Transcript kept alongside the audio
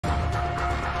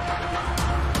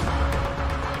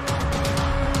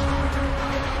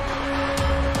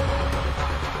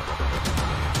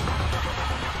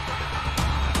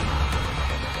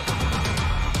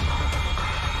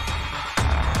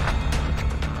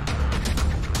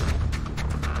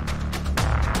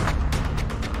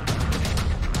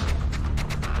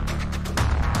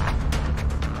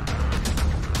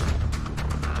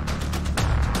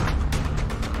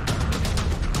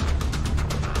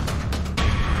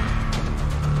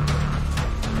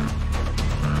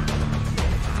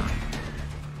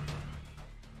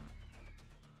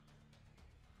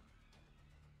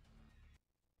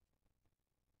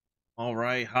All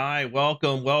right. Hi.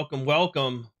 Welcome. Welcome.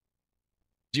 Welcome.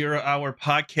 0 Hour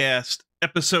Podcast,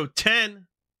 episode 10,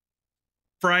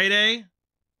 Friday,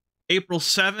 April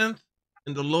 7th,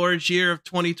 in the Lord's year of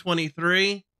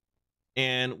 2023.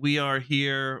 And we are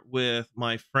here with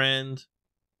my friend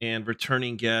and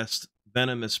returning guest,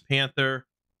 VenomousPanther.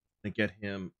 I get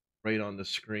him right on the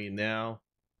screen now.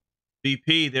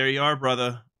 VP, there you are,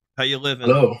 brother. How you living?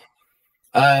 Hello.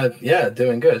 Yeah,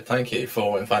 doing good. Thank you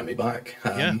for inviting me back.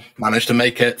 Managed to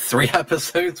make it 3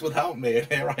 episodes without me,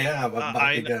 and here I am. I'm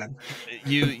back again.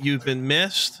 You've been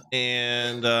missed,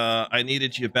 and I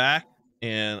needed you back,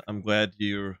 and I'm glad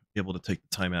you're able to take the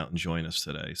time out and join us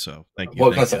today. So thank you.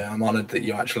 What can I say? I'm honored that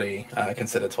you actually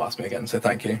considered to ask me again. So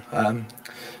thank you.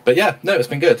 But yeah, no, it's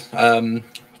been good. Been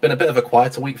a bit of a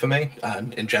quieter week for me,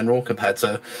 in general, compared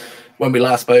to when we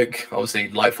last spoke. Obviously,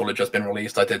 Lightfall had just been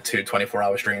released. I did 2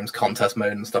 24-hour streams, contest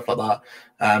mode and stuff like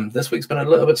that. This week's been a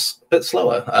little bit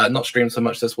slower. Not streamed so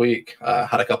much this week.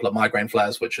 Had a couple of migraine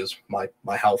flares, which is my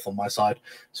health on my side.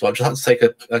 So I've just had to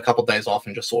take a couple of days off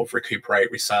and just sort of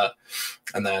recuperate, reset.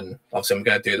 And then obviously I'm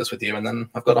going to do this with you. And then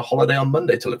I've got a holiday on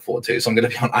Monday to look forward to. So I'm going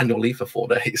to be on annual leave for 4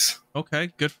 days.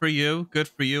 Okay, good for you. Good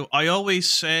for you. I always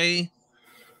say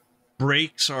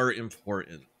breaks are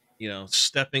important. You know,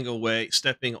 stepping away,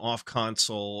 stepping off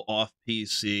console, off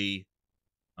PC,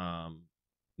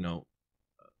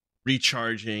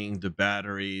 recharging the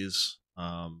batteries.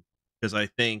 Because I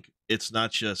think it's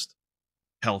not just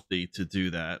healthy to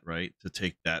do that, right? To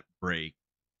take that break.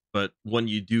 But when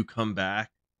you do come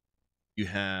back,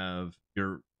 you're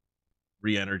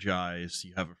re-energized,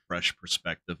 you have a fresh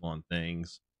perspective on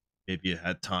things. Maybe you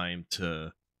had time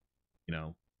to,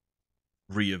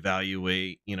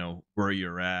 reevaluate, where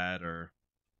you're at, or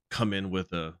come in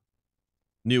with a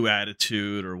new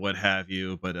attitude or what have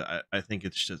you. But I think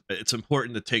it's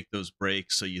important to take those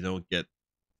breaks so you don't get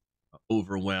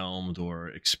overwhelmed or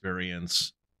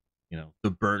experience,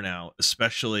 the burnout,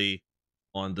 especially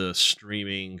on the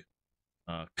streaming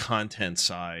content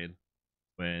side,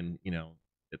 when,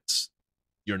 it's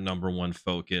your number one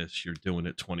focus, you're doing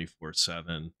it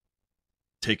 24/7.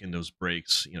 Taking those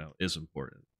breaks, is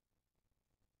important.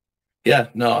 Yeah,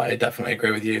 no, I definitely agree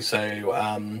with you.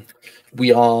 So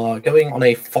we are going on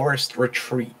a forest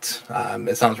retreat.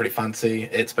 It sounds really fancy.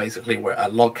 It's basically we're a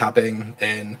log cabin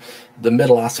in the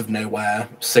middle ass of nowhere.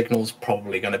 Signal's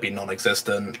probably going to be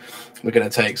non-existent. We're going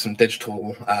to take some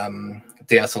digital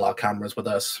DSLR cameras with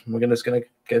us. We're just going to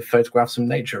go photograph some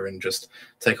nature and just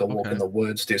take a walk in the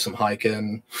woods, do some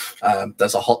hiking.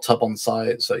 There's a hot tub on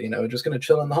site, so we're just going to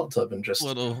chill in the hot tub and just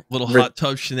little hot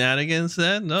tub shenanigans.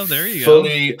 Then there you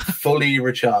go. Fully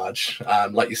recharge.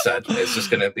 Like you said, it's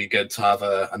just going to be good to have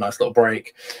a nice little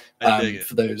break.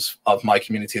 For those of my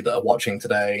community that are watching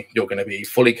today, you're going to be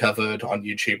fully covered on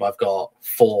YouTube. I've got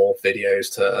 4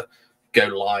 videos to go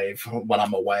live when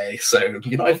I'm away, so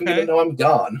you're not even gonna know I'm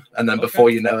gone. And then before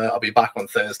you know it, I'll be back on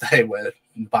Thursday. We're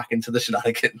back into the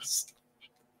shenanigans.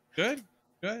 Good.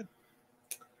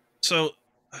 So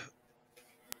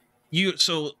you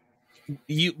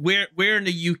where in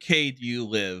the UK do you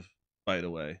live, by the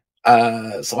way?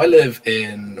 So I live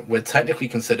we're technically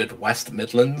considered West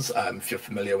Midlands. If you're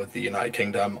familiar with the United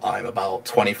Kingdom, I'm about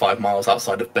 25 miles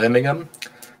outside of Birmingham,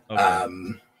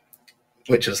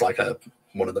 which is like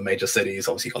one of the major cities.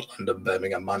 Obviously, you've got London,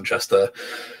 Birmingham, Manchester,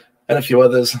 and a few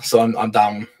others. So I'm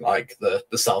down like the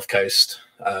south coast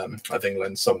of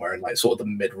England, somewhere in like sort of the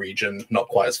mid region, not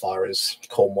quite as far as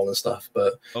Cornwall and stuff,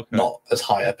 but not as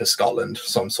high up as Scotland.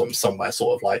 So I'm somewhere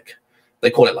sort of like,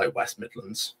 they call it like West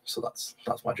Midlands. So that's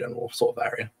my general sort of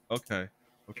area. Okay.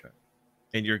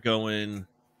 And you're going,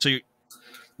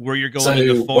 where you're going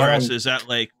in the forest, is that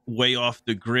like way off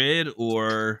the grid,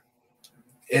 or?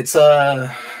 It's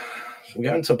we're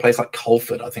going to a place like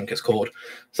Colford, I think it's called.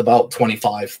 It's about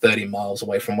 25-30 miles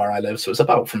away from where I live. So it's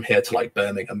about from here to like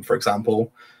Birmingham, for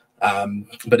example.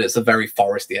 But it's a very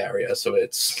foresty area. So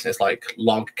it's like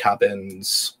log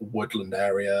cabins, woodland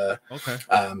area,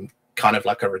 kind of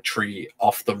like a retreat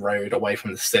off the road, away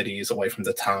from the cities, away from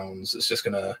the towns. It's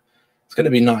gonna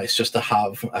be nice just to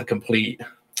have a complete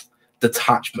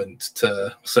detachment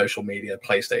to social media,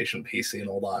 PlayStation, PC, and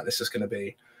all that. And it's just gonna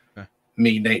be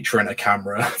me, nature, and a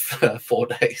camera for 4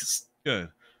 days. Good.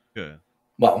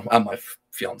 Well, and my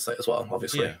fiance as well,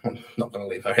 obviously. Yeah. I'm not going to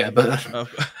leave her here, but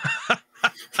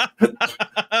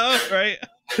right.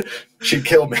 She'd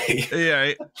kill me. Yeah,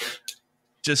 right.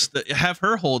 Just have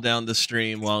her hold down the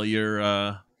stream while you're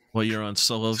on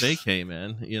solo vacay,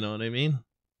 man. You know what I mean?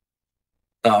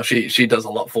 Oh, she does a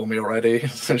lot for me already,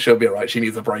 so she'll be all right. She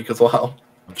needs a break as well.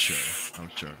 I'm sure.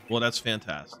 Well, that's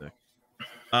fantastic.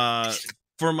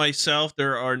 For myself,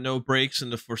 there are no breaks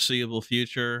in the foreseeable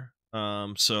future.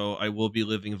 So I will be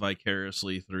living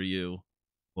vicariously through you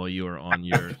while you are on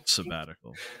your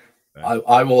sabbatical. Okay?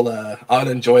 I will. I'll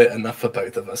enjoy it enough for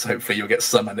both of us. Hopefully, you'll get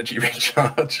some energy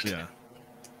recharged. Yeah.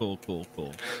 Cool.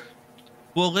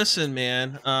 Well, listen,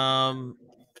 man.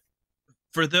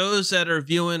 For those that are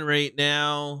viewing right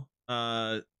now,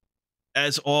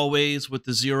 as always with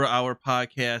the 0 Hour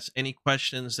Podcast, any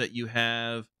questions that you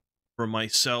have for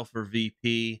myself or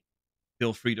VP,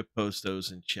 feel free to post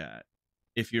those in chat.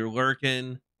 If you're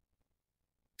lurking,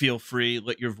 feel free,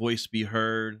 let your voice be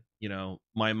heard. You know,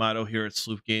 my motto here at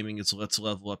SloopGaming is let's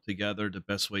level up together. The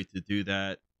best way to do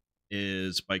that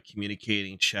is by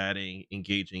communicating, chatting,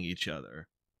 engaging each other.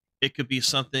 It could be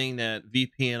something that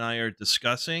VP and I are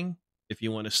discussing if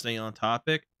you want to stay on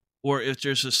topic, or if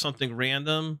there's just something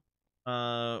random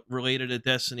related to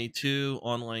Destiny 2,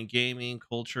 online gaming,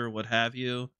 culture, what have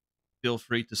you, feel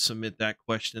free to submit that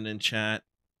question in chat.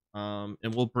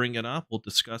 And we'll bring it up, we'll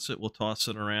discuss it, we'll toss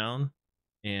it around,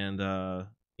 and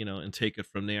and take it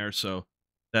from there. So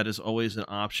that is always an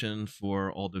option for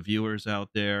all the viewers out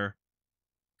there.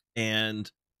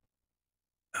 And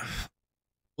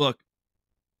look,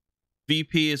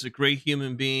 VP is a great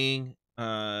human being.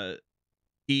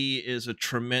 He is a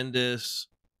tremendous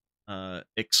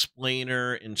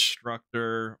explainer,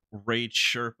 instructor, raid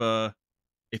Sherpa.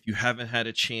 If you haven't had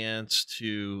a chance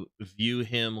to view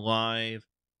him live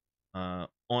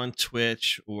on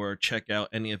Twitch or check out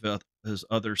any of his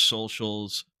other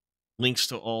socials, links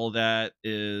to all that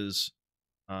is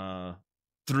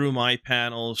through my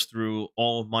panels, through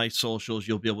all of my socials.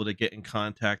 You'll be able to get in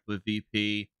contact with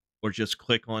VP or just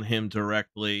click on him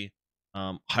directly.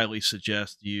 Highly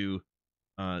suggest you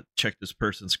check this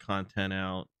person's content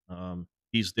out.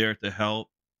 He's there to help,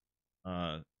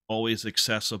 always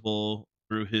accessible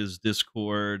through his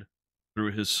Discord,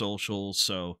 through his socials.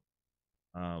 So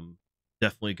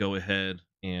definitely go ahead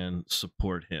and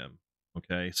support him.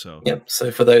 Okay, so yep.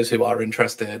 So for those who are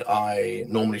interested, I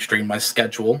normally stream. My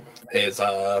schedule is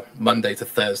Monday to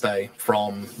Thursday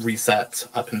from reset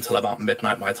up until about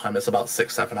midnight my time. It's about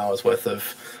 6-7 hours worth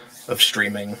of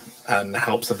streaming and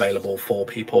help's available for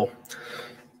people.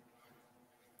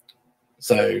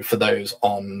 So for those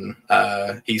on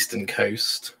Eastern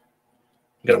Coast,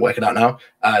 I'm going to work it out now.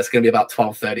 It's going to be about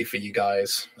 12:30 for you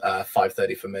guys,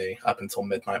 5:30 for me, up until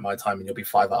midnight my time, and you'll be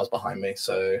 5 hours behind me.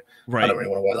 So right. I don't really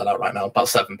want to work that out right now. About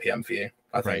 7 p.m. for you,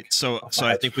 I think. Right. So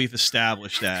I think we've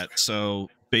established that. So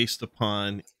based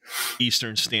upon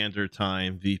Eastern Standard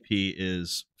Time, VP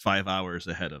is 5 hours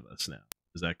ahead of us now.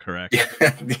 Is that correct?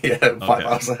 Yeah, 5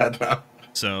 hours ahead now.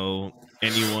 So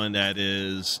anyone that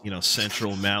is,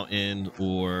 Central Mountain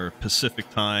or Pacific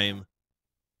Time,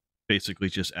 basically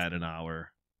just add an hour,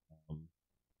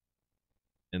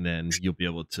 and then you'll be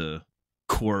able to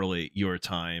correlate your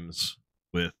times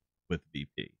with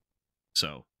VP.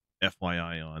 So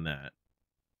FYI on that.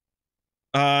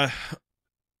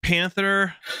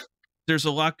 Panther, there's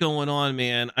a lot going on,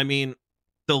 man. I mean,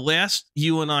 the last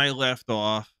you and I left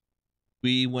off,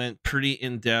 we went pretty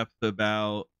in depth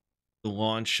about the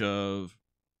launch of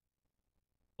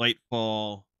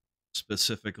Lightfall,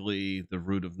 specifically the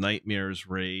Root of Nightmares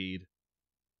raid,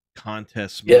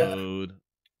 contest mode,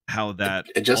 how that...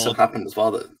 It just so happened as well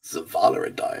that Zavala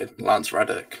had died, Lance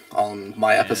Reddick, on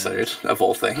my episode, of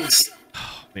all things.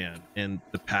 Oh, man. And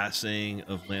the passing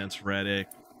of Lance Reddick,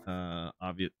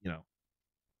 obvious, I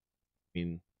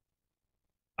mean,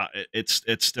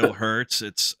 it still hurts.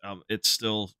 It's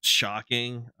still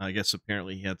shocking. I guess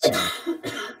apparently he had some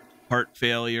heart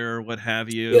failure, what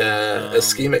have you. Yeah,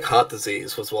 ischemic heart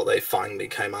disease was what they finally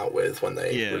came out with when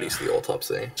they released the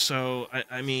autopsy. So,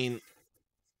 I mean,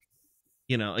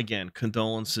 again,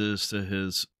 condolences to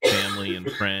his family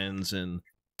and friends and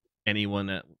anyone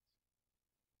that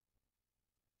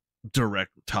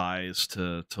direct ties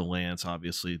to Lance,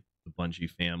 obviously the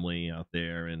Bungie family out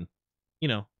there, and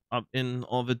in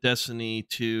all the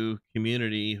Destiny2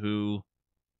 community who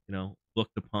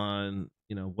looked upon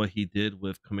what he did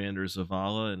with Commander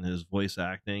Zavala and his voice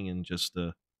acting and just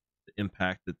the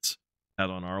impact it's had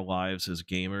on our lives as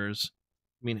gamers.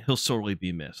 I mean, he'll sorely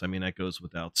be missed. I mean, that goes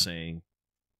without saying.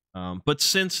 But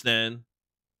since then,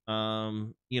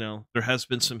 there has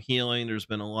been some healing. There's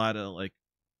been a lot of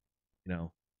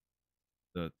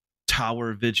the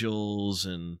tower vigils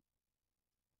and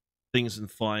things and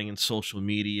flying in social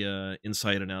media,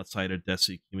 inside and outside of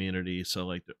Destiny community.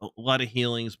 So a lot of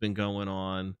healing's been going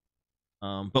on.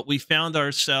 But we found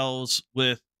ourselves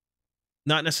with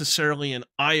not necessarily an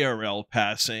IRL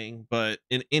passing, but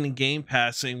an in-game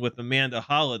passing with Amanda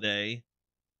Holiday,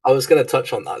 I was going to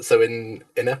touch on that. So in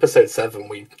episode 7,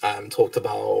 we talked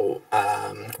about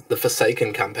the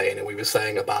Forsaken campaign, and we were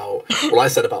saying about, well, I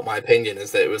said about my opinion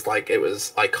is that it was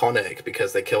iconic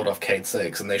because they killed off Cade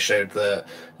 6, and they showed that,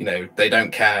 you know, they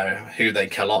don't care who they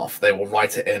kill off. They will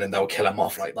write it in and they'll kill him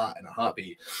off like that in a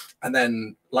heartbeat. And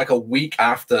then like a week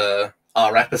after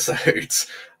our episodes,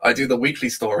 I do the weekly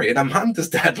story and Amanda's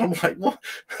dead. I'm like,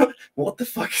 what the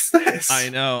fuck is this? I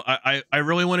know. I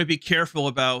really want to be careful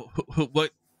about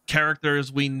what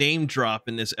characters we name drop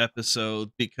in this episode,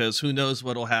 because who knows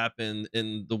what'll happen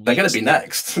in the weeks. They're going to be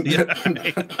next. Yeah,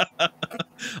 right.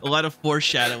 A lot of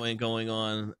foreshadowing going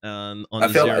on I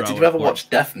feel like, did you ever watch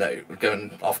Death Note?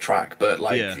 Going off track, but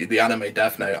like the anime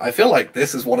Death Note, I feel like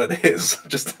this is what it is.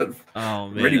 Just a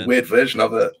really weird version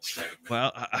of it.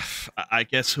 Well, I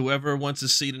guess whoever wants to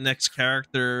see the next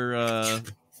character,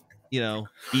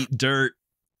 eat dirt,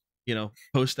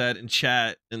 post that in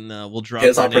chat, and we'll drop.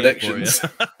 Here's our predictions.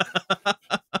 For you.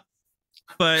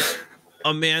 But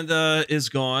Amanda is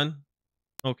gone.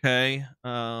 Okay.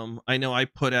 I know I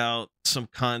put out some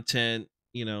content,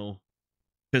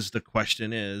 because the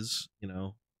question is,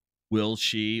 will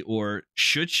she or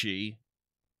should she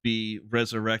be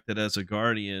resurrected as a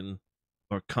guardian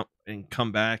or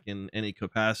come back in any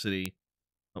capacity?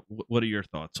 What are your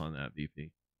thoughts on that,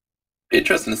 VP?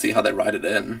 Interesting to see how they write it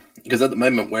in, because at the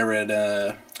moment we're in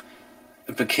a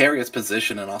precarious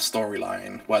position in our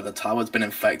storyline where the tower's been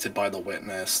infected by the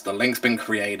witness, the link's been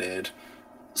created.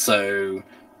 So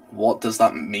what does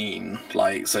that mean?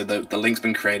 Like, so the link's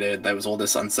been created, there was all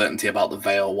this uncertainty about the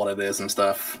veil, what it is and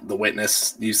stuff. The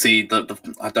witness, you see the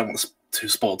I don't want to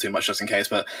spoil too much just in case,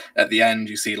 but at the end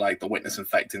you see like the witness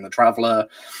infecting the traveler.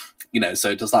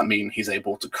 So does that mean he's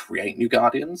able to create new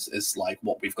guardians? Is like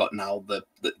what we've got now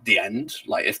the end?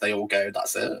 Like if they all go,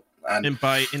 that's it? And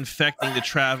by infecting the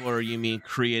traveler, you mean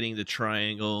creating the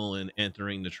triangle and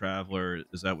entering the traveler?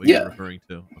 Is that what you're referring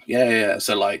to? Yeah.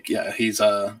 So like, he's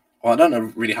well, I don't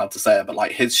know really how to say it, but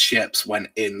like his ships went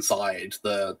inside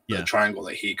the triangle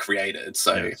that he created.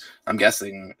 So I'm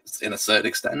guessing, in a certain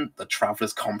extent, the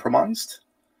traveler's compromised.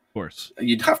 Of course,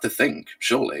 you'd have to think,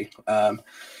 surely.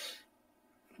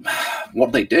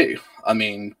 What they do? I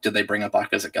mean, did they bring her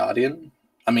back as a guardian?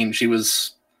 I mean, she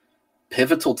was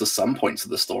pivotal to some points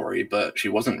of the story, but she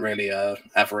wasn't really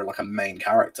ever like a main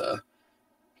character.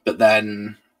 But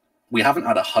then we haven't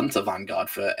had a hunter vanguard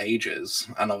for ages,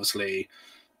 and obviously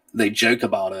they joke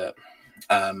about it.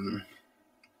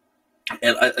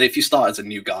 If you start as a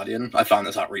new guardian, I found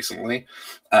this out recently,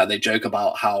 they joke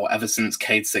about how ever since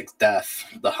Cade 6's death,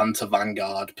 the hunter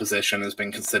vanguard position has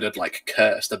been considered like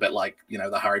cursed, a bit like,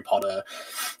 the Harry Potter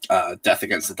death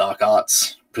against the dark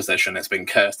arts position. It's been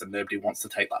cursed and nobody wants to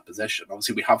take that position.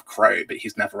 Obviously we have Crow, but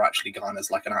he's never actually gone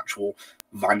as like an actual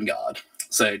vanguard.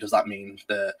 So does that mean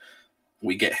that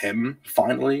we get him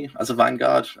finally as a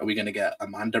vanguard? Are we going to get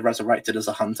Amanda resurrected as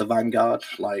a hunter vanguard?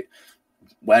 Like,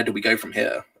 where do we go from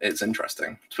here? It's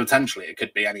interesting. Potentially, it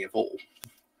could be any of all.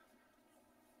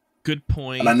 Good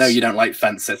point. And I know you don't like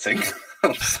fence sitting.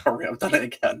 I'm sorry, I've done it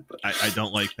again. But I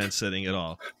don't like fence sitting at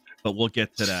all. But we'll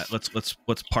get to that.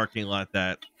 Let's parking lot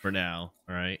that for now,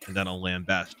 all right? And then I'll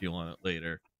lambast you on it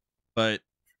later. But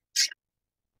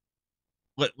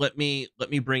let me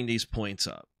bring these points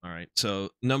up. All right. So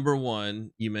number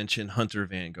one, you mentioned Hunter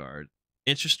Vanguard.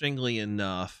 Interestingly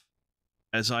enough,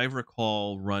 as I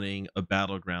recall running a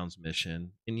Battlegrounds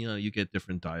mission, and you get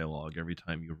different dialogue every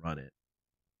time you run it,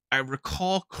 I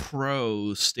recall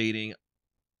Crow stating,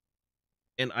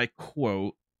 and I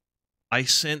quote, "I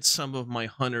sent some of my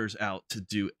hunters out to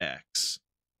do X,"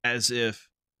 as if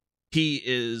he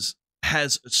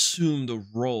has assumed the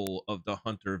role of the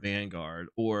Hunter Vanguard,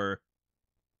 or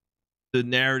the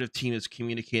narrative team is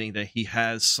communicating that he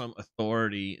has some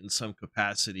authority in some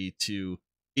capacity to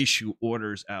issue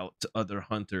orders out to other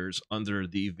hunters under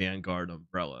the Vanguard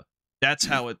umbrella. That's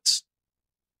how it's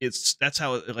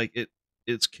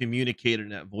communicated in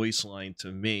that voice line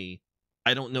to me.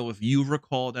 I don't know if you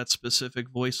recall that specific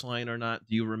voice line or not.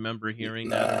 Do you remember hearing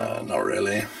that at all? Not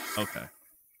really. Okay.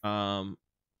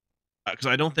 Because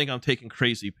I don't think I'm taking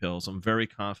crazy pills. I'm very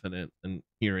confident in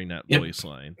hearing that voice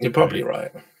line. You're probably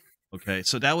right. Okay,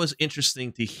 so that was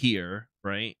interesting to hear,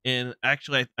 right? And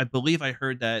actually, I believe I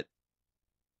heard that,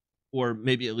 or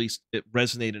maybe at least it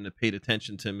resonated and it paid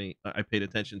attention to me. I paid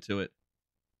attention to it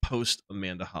post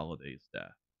Amanda Holliday's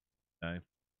death. Okay.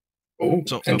 Oh,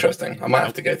 so interesting. I might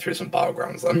have to go through some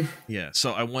battlegrounds then. Yeah,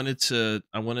 so I wanted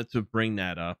to bring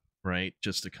that up, right?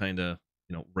 Just to kind of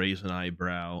raise an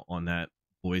eyebrow on that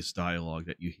voice dialogue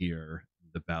that you hear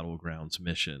in the Battlegrounds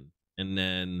mission, and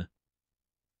then,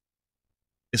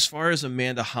 as far as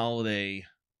Amanda Holliday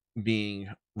being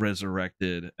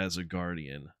resurrected as a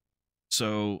guardian.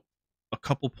 So a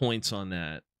couple points on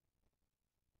that.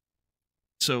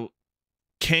 So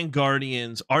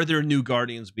are there new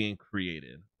guardians being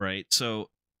created, right? So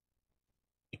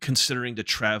considering the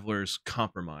traveler's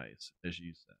compromise, as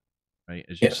you said, right?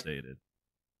 As you stated.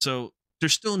 So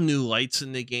there's still new lights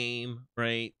in the game,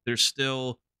 right? There's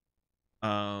still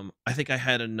I think I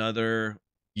had another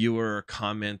viewer or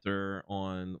commenter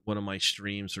on one of my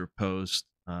streams or posts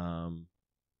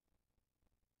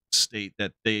state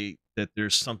that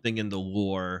there's something in the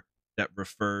lore that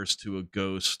refers to a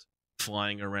ghost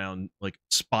flying around, like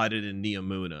spotted in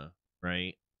Neomuna,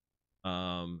 right?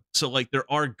 So like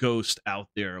there are ghosts out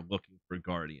there looking for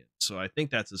guardians. So I think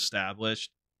that's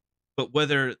established. But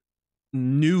whether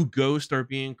new ghosts are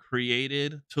being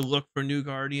created to look for new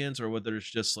guardians, or whether it's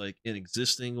just like in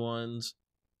existing ones,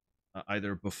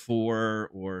 either before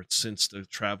or since the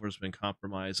traveler's been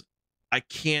compromised, I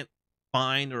can't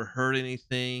find or heard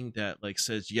anything that like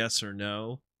says yes or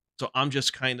no. So I'm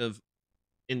just kind of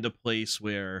in the place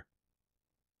where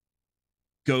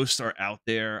ghosts are out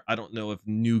there. I don't know if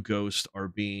new ghosts are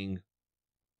being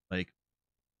like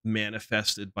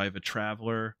manifested by the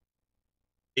traveler.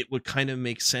 It would kind of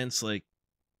make sense, like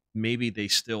maybe they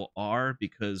still are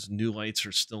because new lights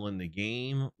are still in the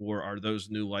game, or are those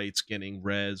new lights getting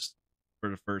rezzed for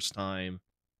the first time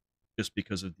just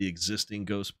because of the existing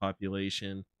ghost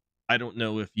population? I don't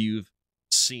know if you've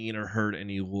seen or heard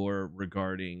any lore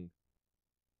regarding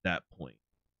that point.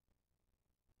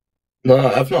 No,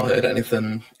 I've not heard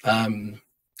anything. And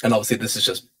obviously this is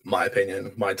just my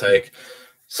opinion, my take.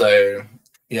 So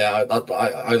yeah,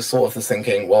 I was sort of was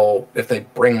thinking, well, if they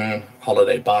bring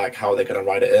Holiday back, how are they going to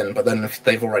write it in? But then if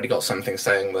they've already got something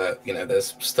saying that, you know,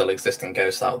 there's still existing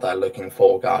ghosts out there looking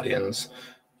for guardians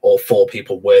or for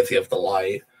people worthy of the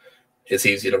light, it's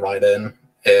easy to write in.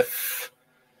 If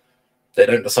they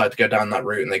don't decide to go down that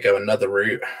route and they go another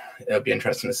route, it'll be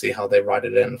interesting to see how they write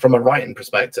it in. From a writing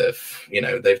perspective, you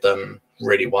know, they've done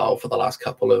really well for the last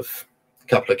couple of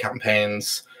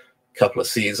campaigns, couple of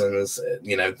seasons.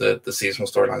 You know, the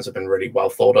seasonal storylines have been really well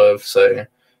thought of, so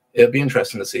it'll be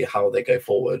interesting to see how they go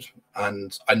forward.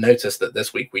 And I noticed that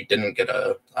this week we didn't get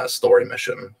a story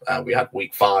mission. We had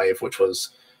week 5, which was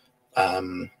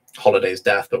Holiday's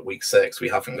death, but week 6 we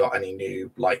haven't got any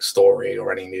new like story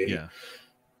or any new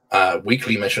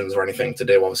weekly missions or anything to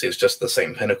do. Obviously it's just the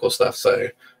same Pinnacle stuff, so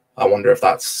I wonder if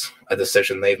that's a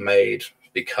decision they've made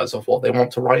because of what they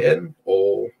want to write in,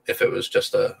 or if it was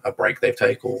just a break they've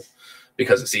taken,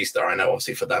 because it's Easter. I know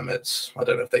obviously for them it's, I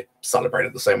don't know if they celebrate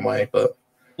it the same way, but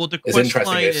well, the it's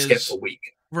interesting they've skipped a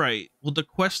week. Right. Well, the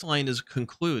quest line is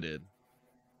concluded,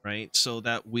 right? So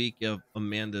that week of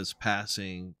Amanda's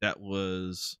passing, that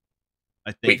was,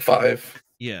 I think, week 5.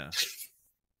 Yeah.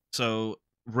 So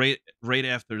right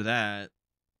after that,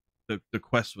 the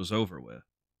quest was over with,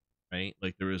 right?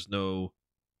 Like there was no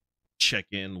check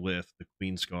in with the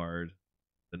Queen's Guard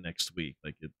the next week.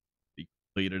 Like you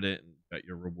completed it and got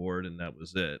your reward, and that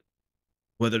was it.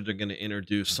 Whether they're going to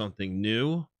introduce something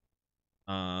new,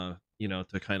 you know,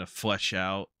 to kind of flesh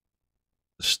out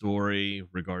the story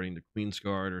regarding the Queen's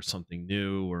Guard, or something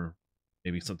new, or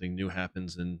maybe something new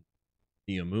happens in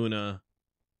Neomuna,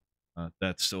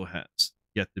 that still has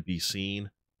yet to be seen.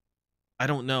 I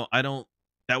don't know.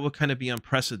 That would kind of be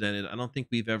unprecedented. I don't think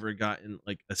we've ever gotten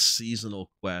like a seasonal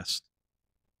quest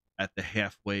at the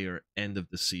halfway or end of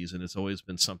the season. It's always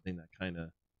been something that kind of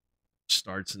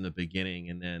starts in the beginning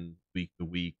and then week to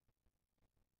week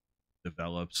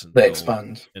develops and they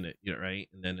expand in it, right?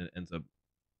 And then it ends up,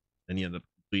 then you end up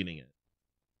completing it.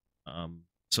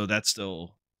 So that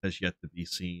still has yet to be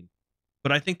seen.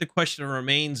 But I think the question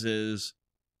remains is,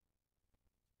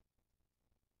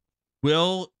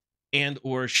 will and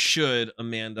or should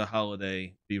Amanda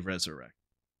Holiday be resurrected?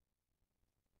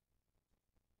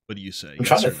 What do you say?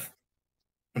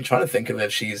 I'm trying to think of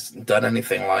if she's done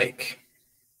anything like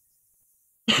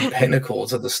pinnacle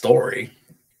to the story.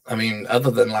 I mean,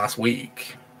 other than last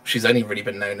week, she's only really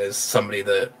been known as somebody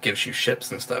that gives you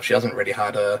ships and stuff. She hasn't really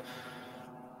had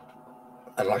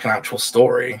like an actual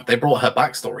story. They brought her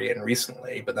backstory in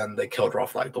recently, but then they killed her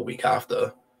off like the week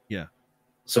after. Yeah.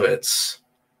 So it's,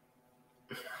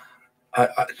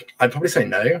 I'd probably say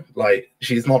no. Like,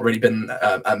 she's not really been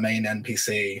a main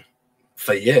NPC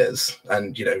for years,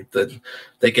 and you know,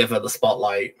 they give her the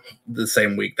spotlight the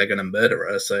same week they're going to murder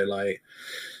her. So like,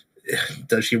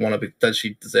 does she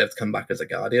deserve to come back as a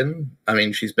guardian? I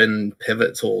mean, she's been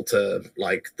pivotal to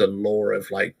like the lore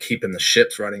of like keeping the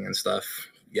ships running and stuff.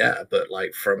 Yeah, but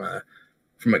like from a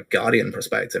guardian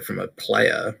perspective, from a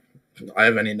player,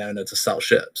 I've only known her to sell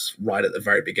ships right at the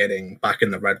very beginning, back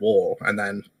in the Red War, and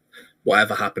then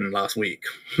whatever happened last week,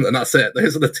 and that's it.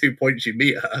 Those are the 2 points you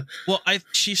meet her. Well,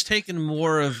 she's taken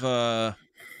more of a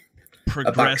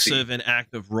progressive and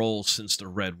active role since the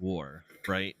Red War,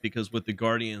 right? Because with the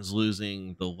Guardians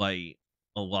losing the light,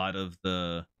 a lot of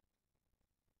the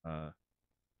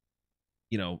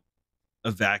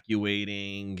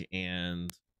evacuating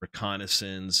and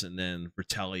reconnaissance and then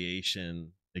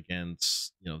retaliation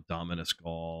against Dominus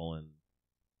Gaul and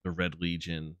the Red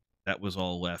Legion, that was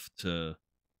all left to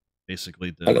basically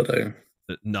the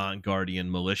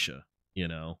non-Guardian militia,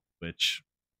 which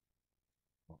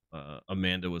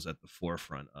Amanda was at the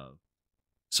forefront of.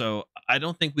 So I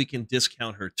don't think we can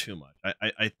discount her too much.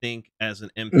 I think as an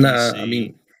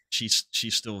NPC,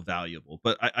 she's still valuable.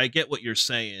 But I get what you're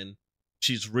saying.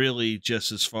 She's really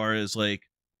just, as far as like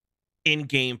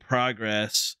in-game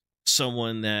progress,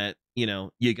 someone that,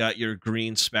 you got your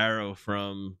Green Sparrow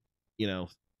from,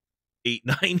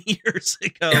 8-9 years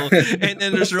ago, and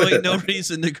then there's really no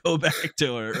reason to go back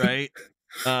to her, right?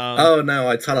 Oh no,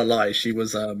 I tell a lie. She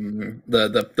was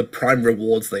the prime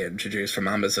rewards they introduced from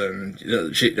Amazon.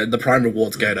 The prime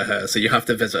rewards go to her, so you have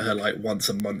to visit her like once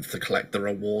a month to collect the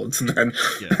rewards,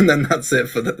 and then that's it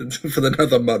for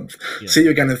another month. Yeah. See you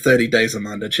again in 30 days,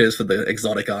 Amanda. Cheers for the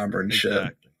exotic armor and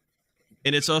shit.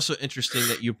 And it's also interesting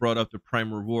that you brought up the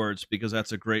prime rewards, because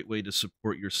that's a great way to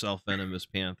support yourself,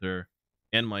 VenomousPanther,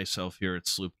 and myself here at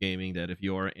SloopGaming. That if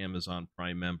you are an Amazon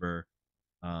Prime member,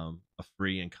 a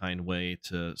free and kind way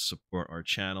to support our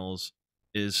channels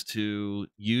is to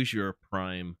use your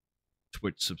Prime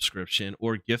Twitch subscription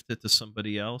or gift it to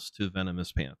somebody else to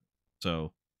VenomousPanther.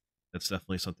 So that's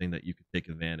definitely something that you could take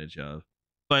advantage of.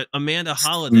 But Amanda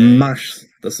Holiday, smash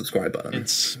the subscribe button and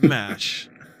smash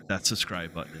that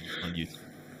subscribe button on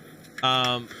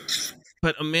YouTube.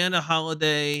 But Amanda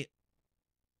Holiday,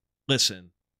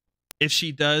 listen, if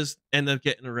she does end up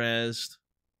getting rezzed,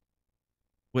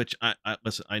 which I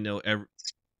listen, I know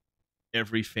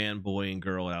every fanboy and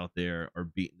girl out there are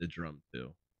beating the drum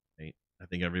too. Right? I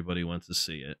think everybody wants to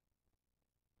see it.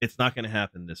 It's not going to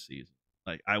happen this season.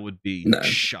 Like, I would be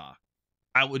shocked.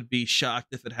 I would be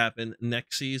shocked if it happened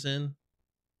next season.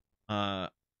 I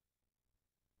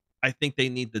think they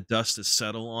need the dust to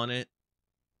settle on it.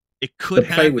 It could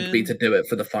happen. The play would be to do it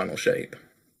for the final shape.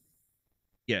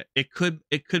 Yeah, it could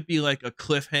be like a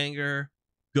cliffhanger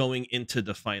going into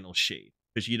the final shape,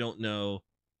 because you don't know,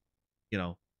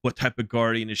 what type of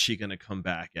guardian is she going to come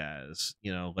back as?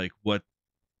 Like what,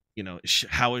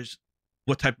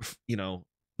 what type of,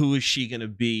 who is she going to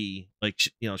be? Like,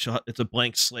 it's a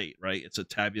blank slate, right? It's a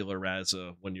tabula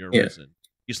rasa when you're risen.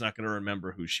 He's not going to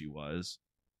remember who she was,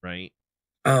 right?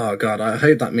 Oh god, I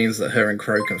hope that means that her and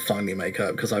Crow can finally make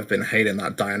up, because I've been hating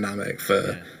that dynamic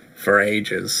for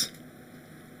ages.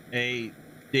 Hey,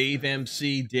 Dave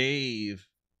MC, Dave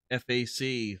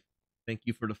FAC, thank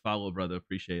you for the follow, brother.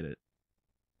 Appreciate it.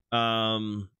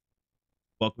 Welcome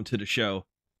to the show.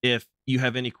 If you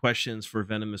have any questions for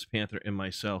VenomousPanther and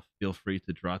myself, feel free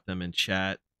to drop them in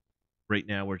chat. Right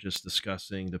now, we're just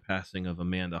discussing the passing of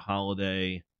Amanda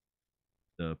Holiday,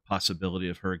 the possibility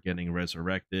of her getting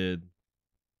resurrected.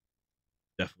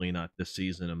 Definitely not this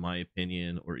season, in my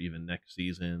opinion, or even next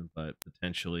season, but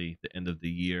potentially the end of the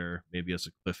year, maybe as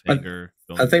a cliffhanger.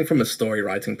 I think from a story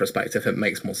writing perspective, it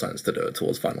makes more sense to do it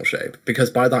towards final shape, because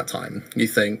by that time, you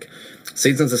think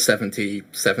seasons are 70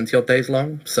 odd days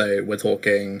long. So we're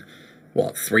talking,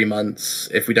 3 months?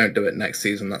 If we don't do it next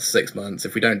season, that's 6 months.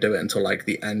 If we don't do it until like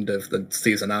the end of the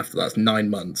season after, that's 9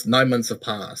 months. 9 months have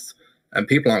passed. And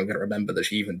people aren't going to remember that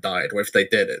she even died. Or if they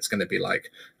did, it's going to be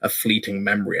like a fleeting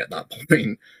memory at that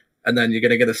point. And then you're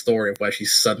going to get a story of where she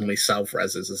suddenly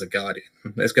self-reses as a guardian.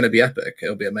 It's going to be epic.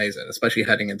 It'll be amazing, especially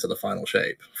heading into the final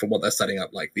shape for what they're setting up,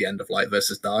 like the end of Light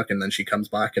versus Dark, and then she comes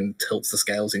back and tilts the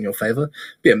scales in your favor.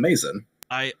 It'd be amazing.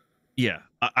 I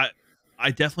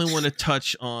definitely want to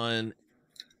touch on,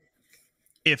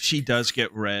 if she does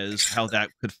get res, how that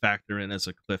could factor in as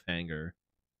a cliffhanger.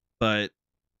 But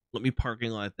let me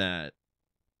parking lot that.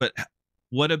 But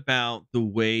what about the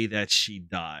way that she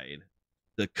died?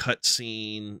 The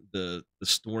cutscene, the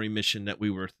story mission that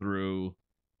we were through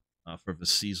for the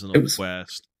seasonal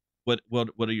quest. What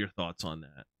are your thoughts on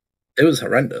that? It was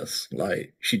horrendous.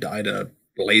 Like, she died in a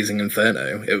blazing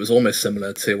inferno. It was almost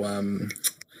similar to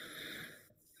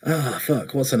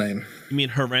what's her name? You mean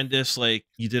horrendous? Like,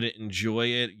 you didn't enjoy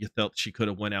it? You felt she could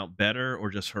have went out better,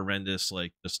 or just horrendous?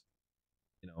 Like, just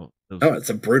it's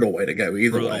a brutal way to go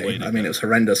either way. I mean, it was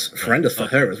horrendous for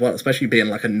her as well, especially being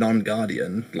like a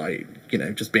non-guardian, like,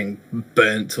 just being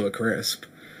burnt to a crisp.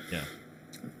 Yeah.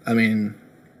 I mean,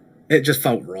 it just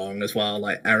felt wrong as well.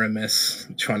 Like Aramis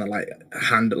trying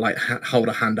to hold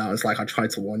a hand out. It's like, I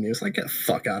tried to warn you. It's like, get the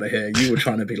fuck out of here. You were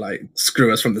trying to be like,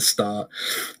 screw us from the start.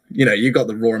 You know, you got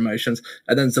the raw emotions.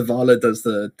 And then Zavala does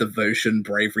the devotion,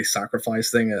 bravery,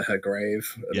 sacrifice thing at her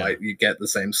grave. Yeah. Like, you get the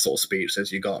same sort of speech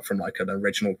as you got from like an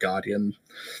original Guardian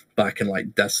back in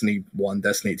like Destiny 1,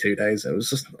 Destiny 2 days. It was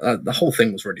just the whole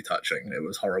thing was really touching. It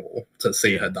was horrible to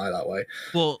see her die that way.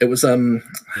 Well, it was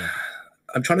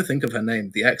I'm trying to think of her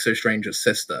name. The Exo Stranger's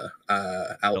sister.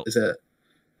 Is it?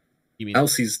 You mean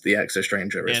Elsie's the Exo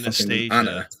Stranger?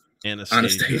 Anastasia.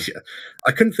 Anastasia.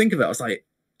 I couldn't think of it. I was like,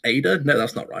 Ada? No,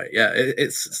 that's not right. Yeah,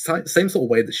 it's the same sort of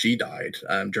way that she died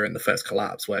during the first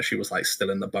collapse, where she was like still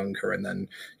in the bunker, and then,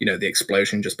 you know, the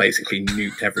explosion just basically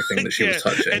nuked everything that she was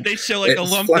touching. And they show like a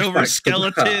lumped over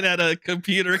skeleton at a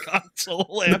computer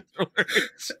console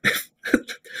afterwards.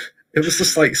 It was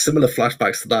just like similar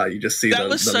flashbacks to that. You just see the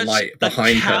light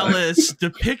behind her. That was such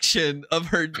a callous depiction of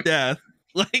her death.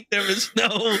 Like there was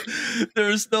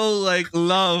no like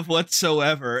love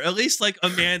whatsoever. At least like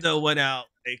Amanda went out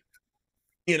like,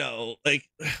 you know, like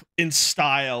in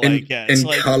style, I guess. In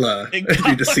like, color. In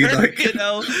color, you just see like, you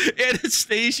know,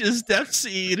 Anastasia's death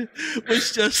scene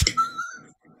was just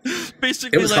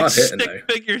basically like stick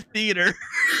figure theater.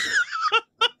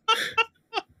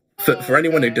 For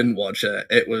anyone who didn't watch it,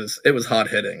 it was hard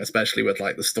hitting, especially with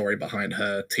like the story behind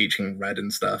her teaching Red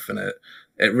and stuff, and it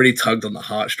really tugged on the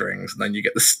heartstrings. And then you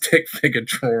get the stick figure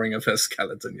drawing of her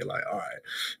skeleton. You're like, all right,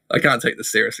 I can't take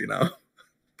this seriously now.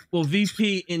 Well,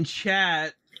 VP in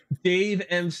chat, Dave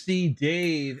MC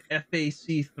Dave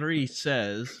FAC3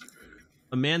 says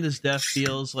Amanda's death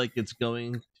feels like it's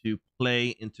going to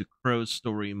play into Crow's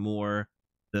story more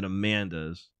than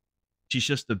Amanda's. She's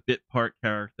just a bit part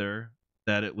character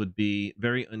that it would be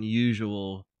very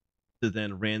unusual to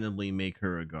then randomly make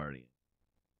her a guardian.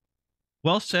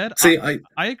 Well said. See,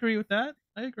 I agree with that.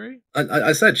 I agree.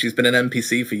 I said she's been an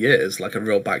NPC for years, like a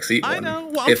real backseat one. I know.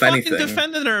 Well, I'm fucking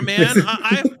defending her, man.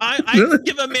 I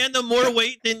give Amanda more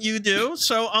weight than you do,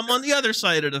 so I'm on the other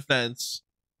side of the fence.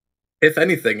 If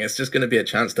anything, it's just going to be a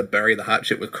chance to bury the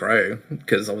hatchet with Crow,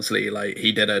 because obviously, like,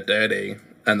 he did her dirty,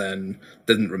 and then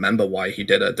didn't remember why he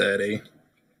did her dirty.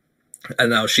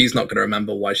 And now she's not going to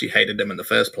remember why she hated him in the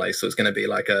first place. So it's going to be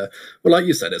like like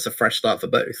you said, it's a fresh start for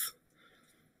both.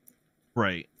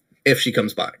 Right. If she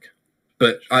comes back.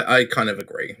 But I kind of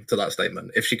agree to that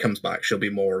statement. If she comes back, she'll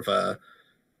be more of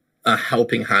a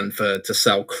helping hand to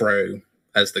sell Crow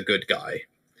as the good guy.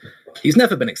 He's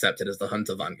never been accepted as the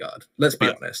Hunter Vanguard. Let's be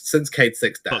honest. Since Cade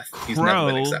 6's death, he's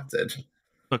never been accepted.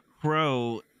 But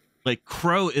Crow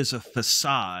is a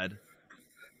facade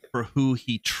for who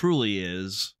he truly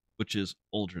is, which is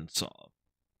Uldren Sov.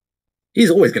 He's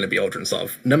always going to be Uldren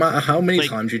Sov. No matter how many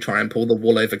times you try and pull the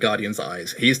wool over Guardian's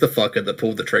eyes, he's the fucker that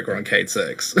pulled the trigger on Cade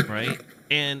 6. Right?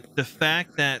 And the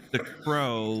fact that the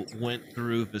Crow went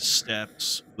through the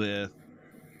steps with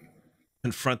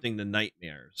confronting the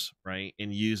nightmares, right?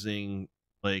 And using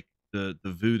like the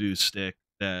voodoo stick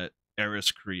that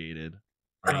Eris created.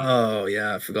 Right? Oh,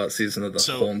 yeah. I forgot Season of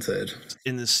the Haunted.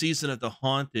 In the Season of the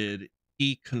Haunted,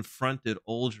 he confronted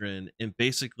Uldren and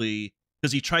basically,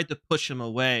 because he tried to push him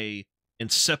away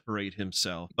and separate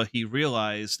himself, but he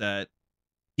realized that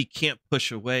he can't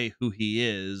push away who he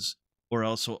is, or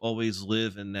else he'll always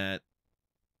live in that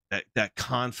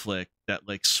conflict that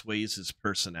like sways his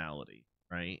personality,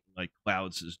 right? Like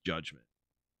clouds his judgment,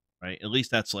 right? At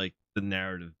least that's like the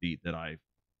narrative beat that I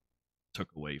took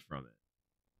away from it.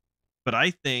 But I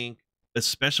think,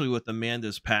 especially with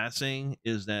Amanda's passing,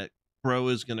 is that Crow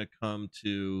is going to come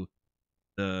to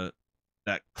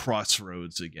that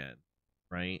crossroads again,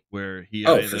 right? Where he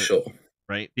for sure,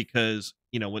 right? Because,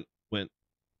 you know, when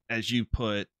as you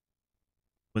put,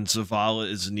 when Zavala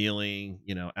is kneeling,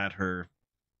 you know, at her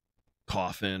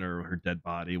coffin or her dead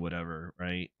body, whatever,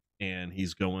 right? And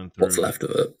he's going through what's left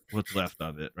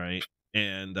of it, right?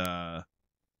 And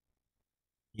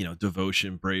you know,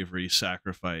 devotion, bravery,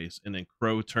 sacrifice, and then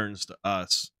Crow turns to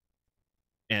us.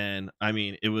 And I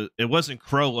mean, it wasn't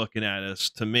Crow looking at us.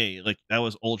 To me, like that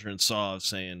was Uldren Sov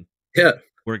saying, "Yeah,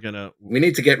 we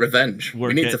need to get revenge.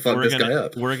 We need to fuck this guy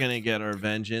up. We're gonna get our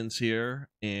vengeance here,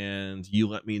 and you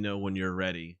let me know when you're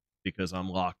ready because I'm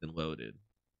locked and loaded."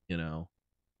 You know,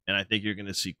 and I think you're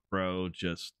gonna see Crow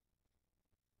just,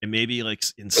 and maybe like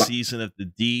in Season of the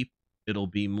Deep, it'll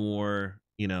be more,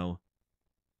 you know,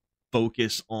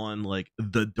 focus on like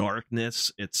the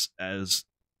darkness. It's as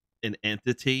an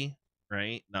entity.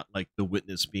 Right? Not like the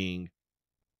Witness being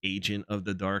agent of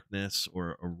the darkness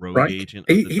or a rogue agent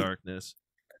of the darkness.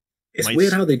 It's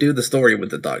weird how they do the story with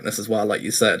the darkness as well, like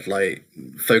you said, like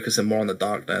focusing more on the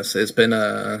darkness. It's been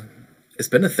It's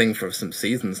been a thing for some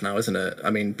seasons now, isn't it? I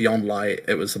mean, Beyond Light,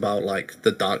 it was about like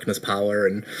the darkness power,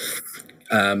 and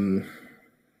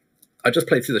I just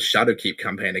played through the Shadowkeep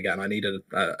campaign again. I needed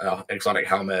a exotic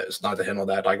helmet. It's neither here nor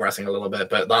there, digressing a little bit,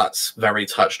 but that's very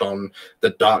touched on the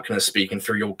darkness speaking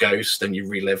through your ghost, and you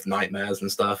relive nightmares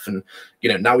and stuff. And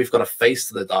now we've got a face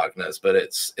to the darkness, but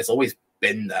it's always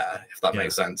been there, if that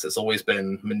makes sense. It's always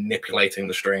been manipulating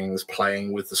the strings,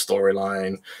 playing with the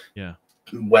storyline,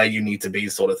 where you need to be,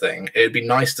 sort of thing. It'd be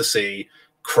nice to see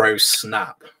Crow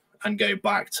snap and go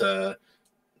back to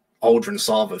Aldrin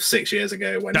Salva 6 years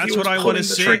ago when that's he was what I want to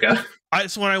the see. Trigger.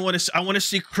 That's what I want to see. I want to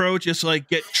see Crow just like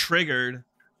get triggered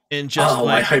and just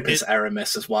I hope it's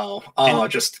Aramis as well.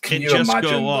 Can you imagine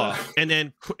go off and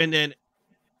then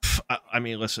I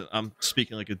mean, listen, I'm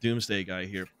speaking like a doomsday guy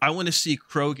here. I want to see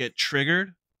Crow get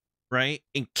triggered, right,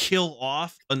 and kill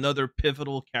off another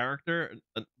pivotal character,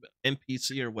 an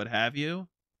NPC or what have you,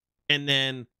 and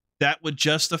then that would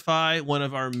justify one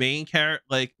of our main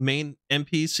main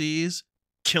NPCs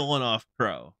killing off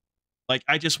Crow. Like,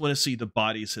 I just want to see the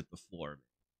bodies hit the floor.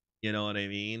 You know what I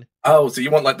mean? Oh, so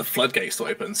you want like the floodgates to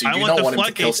open? So you do not want him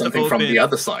to kill something from the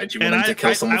other side. You want him to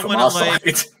kill someone from our side.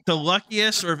 The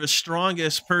luckiest or the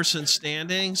strongest person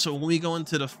standing. So when we go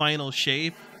into the final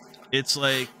shape, it's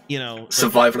like,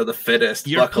 survival of the fittest.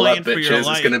 You're playing for your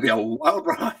life. It's going to be a wild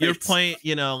ride. You're playing,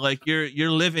 like you're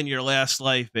living your last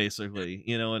life, basically.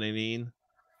 You know what I mean?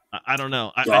 I don't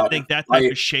know. I think that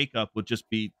type of shakeup would just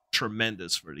be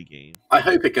tremendous for the game. I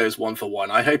hope it goes 1-for-1.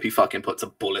 I hope he fucking puts a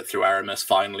bullet through Aramis,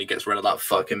 finally gets rid of that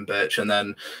fucking bitch, and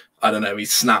then, I don't know, he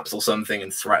snaps or something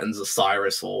and threatens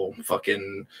Osiris or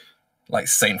fucking like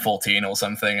Saint 14 or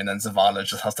something, and then Zavala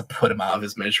just has to put him out of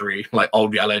his misery. Like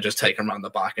Old Yeller, just take him around the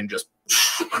back and just...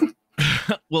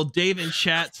 Well, Dave in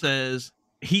chat says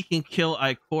he can kill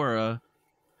Ikora.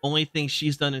 Only thing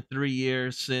she's done in 3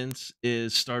 years since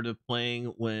is started playing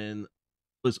when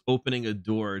was opening a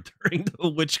door during the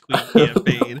Witch Queen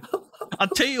campaign. I'll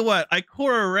tell you what,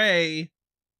 Ikora Ray,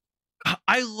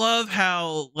 I love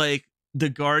how like the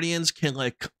Guardians can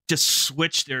like just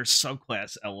switch their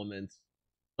subclass elements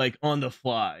like on the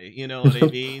fly. You know what I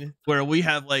mean? Where we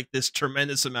have like this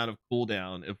tremendous amount of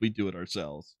cooldown if we do it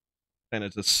ourselves. And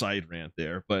it's a side rant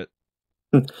there, but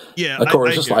yeah,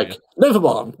 Ikora's just like, never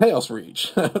mind, Chaos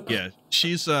Reach. Yeah,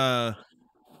 she's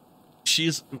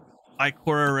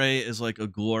Ikora Ray is like a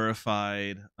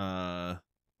glorified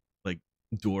like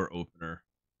door opener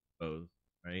pose,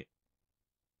 right?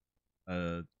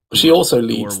 She also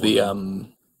leads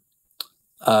the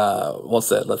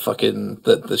what's it, the fucking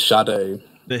the shadow,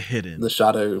 the hidden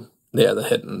the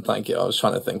hidden, thank you. I was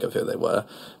trying to think of who they were,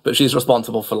 but she's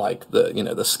responsible for like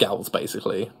the scouts,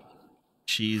 basically.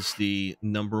 She's the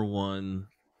 #1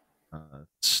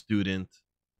 student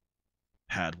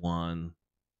Padawan,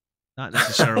 not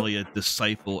necessarily a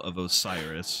disciple of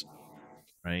Osiris,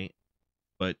 right?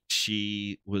 But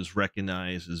she was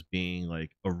recognized as being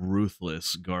like a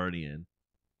ruthless guardian.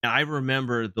 And I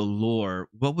remember the lore.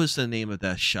 What was the name of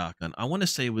that shotgun? I want to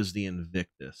say it was the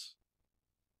Invictus.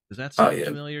 Does that sound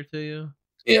familiar to you?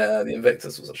 Yeah, the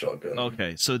Invictus was a shotgun.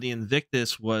 Okay, so the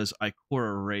Invictus was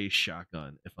Ikora Ray's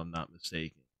shotgun, if I'm not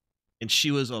mistaken. And she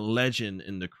was a legend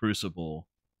in the Crucible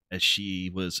as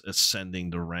she was ascending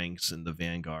the ranks in the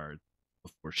Vanguard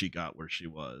before she got where she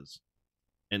was.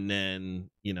 And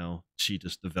then, she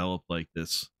just developed like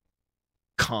this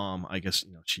calm, I guess,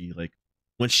 she like,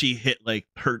 when she hit like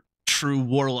her true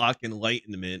Warlock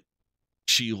enlightenment,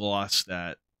 she lost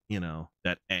that,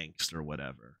 that angst or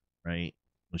whatever, right?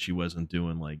 When she wasn't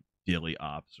doing like daily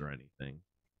ops or anything.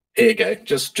 Here you go,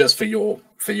 just for your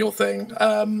thing.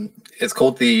 It's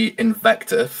called the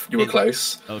Invective. You were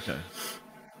close. Okay.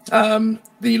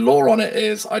 The lore on it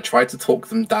is I tried to talk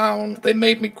them down. They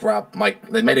made a grab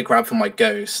for my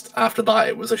ghost. After that,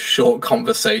 it was a short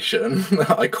conversation.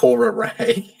 Ikora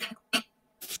Ray.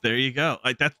 There you go.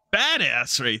 Like, that's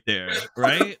badass right there,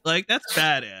 right? Like, that's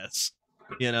badass.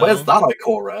 Where's that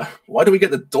Ikora? Why do we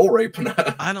get the door opener?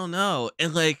 I don't know.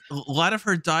 And like a lot of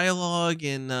her dialogue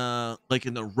in like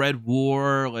in the Red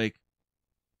War, like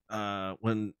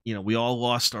when we all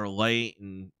lost our light,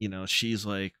 and she's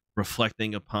like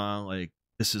reflecting upon like,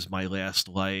 this is my last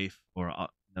life, or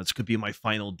this could be my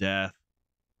final death.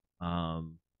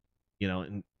 And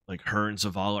like her and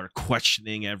Zavala are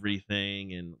questioning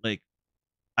everything, and like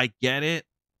I get it,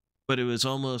 but it was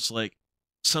almost like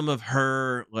some of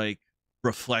her like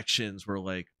reflections were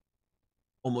like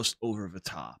almost over the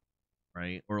top,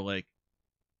 right? Or like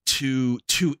too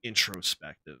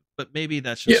introspective. But maybe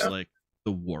that's just like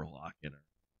the Warlock in her.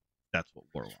 That's what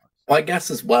Warlocks Well, I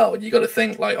guess as well, you got to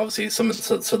think like obviously some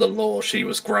to the lore. She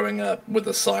was growing up with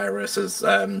Osiris as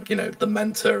the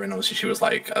mentor, and obviously she was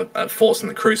like a force in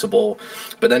the crucible.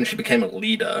 But then she became a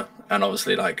leader, and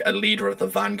obviously like a leader of the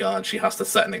vanguard, she has to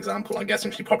set an example. I'm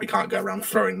guessing she probably can't go around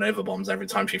throwing nova bombs every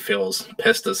time she feels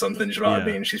pissed or something. You know what I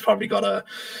mean? She's probably got to,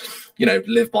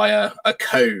 live by a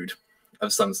code,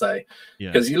 as some say.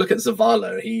 Because you look at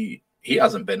Zavala, he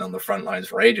hasn't been on the front lines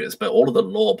for ages, but all of the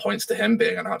lore points to him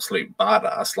being an absolute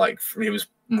badass. Like he was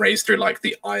raised through like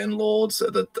the Iron Lords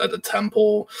at the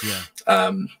temple,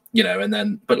 and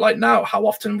then but like now, how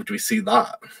often would we see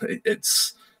that?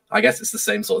 I guess it's the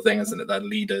same sort of thing, isn't it? They're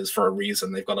leaders for a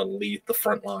reason. They've got to lead the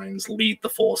front lines, lead the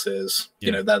forces.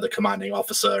 They're the commanding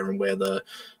officer, and we're the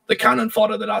cannon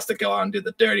fodder that has to go out and do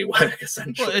the dirty work,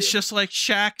 essentially. Well, it's just like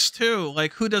Shaxx too.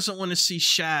 Like, who doesn't want to see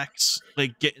Shaxx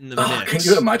like get in the mix? Can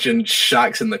you imagine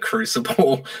Shaxx in the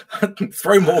crucible?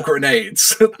 Throw more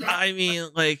grenades. I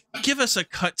mean, like, give us a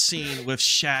cutscene with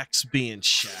Shaxx being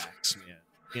Shaxx,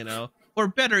 man. Or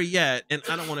better yet, and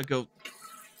I don't want to go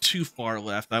too far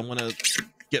left. I want to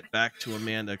get back to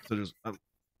Amanda because there's a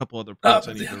couple other points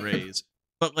I need to raise.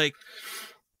 But like,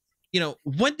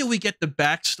 when do we get the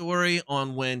backstory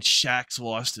on when Shaxx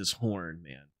lost his horn,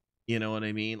 man? You know what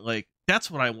I mean? Like, that's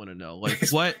what I want to know. Like,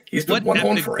 what epic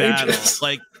battle?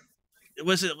 Like,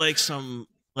 was it like some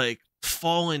like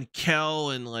fallen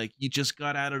Kel and like you just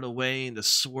got out of the way and the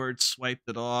sword swiped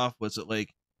it off? Was it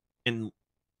like, and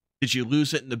did you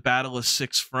lose it in the Battle of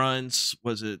Six Fronts?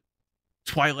 Was it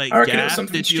Twilight Gap?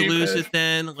 Did you lose it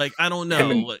then? Like, I don't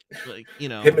know.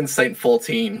 Him and Saint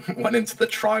 14 went into the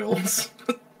trials.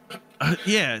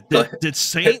 Did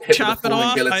Saint chop it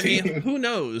off? I mean, who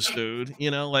knows, dude?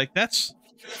 Like that's,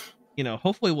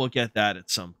 hopefully we'll get that at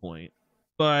some point.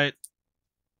 But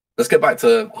let's get back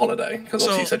to Holiday because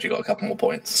obviously you said you got a couple more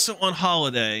points. So on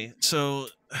Holiday,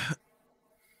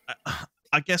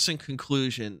 I guess in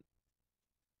conclusion,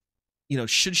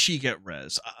 should she get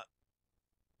res?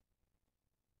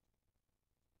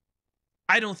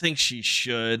 I don't think she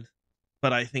should,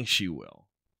 but I think she will.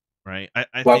 Right.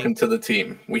 Welcome to the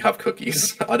team. We have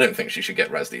cookies. I don't think she should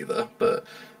get rezzed either, but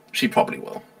she probably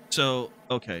will. So,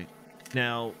 okay.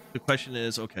 Now, the question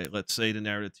is, okay, let's say the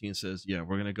narrative team says, yeah,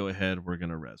 we're going to go ahead. We're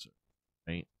going to res her.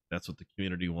 Right. That's what the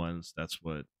community wants. That's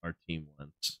what our team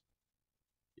wants.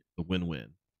 The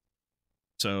win-win.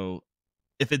 So,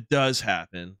 if it does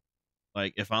happen,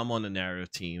 like if I'm on the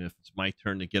narrative team, if it's my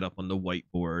turn to get up on the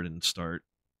whiteboard and start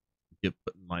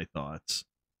putting my thoughts,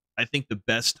 I think the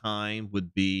best time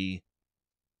would be,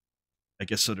 I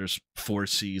guess, so there's 4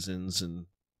 seasons in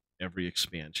every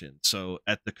expansion. So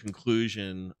at the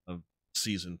conclusion of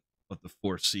the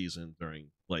 4th season during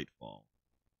Lightfall,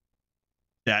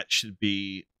 that should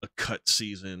be a cut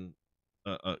season,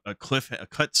 a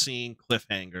cutscene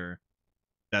cliffhanger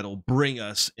that'll bring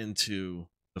us into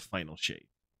the final shape,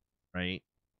 right?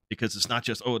 Because it's not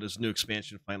just, there's a new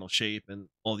expansion, final shape, and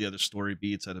all the other story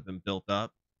beats that have been built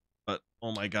up. But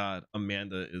oh my God,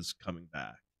 Amanda is coming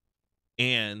back.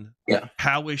 And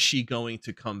how is she going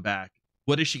to come back?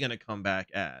 What is she going to come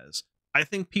back as? I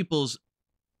think people's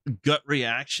gut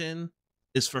reaction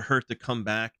is for her to come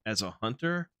back as a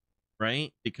hunter,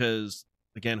 right? Because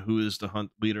again, who is the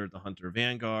leader of the Hunter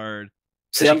Vanguard?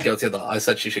 See, I'm guilty of that. I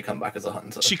said she should come back as a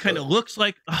hunter. She kind of looks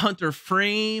like a hunter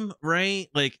frame, right?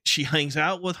 Like she hangs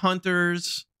out with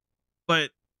hunters, but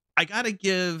I gotta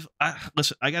give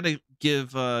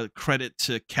credit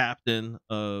to Captain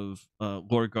of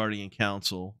Lord Guardian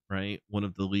Council, right? One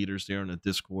of the leaders there in the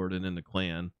Discord and in the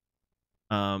clan.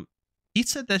 He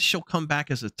said that she'll come back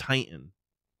as a Titan,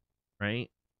 right?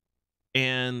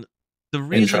 And the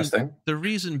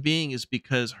reason being is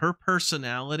because her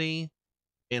personality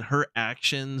and her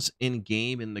actions in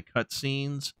game in the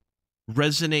cutscenes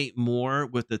resonate more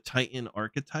with the Titan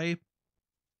archetype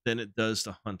than it does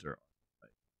the Hunter archetype.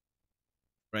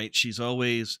 Right? She's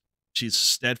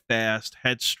steadfast,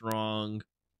 headstrong,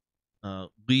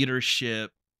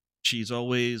 leadership. She's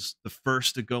always the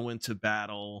first to go into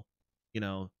battle,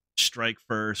 strike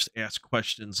first, ask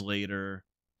questions later.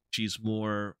 She's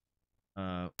more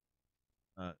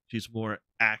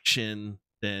action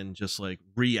than just like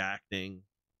reacting,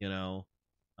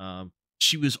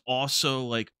 She was also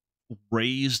like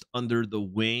raised under the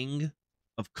wing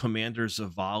of Commander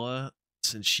Zavala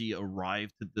since she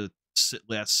arrived to the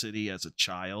last city as a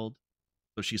child.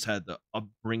 So she's had the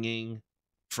upbringing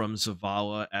from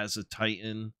Zavala as a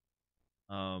Titan.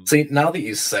 See, now that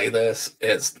you say this,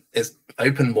 it's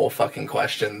opened more fucking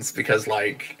questions because,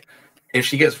 like, if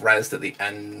she gets rezzed at the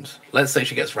end, let's say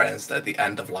she gets rezzed at the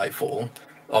end of Lightfall,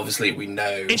 obviously we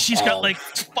know. And she's got like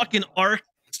fucking arc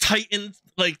Titan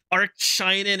like arc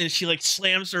shining, and she like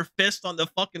slams her fist on the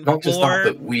fucking Not just floor.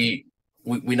 that, but we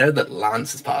know that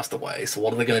Lance has passed away. So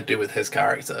what are they going to do with his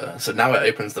character? So now it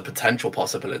opens the potential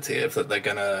possibility of that they're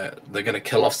gonna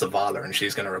kill off Zavala, and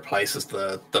she's going to replace as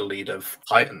the lead of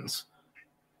Titans.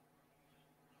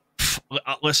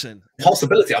 Listen,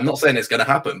 possibility. I'm not saying it's going to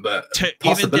happen, but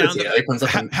possibility even opens up.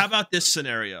 How about this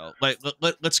scenario? Like,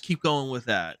 let's keep going with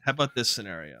that. How about this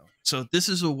scenario? So this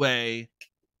is a way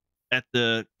at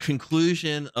the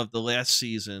conclusion of the last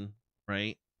season,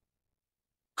 right?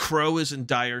 Crow is in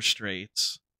dire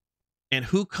straits, and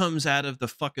who comes out of the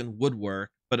fucking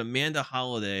woodwork but Amanda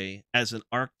Holiday as an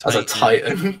arc titan, as a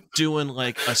Titan, doing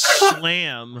like a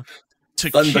slam to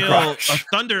thunder kill crash.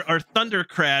 a thunder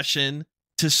crashing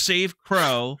to save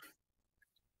Crow,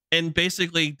 and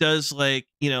basically does like,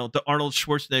 you know, the Arnold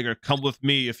Schwarzenegger "come with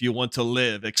me if you want to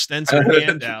live," extends her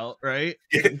hand out, right?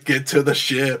 Get to the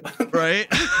ship, right?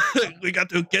 We got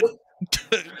to get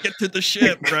to the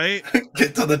ship, right?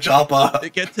 Get to the chopper.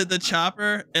 Get to the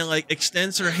chopper, and like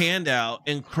extends her hand out,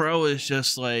 and Crow is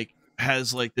just like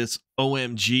has like this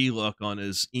OMG look on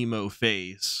his emo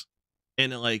face,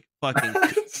 and like fucking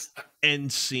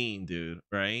end scene, dude,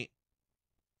 right?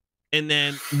 And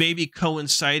then maybe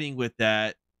coinciding with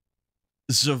that,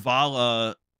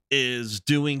 Zavala is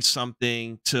doing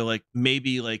something to like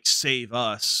maybe like save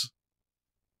us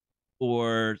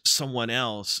or someone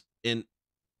else, and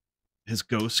his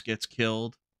ghost gets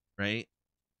killed, right?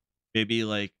 Maybe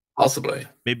like possibly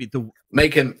maybe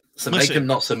make him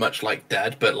not so much like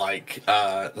dead, but like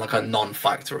a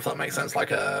non-factor, if that makes sense,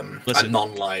 like a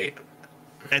non-light.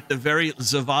 At the very,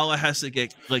 Zavala has to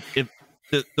get like, if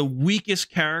the weakest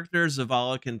character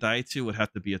Zavala can die to would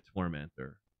have to be a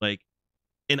tormentor, like,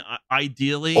 and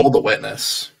ideally, or the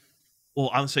witness. Well,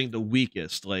 I'm saying the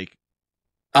weakest, like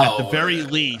at the very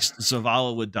least,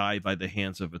 Zavala would die by the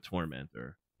hands of a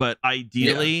tormentor. But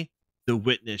ideally, the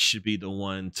witness should be the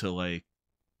one to like,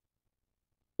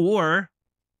 or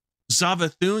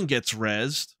Zavathun gets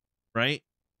rezzed, right?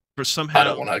 For somehow, I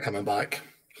don't want her coming back.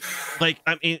 Like,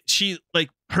 I mean, she like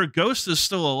her ghost is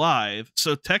still alive,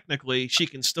 so technically she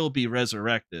can still be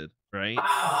resurrected, right?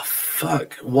 Ah,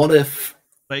 fuck. What if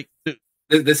like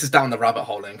this is down the rabbit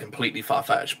hole and completely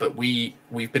far-fetched, but we've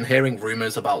been hearing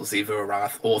rumors about Xivu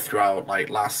Arath all throughout like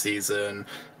last season,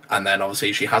 and then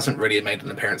obviously she hasn't really made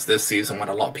an appearance this season, when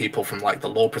a lot of people from like the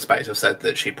lore perspective said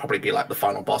that she'd probably be like the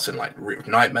final boss in like Root of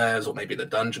Nightmares or maybe the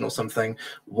dungeon or something.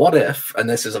 What if, and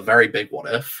this is a very big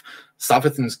what if,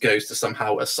 Savathun's ghost has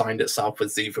somehow assigned itself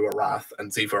with Xivu Arath,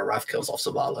 and Xivu Arath kills off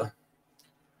Zavala?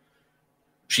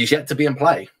 She's yet to be in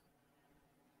play.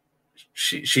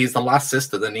 She's the last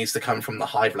sister that needs to come from the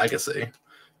Hive legacy.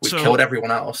 We've killed everyone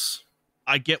else.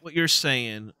 I get what you're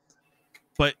saying,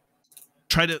 but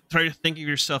try to think of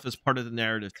yourself as part of the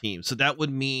narrative team. So that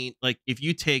would mean, like, if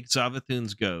you take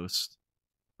Zavathun's ghost,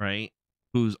 right?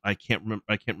 Who's I can't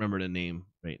remember the name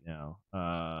right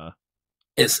now.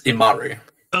 It's Imaru.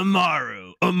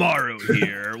 Amaru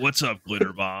here. What's up,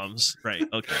 glitter bombs? Right.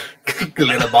 Okay.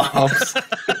 Glitter bombs.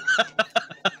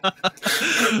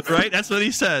 Right? That's what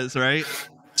he says, right?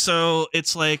 So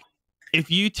it's like, if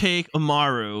you take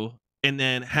Amaru and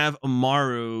then have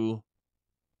Amaru,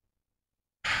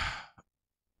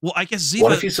 well, I guess Ziva...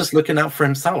 What if he's just looking out for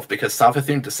himself? Because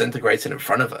Savathun disintegrated in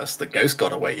front of us. The ghost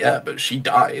got away, yeah, but she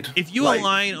died. If you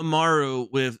align Amaru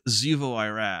with Xivu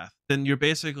Arath, then you're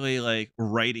basically like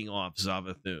writing off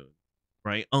Zavathun,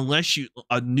 right? Unless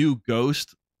a new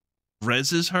ghost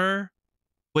rezzes her,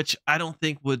 which I don't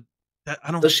think would...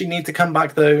 Does she need to come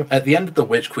back, though? At the end of the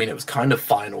Witch Queen, it was kind of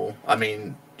final. I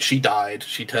mean, she died.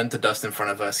 She turned to dust in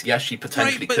front of us. Yes, she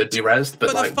potentially could be rezzed,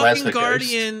 but like, where's her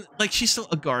guardian? Ghost? Like, she's still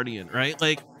a guardian, right?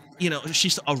 Like, you know,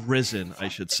 she's a risen, I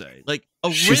should say. Like,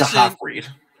 she's a half-breed.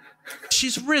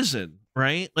 She's risen,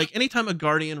 right? Like, anytime a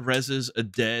guardian rezzes a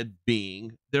dead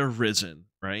being, they're risen,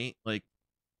 right? Like,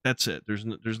 that's it. There's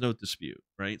no dispute,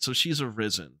 right? So she's a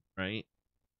risen, right?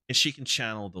 And she can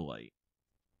channel the light.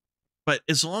 But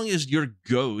as long as your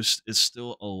ghost is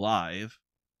still alive,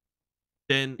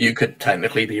 then you could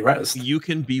technically be rezzed. You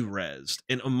can be rezzed.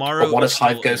 And Amaru. But what if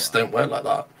Hive ghosts don't work like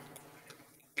that?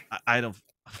 I don't.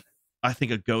 I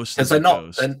think a ghost is a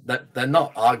ghost. They're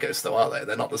not our ghosts, though, are they?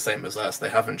 They're not the same as us. They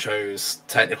haven't chose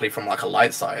technically from like a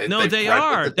light side. No, they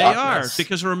are. They are,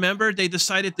 because remember, they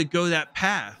decided to go that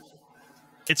path.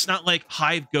 It's not like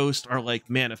Hive ghosts are like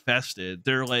manifested.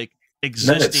 They're like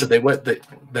existing. No, so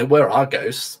they were our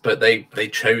ghosts, but they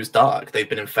chose dark. They've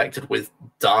been infected with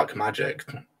dark magic.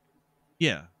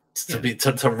 Yeah.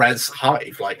 To res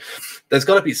Hive. Like, there's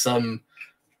got to be some.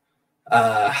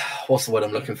 What's the word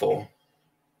I'm looking for?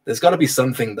 There's got to be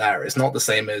something there. It's not the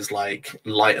same as like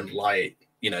light and light.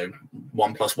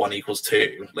 1 + 1 =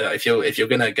 2. If you're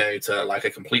gonna go to like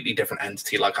a completely different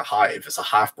entity like a hive, it's a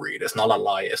half breed. It's not a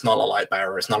light. It's not a light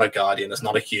bearer. It's not a guardian. It's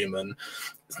not a human.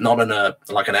 It's not an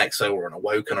exo or an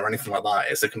awoken or anything like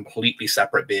that. It's a completely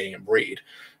separate being and breed.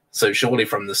 So surely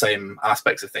from the same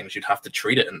aspects of things, you'd have to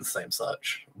treat it in the same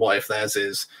such. What if theirs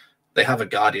is they have a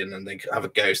guardian and they have a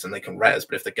ghost and they can res,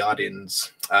 but if the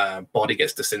guardian's body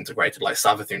gets disintegrated like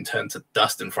Savathun turned to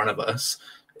dust in front of us,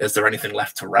 is there anything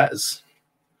left to res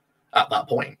at that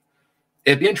point?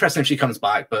 It'd be interesting if she comes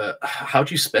back, but how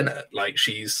do you spin it? Like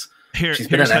she's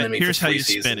been an enemy for 3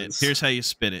 seasons. Here's how you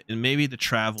spin it. And maybe the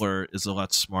Traveler is a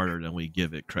lot smarter than we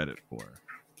give it credit for.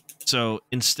 So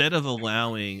instead of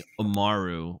allowing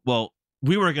Amaru, well,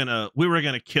 we were gonna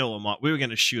kill Amaru. We were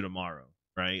gonna shoot Amaru,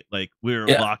 right? Like we were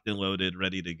locked and loaded,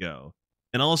 ready to go.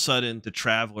 And all of a sudden, the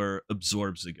Traveler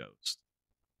absorbs the ghost,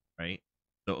 right?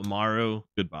 So Amaru,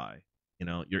 goodbye.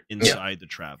 You're inside the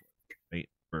Traveler, right?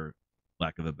 For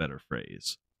lack of a better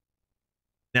phrase.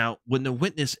 Now, when the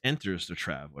Witness enters the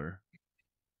Traveler,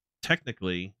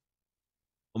 technically,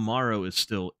 Amaru is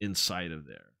still inside of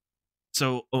there.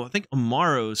 So I think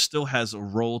Amaru still has a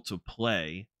role to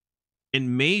play.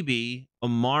 And maybe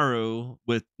Amaru,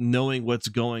 with knowing what's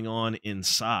going on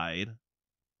inside,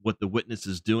 what the Witness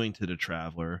is doing to the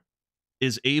Traveler,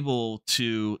 is able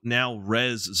to now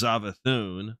res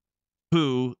Savathun,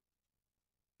 who,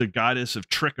 the goddess of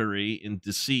trickery and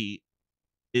deceit,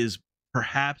 is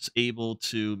perhaps able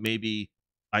to maybe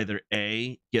either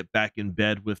A, get back in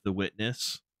bed with the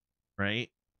Witness, right?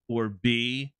 Or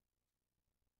B,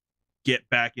 get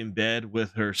back in bed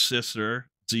with her sister,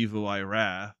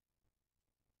 Zerohour,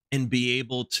 and be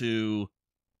able to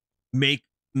make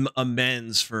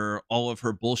amends for all of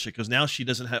her bullshit, because now she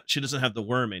doesn't have the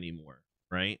worm anymore,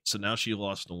 right? So now she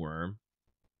lost the worm,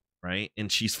 right?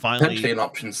 And she's finally potentially an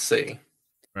option C,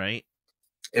 right?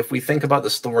 If we think about the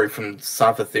story from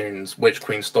Savathun's Witch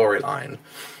Queen storyline,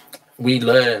 we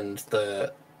learned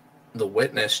that the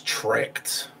Witness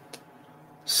tricked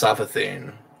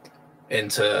Savathun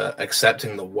into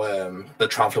accepting the worm. The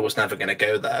Traveler was never going to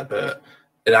go there, but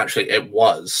it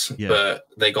was. Yeah. But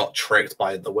they got tricked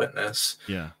by the Witness.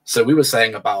 Yeah. So we were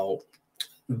saying about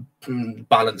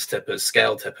balance tippers,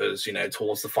 scale tippers,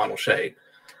 towards the final shape.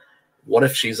 What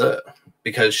if she's it?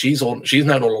 Because she's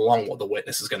known all along what the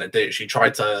Witness is going to do. She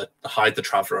tried to hide the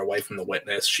Traveler away from the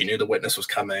Witness. She knew the Witness was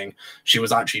coming. She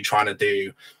was actually trying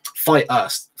to fight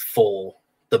us for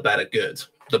the better good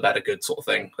sort of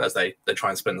thing, as they try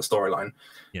and spin the storyline.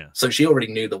 Yeah. So she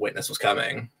already knew the Witness was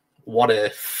coming. What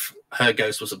if her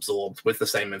ghost was absorbed with the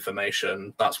same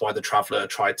information? That's why the Traveler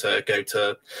tried to go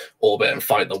to orbit and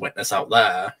fight the Witness out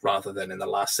there rather than in the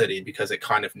last city, because it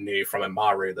kind of knew from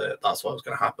Amaru that that's what was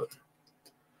going to happen.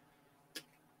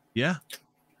 Yeah.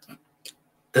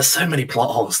 There's so many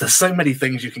plot holes. There's so many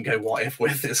things you can go what if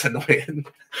with. It's annoying.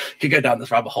 You can go down this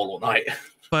rabbit hole all night.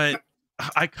 But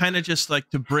I kind of just like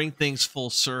to bring things full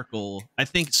circle. I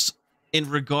think in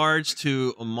regards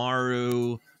to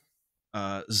Amaru,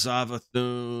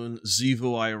 Savathun,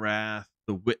 Zerohour,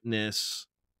 the Witness,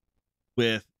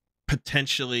 with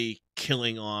potentially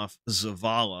killing off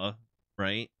Zavala,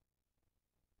 right?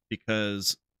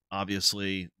 Because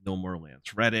obviously no more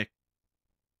Lance Reddick.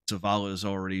 Zavala is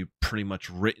already pretty much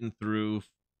written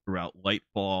throughout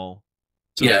Lightfall.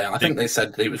 So yeah, I think they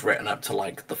said he was written up to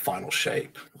like the final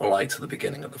shape, or like to the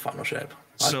beginning of the final shape.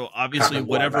 So obviously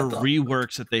whatever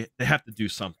reworks that they have to do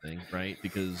something, right?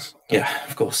 Because yeah,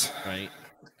 of course. Right.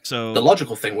 So the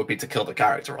logical thing would be to kill the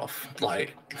character off.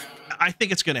 Like, I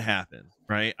think it's going to happen,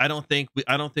 right? I don't think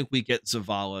we get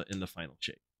Zavala in the final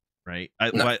shape, right?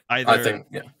 I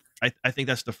think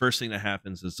that's the first thing that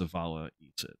happens is Zavala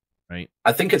eats it. Right.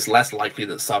 I think it's less likely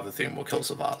that Savathun will kill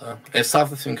Zavala. If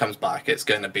Savathun comes back, it's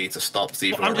going to be to stop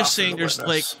Zerohour. Well, I'm just saying,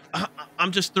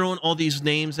 I'm just throwing all these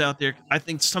names out there. I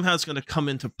think somehow it's going to come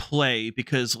into play,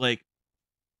 because like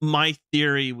my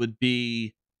theory would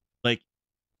be like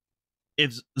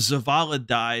if Zavala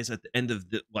dies at the end of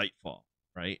the Lightfall,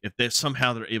 right? If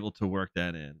they're able to work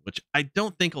that in, which I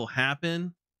don't think will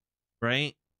happen,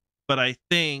 right? But I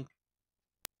think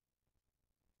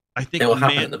it will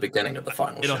happen at the beginning of the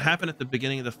final shape. It'll happen at the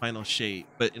beginning of the final shape.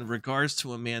 But in regards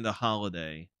to Amanda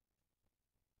Holiday,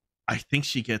 I think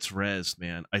she gets res,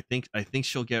 man. I think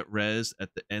she'll get res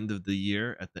at the end of the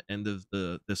year, at the end of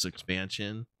this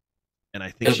expansion. And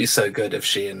I think it'll be so good if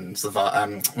she and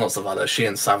Savathun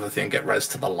get res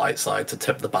to the light side to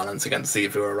tip the balance against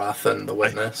Zerohour and the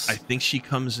Witness. I think she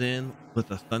comes in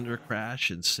with a thunder crash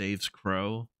and saves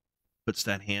Crow, puts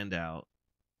that hand out.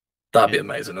 That'd be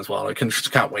amazing as well. I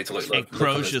can't wait to look. And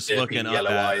Crow's just looking up yellow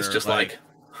at eyes, her, just like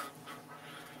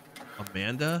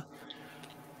Amanda.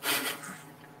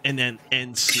 and then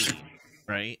end scene,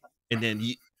 right? And then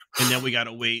we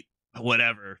gotta wait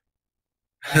whatever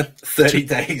 30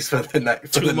 days for the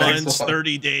next 2 months, next one.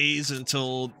 30 days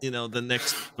until the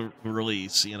next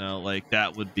release. Like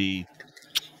that would be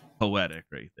poetic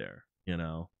right there.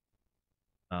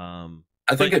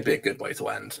 I think it'd be a good way to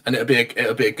end, and it'd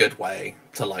be a good way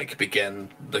to like begin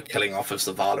the killing off of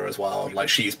Zavala as well. Like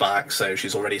she's back, so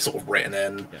she's already sort of written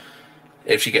in. Yeah.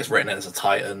 If she gets written in as a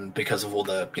Titan because of all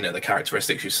the the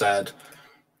characteristics you said,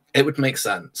 it would make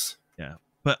sense. Yeah,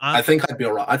 but I think I'd be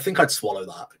all right. I think I'd swallow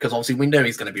that because obviously we know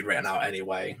he's going to be written out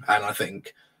anyway, and I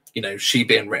think she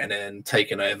being written in,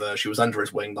 taken over, she was under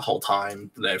his wing the whole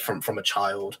time, from a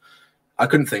child. I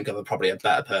couldn't think of probably a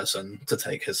better person to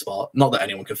take his spot. Not that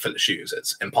anyone could fill his shoes;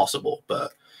 it's impossible.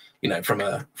 But from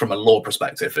a lore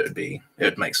perspective, it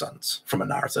would make sense from a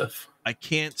narrative. I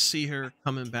can't see her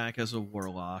coming back as a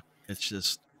warlock. It's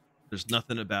just there's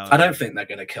nothing about. I don't think they're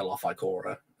going to kill off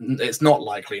Ikora. It's not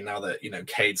likely now that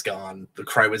Cade's gone. The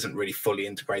Crow isn't really fully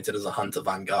integrated as a hunter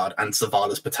vanguard, and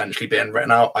Zavala's potentially being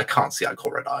written out. I can't see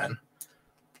Ikora dying.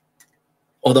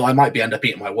 Although I might end up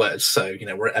eating my words, so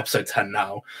we're at episode 10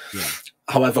 now. Yeah.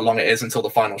 However long it is until the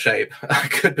final shape, I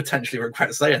could potentially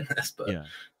regret saying this, but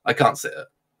I can't see it.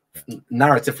 Yeah.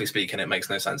 Narratively speaking, it makes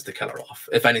no sense to kill her off.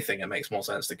 If anything, it makes more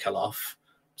sense to kill off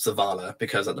Zavala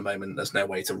because at the moment there's no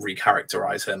way to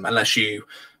recharacterize him unless you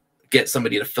get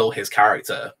somebody to fill his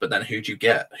character. But then who'd you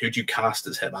get? Who'd you cast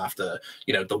as him after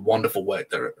the wonderful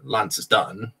work that Lance has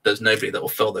done? There's nobody that will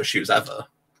fill those shoes ever.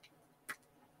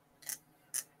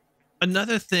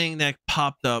 Another thing that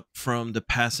popped up from the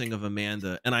passing of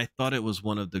Amanda, and I thought it was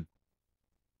one of the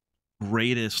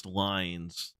greatest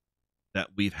lines that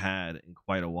we've had in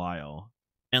quite a while.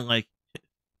 And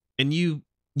you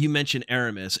mentioned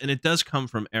Aramis, and it does come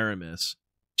from Aramis.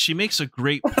 She makes a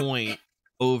great point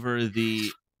over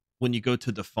when you go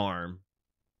to the farm,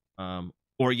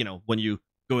 or when you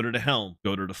go to the helm,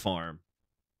 go to the farm,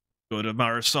 go to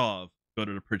Marasov, go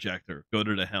to the projector, go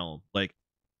to the helm. Like,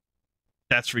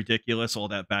 that's ridiculous, all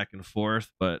that back and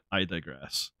forth, but I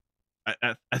digress.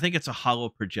 I think it's a hollow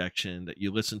projection that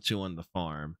you listen to on the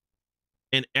farm.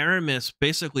 And Aramis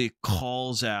basically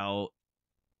calls out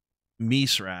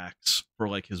Misrax for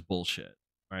his bullshit,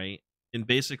 right? And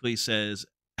basically says,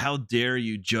 how dare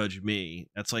you judge me?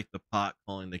 That's like the pot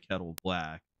calling the kettle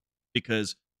black,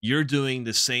 because you're doing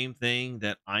the same thing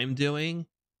that I'm doing,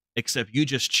 except you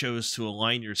just chose to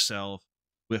align yourself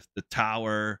with the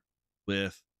tower,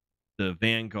 with the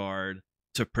Vanguard,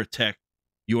 to protect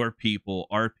your people,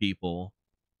 our people,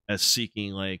 as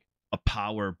seeking a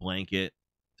power blanket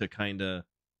to kind of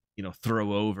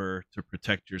throw over to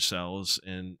protect yourselves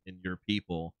and your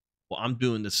people. Well, I'm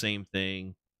doing the same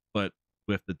thing, but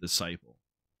with the disciple,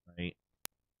 right?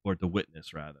 Or the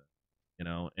witness rather, and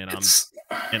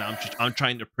I'm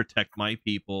trying to protect my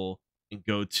people and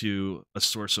go to a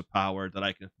source of power that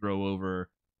I can throw over,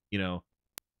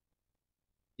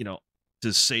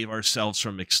 to save ourselves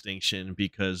from extinction,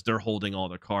 because they're holding all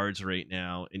the cards right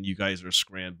now and you guys are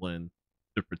scrambling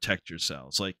to protect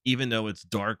yourselves. Even though it's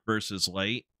dark versus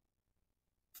light,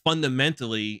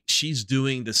 fundamentally she's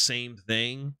doing the same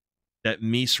thing that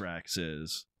Misrax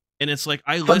is. And it's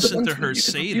I listened to her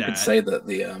say that. You could say that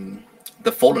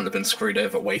the Fallen have been screwed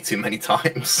over way too many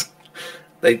times.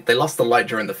 They lost the light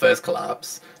during the first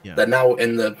collapse. Yeah. They're now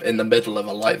in the middle of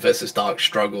a light versus dark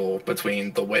struggle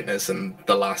between the Witness and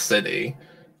the Last City.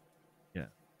 Yeah.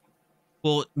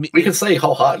 Well, we can say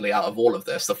wholeheartedly out of all of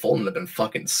this, the Fallen have been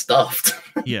fucking stuffed.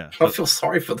 Yeah. I feel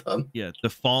sorry for them. Yeah, the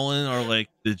Fallen are like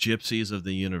the gypsies of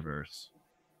the universe.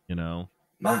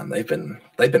 Man, they've been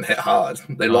hit hard.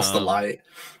 They lost the light.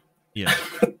 Yeah.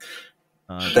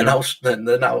 They're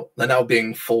now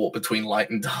being fought between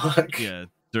light and dark. Yeah.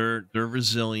 They're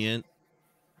resilient,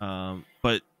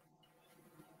 but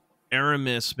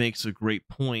Aramis makes a great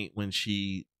point when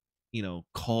she,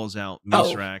 calls out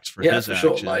Misrax for his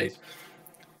actions. Sure.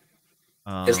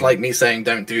 It's like me saying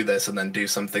don't do this and then do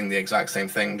something the exact same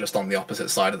thing, just on the opposite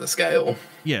side of the scale.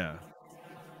 Yeah.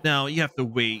 Now you have to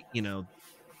wait.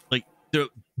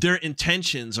 Their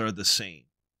intentions are the same,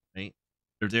 right?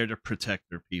 They're there to protect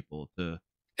their people.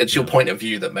 It's your point of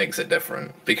view that makes it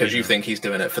different, because you think he's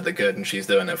doing it for the good and she's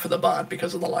doing it for the bad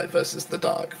because of the light versus the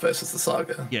dark versus the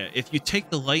saga. Yeah, if you take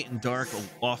the light and dark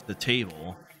off the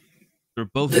table, they're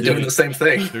doing the same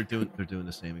thing. They're doing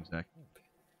the same exact thing,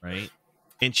 right?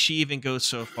 And she even goes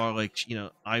so far,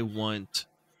 I want,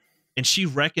 and she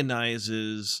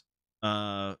recognizes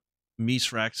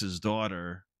Misrax's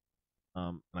daughter,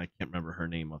 and I can't remember her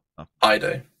name off the top.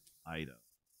 Ido,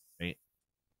 right?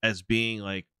 As being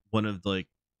one of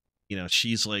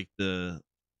she's the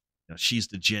she's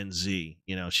the Gen Z.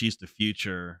 She's the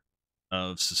future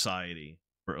of society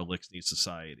for Elixir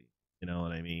society. You know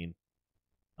what I mean?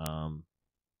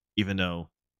 Even though.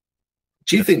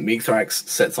 Do you think Mithrax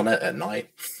sits on it at night?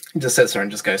 He just sits there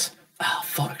and just goes, "Oh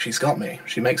fuck, she's got me.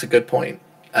 She makes a good point."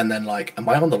 And then like, am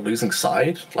I on the losing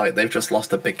side? Like they've just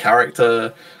lost a big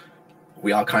character.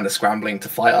 We are kind of scrambling to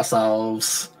fight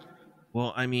ourselves.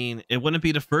 Well, I mean, it wouldn't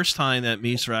be the first time that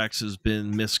Mithrax has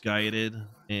been misguided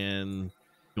and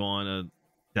gone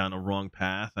down a wrong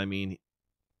path. I mean,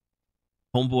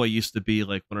 Homeboy used to be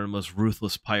like one of the most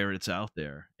ruthless pirates out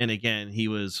there. And again, he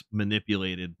was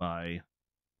manipulated by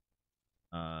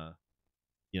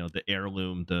the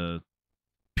heirloom, the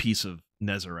piece of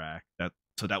Nezarec.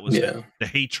 So that was the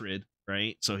hatred,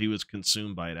 right? So he was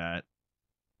consumed by that.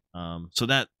 So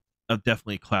that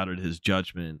definitely clouded his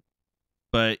judgment.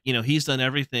 But he's done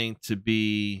everything to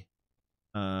be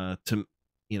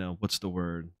what's the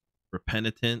word?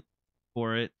 Repentant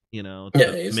for it,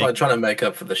 he's like trying to make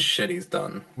up for the shit he's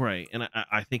done. Right. And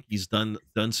I think he's done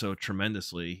so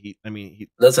tremendously.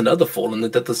 There's another Fallen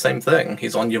that did the same thing.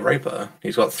 He's on Europa.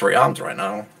 He's got 3 arms right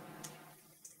now.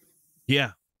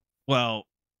 Yeah. Well,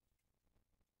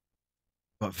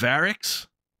 but Varix?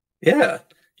 Yeah.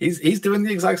 He's doing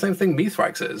the exact same thing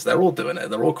Mithrax is. They're all doing it.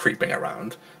 They're all creeping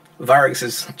around. Varix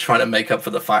is trying to make up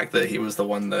for the fact that he was the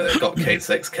one that got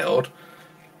K6 killed.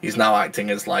 He's now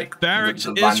acting as like Varix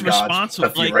the is vanguard responsible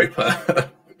of Europa.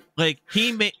 Like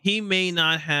he may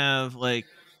not have like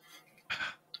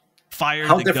fired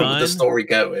How the different gun. would the story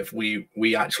go if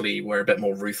we actually were a bit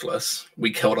more ruthless?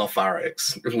 We killed off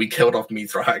Varix. We killed off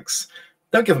Mithrax.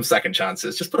 Don't give them second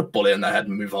chances. Just put a bullet in their head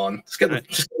and move on. Just get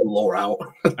the lore out.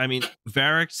 I mean,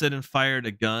 Varix didn't fire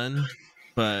the gun,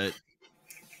 but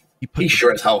he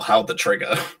sure as hell held the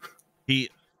trigger. He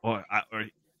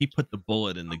put the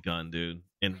bullet in the gun, dude,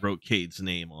 and wrote Cade's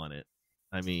name on it.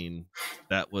 I mean,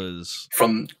 that was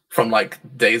from like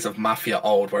days of Mafia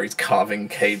old, where he's carving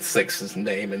Cade 6's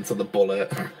name into the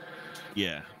bullet.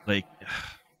 Yeah, like,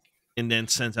 and then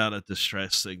sent out a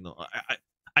distress signal.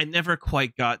 I never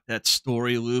quite got that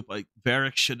story loop. Like,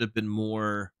 Varric should have been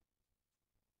more.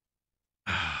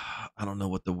 I don't know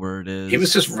what the word is. He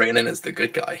was just reigning as the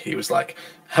good guy. He was like,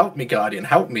 "Help me, Guardian,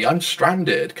 help me. I'm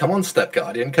stranded. Come on, Step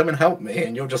Guardian, come and help me."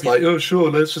 And you're just like, "Oh,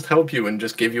 sure, let's just help you and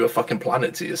just give you a fucking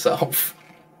planet to yourself."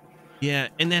 Yeah,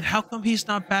 and then how come he's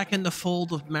not back in the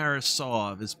fold of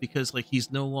Marisov? It's because like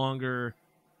he's no longer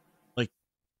like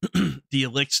the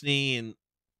Elixni. And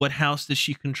what house does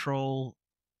she control?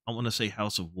 I want to say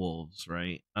House of Wolves,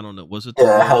 right? I don't know. Was it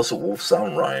the House of Wolves?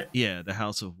 Sound right? Yeah, the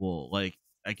House of Wolves. Like,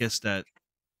 I guess that.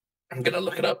 I'm gonna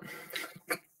look it up.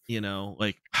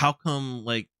 Like, how come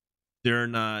like they're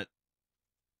not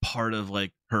part of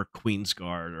like her Queen's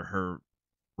Guard or her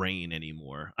reign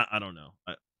anymore? I don't know.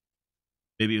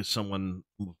 Maybe if someone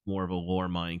with more of a lore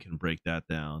mind can break that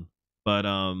down. But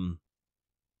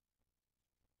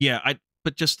yeah,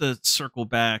 but just to circle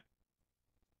back,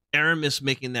 Aramis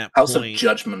making that House point. Of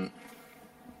Judgment.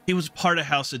 He was part of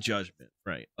House of Judgment,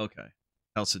 right? Okay,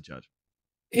 House of Judgment.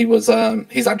 He was.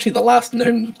 He's actually the last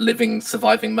known living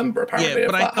surviving member, apparently. Yeah,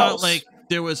 but of I that thought house. like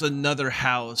there was another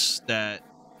house that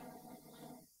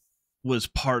was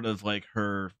part of like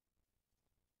the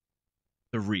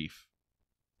Reef.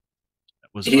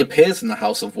 He appears in the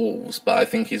House of Wolves, but I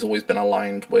think he's always been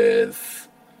aligned with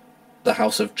the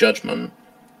House of Judgment.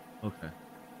 Okay.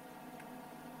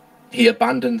 He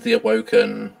abandoned the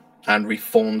Awoken and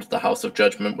reformed the House of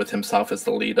Judgment with himself as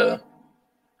the leader.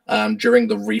 During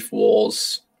the Reef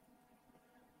Wars,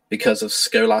 because of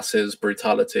Skolas's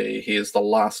brutality, he is the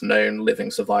last known living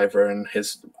survivor, and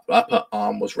his upper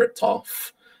arm was ripped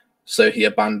off. So he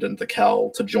abandoned the Kel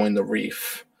to join the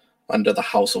Reef under the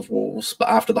House of Wolves. But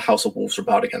after the House of Wolves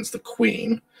rebelled against the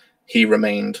Queen, he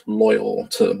remained loyal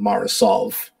to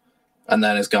Marisov, and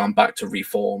then has gone back to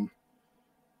reform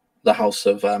the House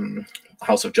of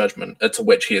Judgment, to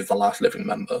which he is the last living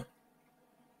member.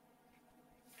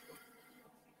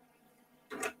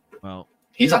 Well,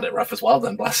 he's had it rough as well.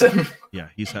 Then bless him. Yeah,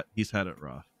 he's had it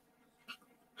rough.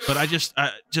 But I just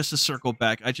to circle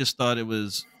back, I just thought it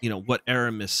was what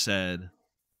Aramis said,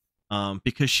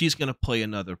 because she's going to play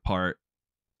another part.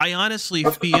 I honestly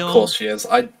feel, of course she is.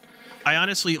 I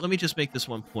honestly, let me just make this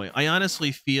one point. I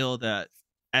honestly feel that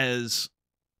as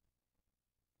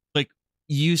like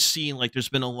you've seen, like there's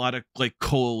been a lot of like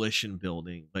coalition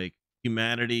building. Like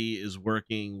humanity is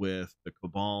working with the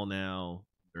Cabal now,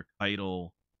 their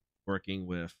title, working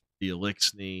with the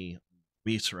Elixni,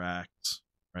 Mithrax,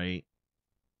 right?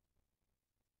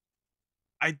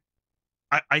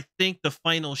 I think the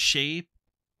final shape,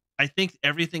 I think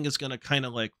everything is going to kind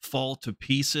of like fall to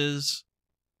pieces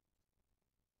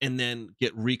and then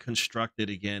get reconstructed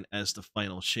again as the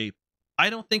final shape. I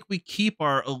don't think we keep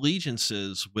our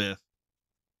allegiances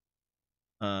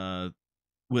uh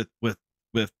with with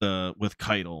with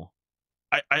Keitel.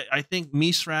 I think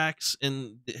Misrax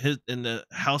in the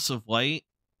House of Light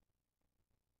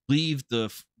leave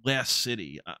the last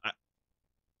city.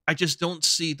 I just don't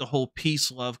see the whole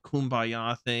peace, love,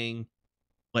 kumbaya thing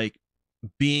like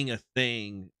being a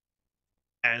thing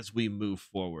as we move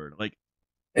forward. Like,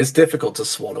 it's difficult to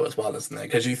swallow as well, isn't it?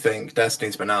 Because you think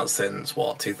Destiny's been out since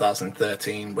what,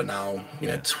 2013? We're now,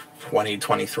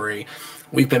 2023.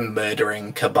 We've been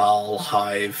murdering Cabal,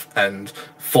 Hive, and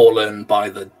Fallen by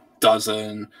the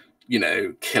dozen.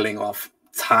 Killing off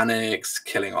Tanix,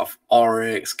 killing off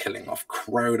Oryx, killing off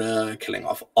Crota, killing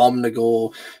off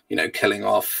Omnigor. Killing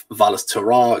off Valus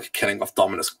Tarak, killing off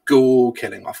Dominus Ghoul,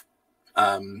 killing off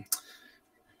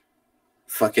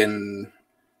fucking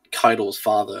Keidel's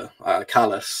father,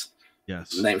 Callus.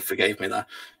 yes, Name forgave me there.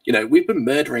 We've been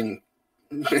murdering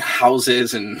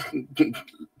houses and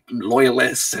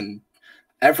loyalists and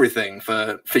everything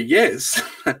for years.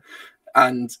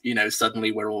 And,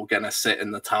 suddenly we're all going to sit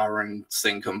in the tower and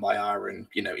sing Kumbaya and,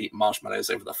 eat marshmallows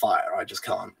over the fire. I just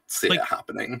can't see it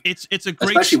happening. It's a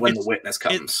great, especially when the witness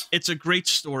comes. It's a great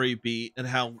story beat and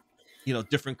how,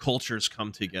 different cultures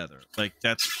come together. Like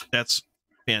that's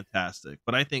fantastic.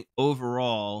 But I think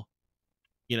overall,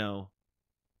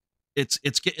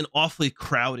 it's getting awfully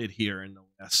crowded here in the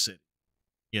West City.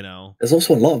 There's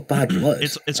also a lot of bad blood.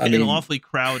 It's getting awfully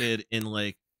crowded in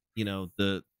like,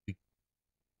 the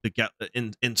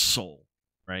in Seoul,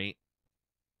 right?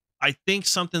 I think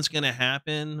something's going to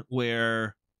happen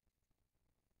where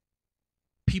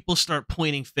people start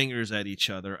pointing fingers at each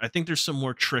other. I think there's some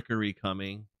more trickery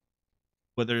coming,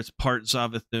 whether it's part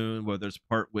Zavathun, whether it's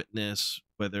part Witness,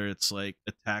 whether it's like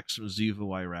attacks from Zivu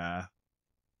Irath,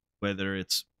 whether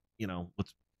it's,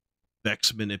 what's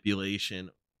Vex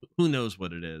manipulation. Who knows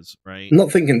what it is, right?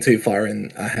 Not thinking too far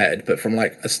in ahead, but from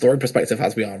like a story perspective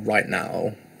as we are right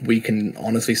now, we can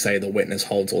honestly say the Witness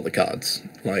holds all the cards.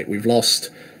 Like, we've lost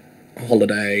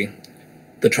Holiday,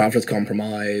 the Traveler's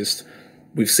compromised,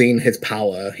 we've seen his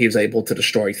power. He was able to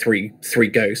destroy three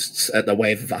ghosts at the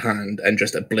wave of a hand and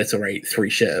just obliterate 3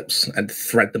 ships and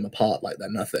thread them apart like they're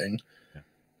nothing.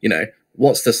 Yeah.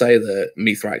 What's to say that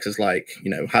Mithrax is like,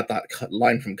 had that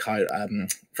line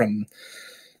from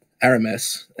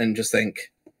Aramis and just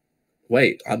think,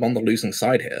 wait, I'm on the losing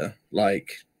side here.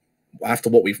 Like, after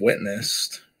what we've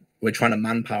witnessed, we're trying to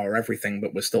manpower everything,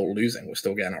 but we're still losing. We're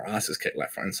still getting our asses kicked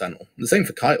left, right, and center. The same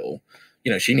for Keitel.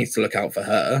 She needs to look out for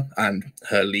her and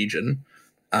her legion.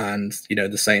 And,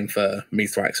 the same for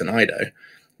Mithrax and Ido.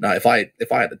 Now, if I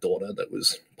had a daughter that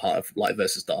was part of Light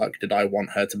versus Dark, did I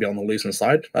want her to be on the losing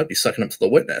side? I'd be sucking up to the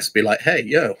Witness, be like, hey,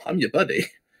 yo, I'm your buddy.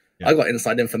 Yeah. I got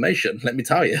inside information. Let me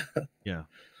tell you. Yeah.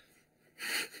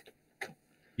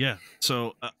 Yeah.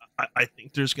 So I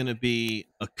think there's going to be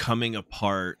a coming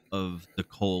apart of the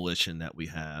coalition that we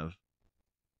have.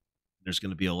 There's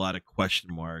going to be a lot of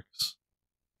question marks.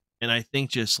 And I think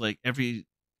just like every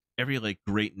like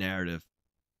great narrative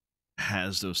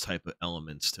has those type of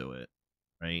elements to it,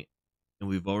 right? And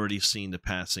we've already seen the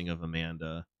passing of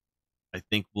Amanda. I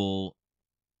think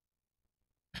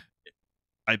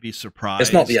I'd be surprised.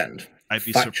 It's not the end. I'd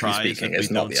be surprised if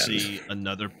we don't see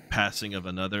another passing of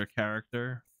another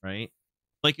character, right?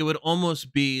 Like, it would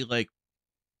almost be like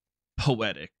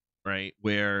poetic, right?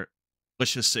 Where,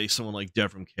 let's just say someone like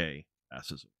Devram K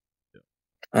passes.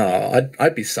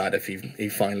 I'd be sad if he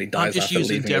finally dies. I'm just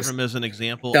using Devram as an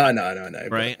example. No.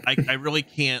 Right? I really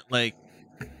can't like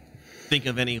think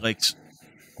of any like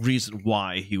reason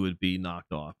why he would be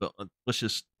knocked off. But let's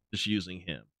just using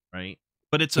him, right?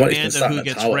 But it's Amanda who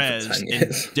gets rezzed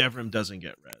and Devram doesn't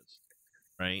get rezzed,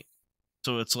 right?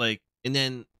 So it's like, and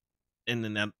then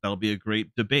that'll be a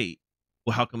great debate.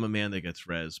 Well, how come Amanda gets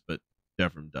rezzed but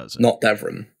Devram doesn't? Not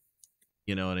Devram.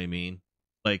 You know what I mean?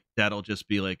 Like, that'll just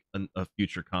be like a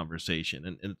future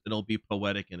conversation, and it'll be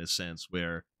poetic in a sense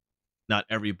where not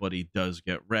everybody does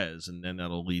get rezzed, and then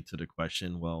that'll lead to the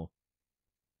question: well,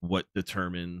 what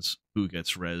determines who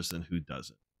gets rezzed and who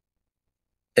doesn't?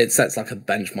 It sets like a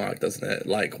benchmark, doesn't it?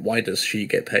 Like, why does she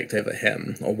get picked over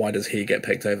him, or why does he get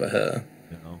picked over her?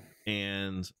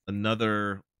 And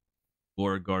another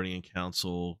Lord Guardian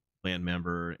Council clan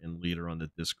member and leader on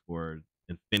the Discord,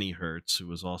 Infinity Hertz, who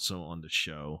was also on the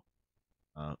show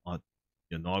on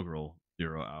the inaugural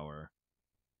 0 Hour.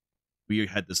 We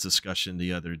had this discussion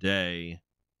the other day,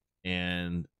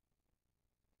 and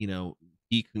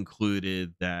he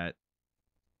concluded that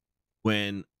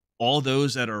when all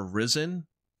those that are risen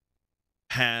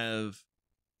have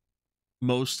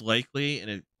most likely,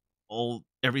 and it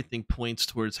everything points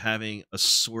towards having a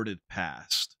sordid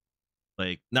past.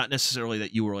 Like, not necessarily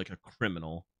that you were like a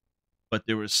criminal, but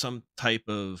there was some type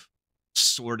of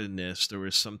sordidness. There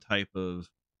was some type of,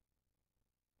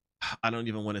 I don't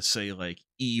even want to say like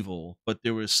evil, but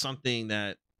there was something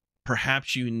that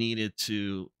perhaps you needed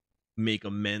to make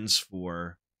amends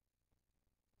for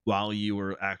while you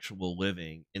were actual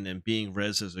living, and then being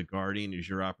res as a guardian is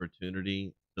your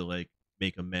opportunity to like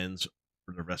make amends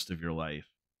for the rest of your life.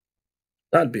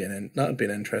 That'd be an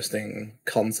interesting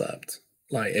concept.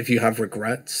 Like, if you have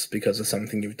regrets because of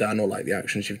something you've done or like the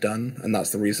actions you've done, and that's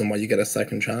the reason why you get a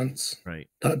second chance, right?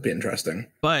 That'd be interesting.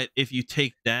 But if you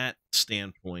take that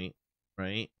standpoint,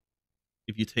 right,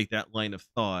 if you take that line of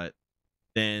thought,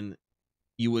 then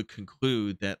you would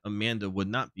conclude that Amanda would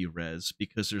not be res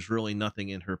because there's really nothing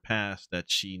in her past that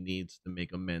she needs to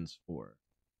make amends for,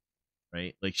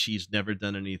 right? Like, she's never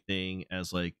done anything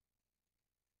as like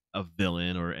a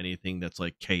villain or anything that's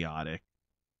like chaotic.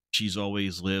 She's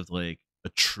always lived like a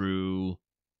true,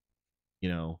 you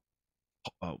know,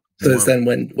 so it's then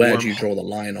where do you draw the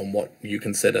line on what you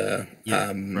consider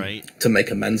right, to make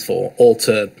amends for, or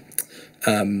to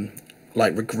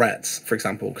like regrets, for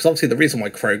example? Because obviously the reason why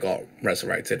Crow got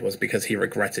resurrected was because he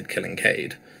regretted killing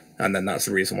Cade, and then that's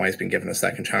the reason why he's been given a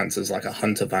second chance as like a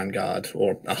hunter vanguard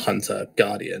or a hunter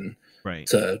guardian, right,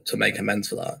 to make amends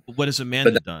for that. What has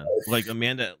Amanda done? Like,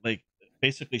 Amanda, like,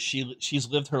 basically she's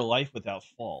lived her life without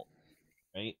fault,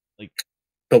 right? Like,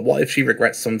 but what if she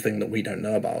regrets something that we don't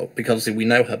know about? Because we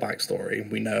know her backstory.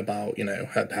 We know about,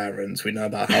 her parents. We know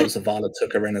about how Zavala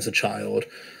took her in as a child.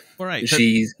 All right.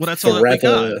 She's that's forever, all that we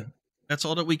got. That's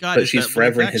all that we got. But she's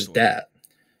forever in his debt.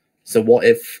 So what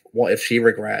if she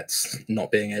regrets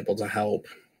not being able to help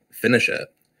finish it?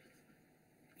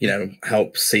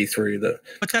 Help see through the.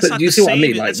 But that's not the same. What I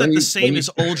mean? Like, it's not the same as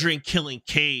Aldrin killing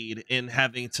Cade and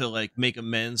having to like make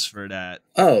amends for that.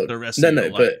 Oh, the rest of your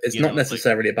life, but it's not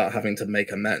necessarily about having to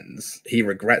make amends. He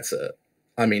regrets it.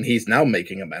 I mean, he's now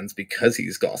making amends because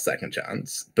he's got a second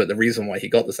chance. But the reason why he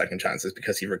got the second chance is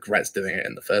because he regrets doing it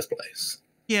in the first place.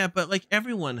 Yeah, but like,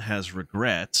 everyone has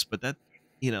regrets, but that,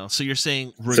 so you're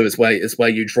saying. So it's where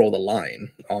you draw the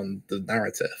line on the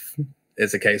narrative.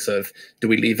 It's a case of, do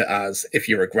we leave it as if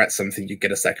you regret something, you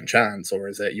get a second chance, or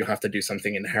is it you have to do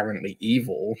something inherently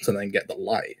evil to then get the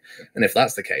light? And if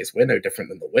that's the case, we're no different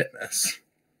than the witness.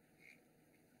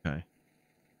 Okay.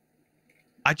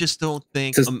 I just don't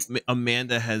think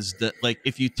Amanda has like,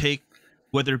 if you take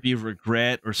whether it be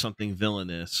regret or something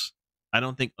villainous, I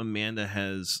don't think Amanda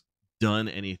has done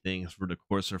anything for the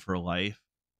course of her life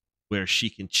where she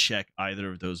can check either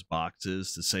of those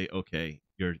boxes to say, okay,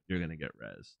 you're gonna get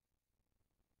res.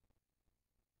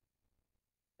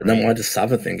 And then why does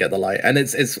Savathun get the light? And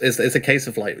it's a case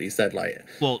of, like you said, like,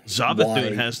 well,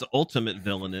 Savathun has the ultimate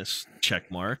villainous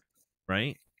check mark,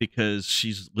 right? Because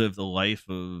she's lived a life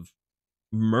of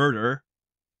murder,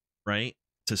 right?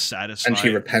 To satisfy, and she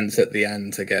repents at the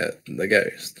end to get the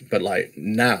ghost. But like,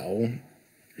 now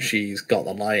she's got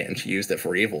the light and she used it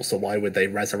for evil. So why would they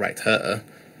resurrect her?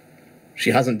 She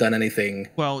hasn't done anything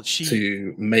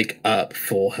to make up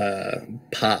for her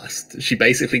past. She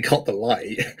basically got the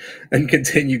light and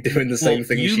continued doing the same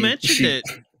thing. You mentioned it,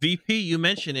 VP. You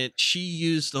mentioned it. She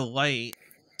used the light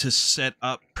to set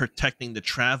up protecting the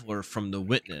traveler from the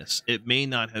witness. It may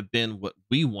not have been what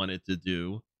we wanted to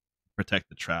do, protect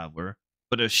the traveler,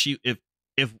 but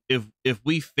if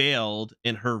we failed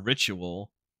in her ritual,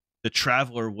 the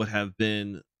traveler would have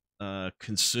been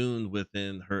consumed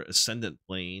within her ascendant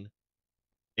plane,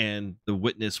 and the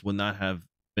witness would not have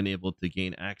been able to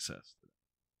gain access to them,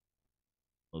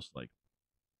 most likely.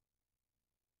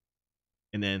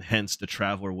 And then hence the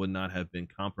traveler would not have been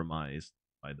compromised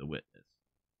by the witness.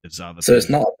 So it's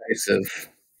not a case of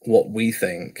what we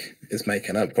think is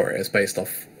making up for it. It's based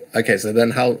off. Okay, so then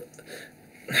how?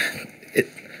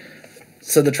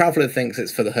 So the traveler thinks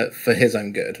it's for his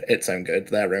own good, its own good,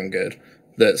 their own good,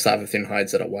 that Savathun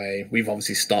hides it away. We've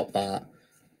obviously stopped that.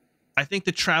 I think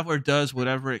the traveler does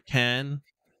whatever it can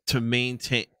to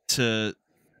maintain I'm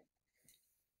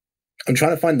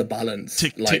trying to find the balance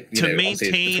to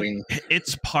maintain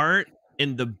its part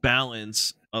in the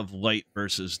balance of light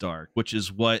versus dark, which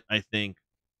is what I think,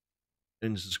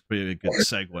 and this is pretty a good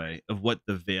segue of what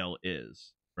the veil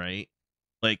is, right?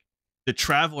 Like, the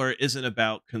traveler isn't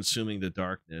about consuming the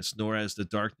darkness, nor as the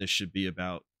darkness should be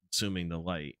about consuming the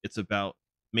light. It's about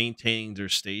maintaining their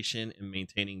station and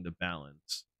maintaining the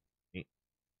balance, right?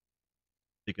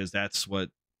 Because that's what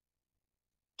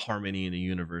harmony in the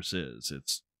universe is.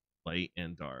 It's light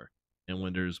and dark. And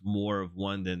when there's more of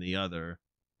one than the other,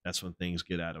 that's when things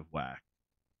get out of whack.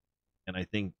 And I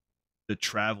think the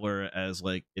traveler as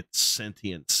like its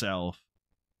sentient self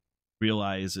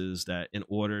realizes that in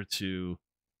order to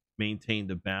maintain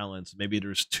the balance, maybe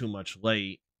there's too much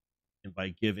light, and by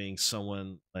giving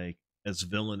someone like as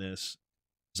villainous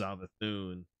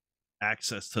Zavathun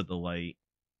access to the light,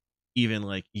 even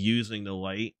like using the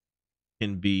light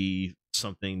can be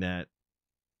something that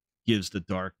gives the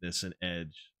darkness an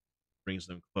edge, brings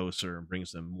them closer and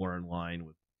brings them more in line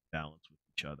with balance with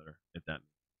each other, if that.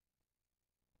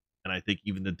 And I think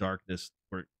even the darkness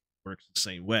works the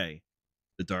same way.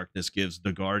 The darkness gives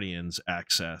the guardians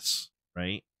access,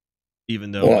 right?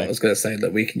 Even though, well, like, I was going to say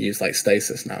that we can use like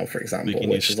stasis now, for example, we can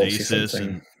which use is obviously stasis something.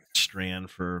 and Strand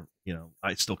for,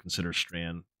 I still consider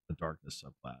Strand the darkness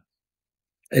subclass.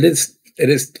 It is.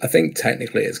 I think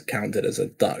technically it's counted as a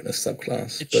darkness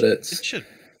subclass, but it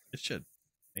should,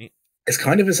 right? It's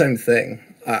kind of its own thing.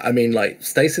 I mean, like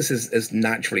stasis is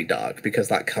naturally dark because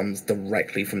that comes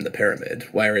directly from the pyramid,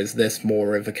 whereas this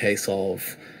more of a case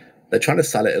of they're trying to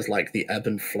sell it as like the ebb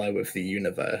and flow of the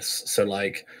universe. So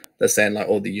like they're saying like,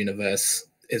 oh, the universe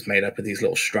is made up of these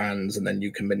little strands, and then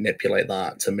you can manipulate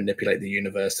that to manipulate the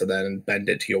universe to then bend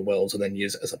it to your will to then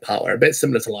use it as a power. A bit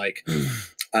similar to like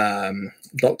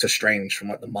Doctor Strange from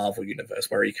like the Marvel universe,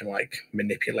 where you can like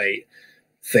manipulate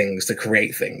things to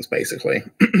create things, basically.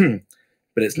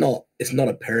 But it's not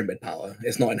a pyramid power.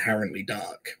 It's not inherently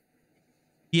dark.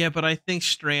 Yeah, but I think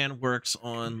Strand works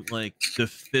on like the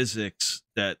physics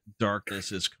that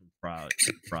darkness is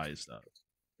comprised of,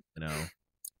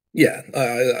 Yeah,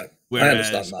 whereas I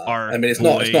understand that. Arc, I mean, it's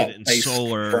Void, not and based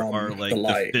Solar from are like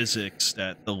the physics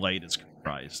that the light is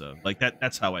comprised of. Like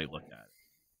that's how I look at it.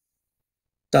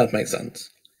 That makes sense,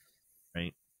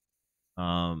 right?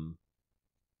 And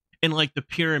like the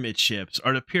pyramid ships,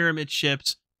 are the pyramid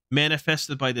ships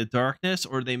manifested by the darkness,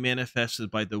 or are they manifested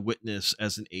by the witness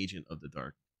as an agent of the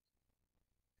dark?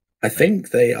 I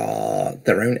think they are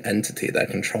their own entity. They're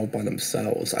controlled by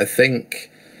themselves. I think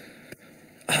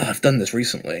I've done this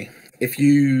recently. If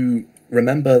you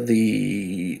remember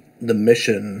the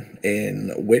mission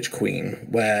in Witch Queen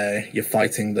where you're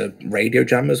fighting the radio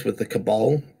jammers with the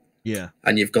Cabal, yeah,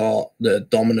 and you've got the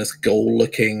Dominus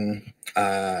Ghoul-looking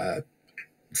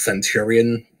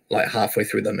Centurion like halfway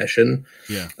through the mission,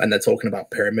 yeah, and they're talking about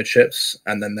pyramid ships,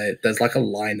 and then there's like a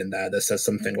line in there that says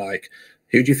something like,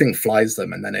 who do you think flies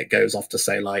them? And then it goes off to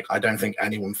say like, I don't think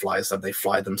anyone flies them, they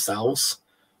fly themselves.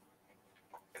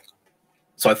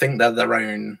 So I think they're their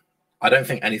own. I don't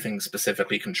think anything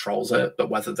specifically controls it, but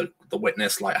whether the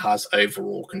witness like has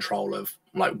overall control of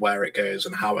like where it goes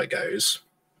and how it goes,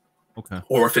 okay,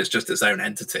 or if it's just its own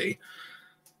entity,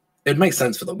 it makes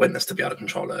sense for the witness to be able to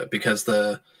control it, because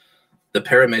the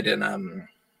pyramid in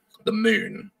the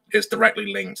moon is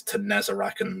directly linked to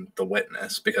Nezarec and the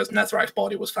witness, because Nezarec's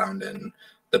body was found in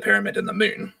the pyramid in the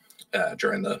moon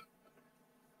during the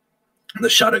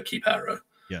Shadowkeep era.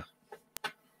 Yeah.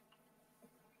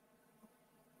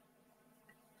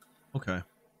 Okay.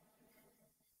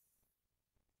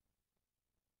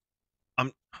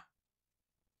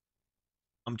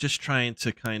 I'm just trying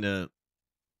to kind of.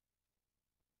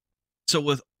 So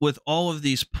with all of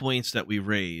these points that we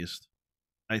raised,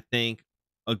 I think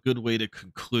a good way to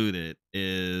conclude it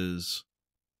is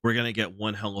we're gonna get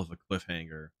one hell of a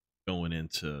cliffhanger going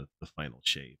into the final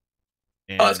shape.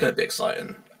 And, it's going to be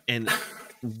exciting. And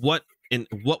what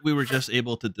we were just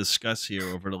able to discuss here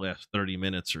over the last 30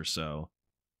 minutes or so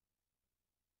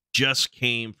just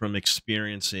came from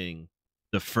experiencing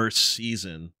the first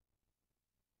season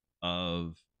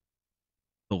of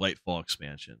the Lightfall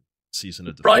expansion, season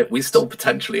of Right, we still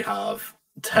potentially have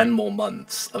 10 more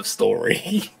months of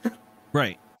story.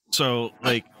 Right. So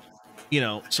like,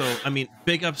 so I mean,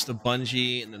 big ups to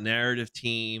Bungie and the narrative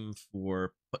team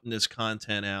for putting this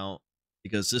content out,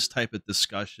 because this type of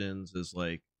discussions is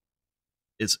like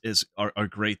are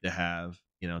great to have.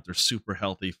 They're super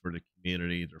healthy for the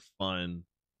community, they're fun,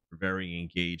 they're very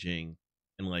engaging,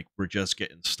 and like we're just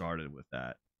getting started with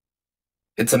that.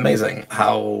 It's amazing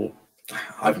how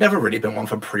I've never really been one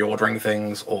for pre-ordering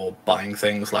things or buying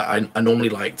things. Like I normally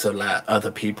like to let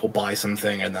other people buy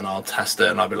something and then I'll test it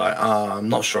and I'll be like, I'm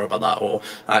not sure about that, or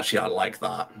actually I like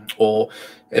that. Or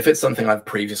if it's something I've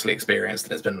previously experienced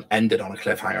and it's been ended on a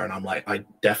cliffhanger and I'm like, I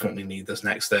definitely need this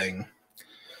next thing,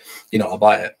 I'll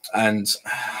buy it. And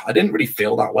I didn't really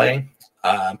feel that way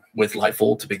with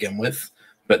Lightfall to begin with.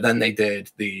 But then they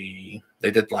did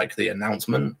like the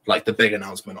announcement, like the big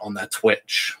announcement on their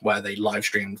Twitch, where they live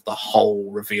streamed the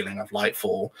whole revealing of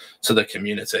Lightfall to the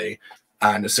community.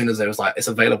 And as soon as it was like, it's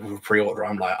available for pre-order,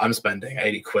 I'm like, I'm spending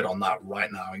 80 quid on that right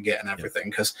now and getting everything,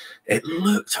 because it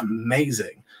looked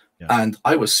amazing. And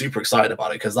I was super excited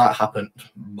about it because that happened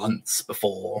months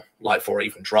before Lightfall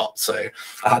even dropped. So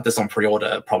I had this on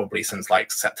pre-order probably since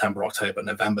like September, October,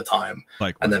 November time.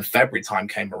 And then February time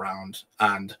came around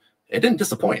and it didn't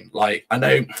disappoint. Like I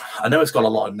know it's got a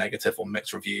lot of negative or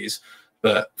mixed reviews,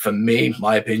 but for me,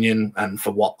 my opinion, and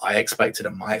for what I expected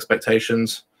and my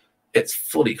expectations, it's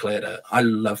fully cleared it. I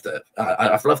loved it.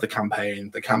 I've loved the campaign.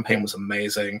 The campaign was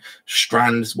amazing.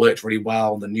 Strands worked really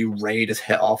well. The new raid has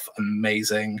hit off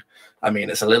amazing. I mean,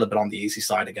 it's a little bit on the easy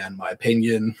side again, my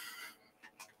opinion,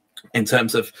 in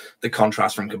terms of the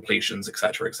contrast from completions,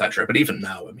 etc., etc. But even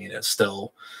now, I mean, I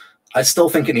still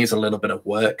think it needs a little bit of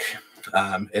work.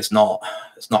 It's not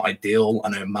ideal. I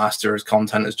know Master's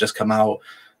content has just come out,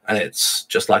 and it's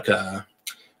just like a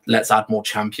let's add more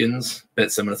champions, a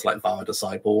bit similar to like Valor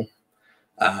Disciple.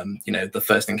 The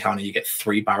first encounter you get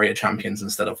 3 barrier champions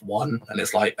instead of 1, and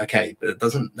it's like, okay, but it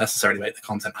doesn't necessarily make the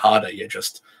content harder. You're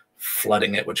just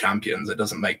flooding it with champions. It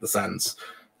doesn't make the sense,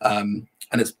 and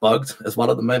it's bugged as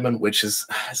well at the moment, which is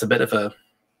it's a bit of a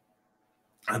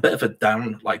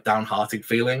downhearted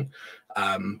feeling.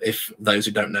 If those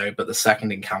who don't know, but the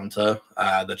second encounter,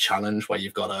 the challenge where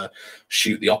you've got to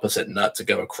shoot the opposite nut to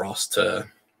go across to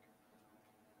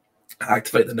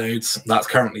activate the nodes, that's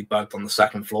currently bugged on the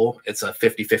second floor. It's a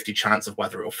 50-50 chance of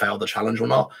whether it will fail the challenge or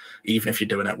not, even if you're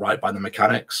doing it right by the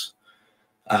mechanics.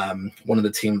 One of the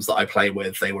teams that I play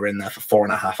with, they were in there for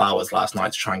 4.5 hours last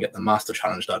night to try and get the master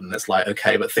challenge done, and it's like,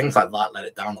 okay, but things like that let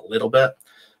it down a little bit.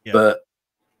 But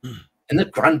in the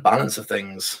grand balance of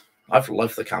things, I've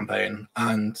loved the campaign,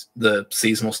 and the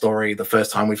seasonal story, the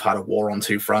first time we've had a war on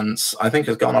 2 fronts, I think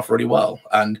has gone off really well.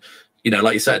 And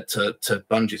like you said, to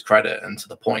Bungie's credit and to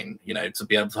the point, to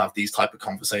be able to have these type of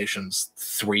conversations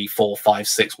 3, 4, 5,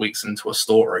 6 weeks into a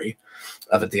story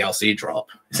of a DLC drop,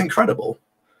 it's incredible.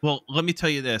 Well, let me tell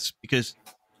you this, because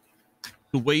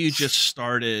the way you just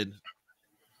started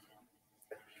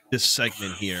this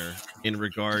segment here in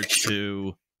regards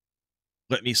to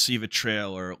let me see the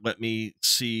trailer, let me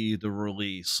see the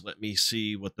release, let me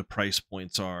see what the price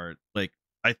points are. Like,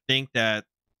 I think that's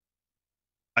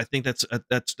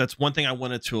one thing I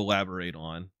wanted to elaborate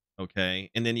on. Okay.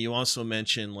 And then you also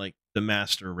mentioned like the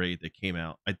master raid that came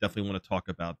out. I definitely want to talk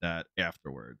about that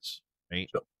afterwards. Right.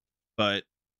 Sure. But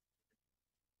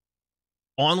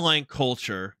online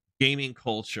culture, gaming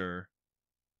culture,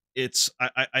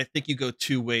 I think you go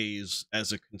 2 ways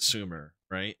as a consumer,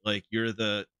 right? Like you're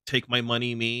the take my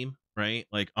money meme, right?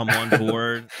 Like I'm on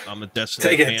board. I'm a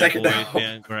Destiny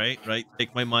fan, right?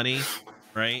 Take my money,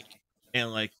 right?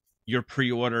 And like you're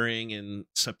pre-ordering in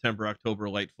September, October,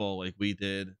 Lightfall, like we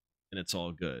did, and it's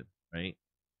all good, right?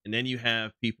 And then you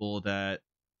have people that,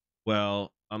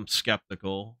 well, I'm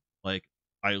skeptical. Like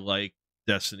I like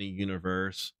Destiny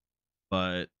universe,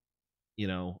 but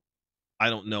I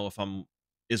don't know if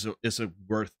is it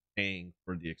worth paying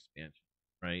for the expansion,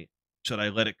 right? Should I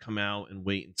let it come out and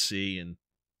wait and see and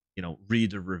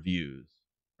read the reviews,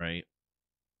 right?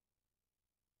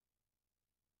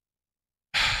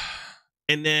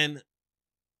 And then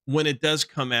when it does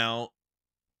come out,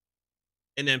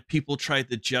 and then people try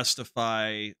to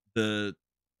justify the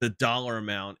dollar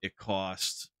amount it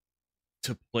costs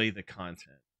to play the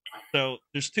content. So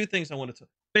there's 2 things I want to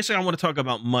basically I want to talk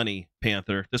about money,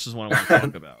 Panther. This is what I want to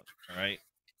talk about. All right.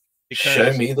 Because,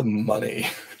 show me the money.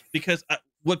 Because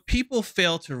what people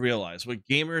fail to realize, what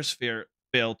gamers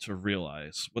fail to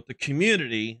realize, what the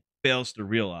community fails to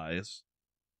realize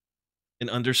and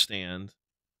understand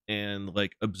and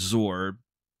like absorb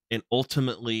and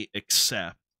ultimately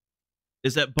accept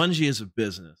is that Bungie is a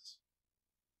business,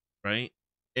 right?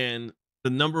 And the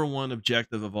number one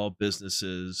objective of all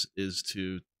businesses is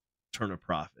to turn a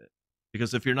profit.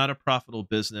 Because if you're not a profitable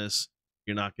business,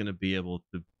 you're not going to be able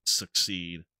to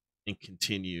succeed and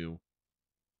continue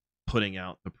putting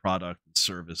out the product and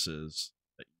services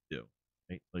that you do.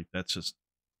 Right? Like that's just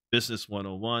business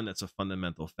 101. That's a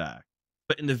fundamental fact.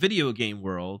 But in the video game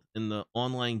world, in the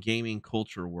online gaming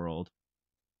culture world,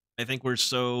 I think we're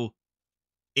so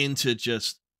into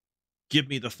just give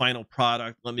me the final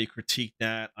product, let me critique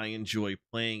that, I enjoy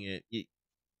playing it.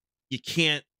 You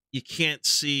can't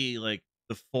see like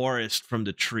the forest from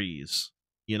the trees.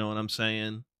 You know what I'm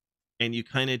saying? And you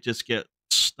kind of just get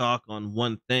stuck on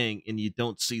one thing and you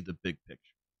don't see the big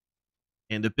picture.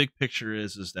 And the big picture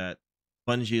is that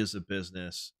Bungie is a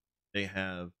business. They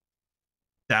have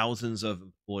thousands of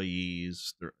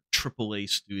employees. They're a AAA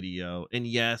studio. And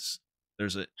yes, they're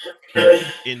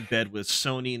in bed with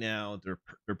Sony now.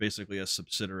 They're basically a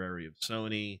subsidiary of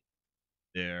Sony.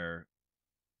 There's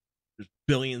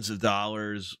billions of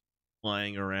dollars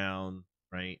flying around,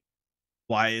 right?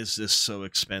 Why is this so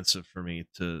expensive for me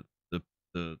to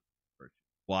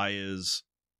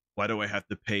why do I have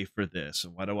to pay for this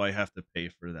and why do I have to pay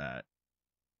for that?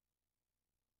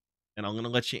 And I'm going to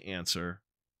let you answer,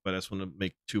 but I just want to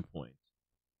make 2 points.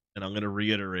 And I'm going to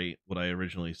reiterate what I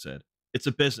originally said. It's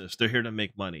a business. They're here to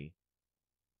make money.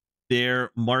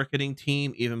 Their marketing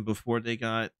team, even before they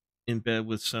got in bed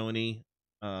with Sony,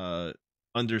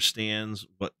 understands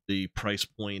what the price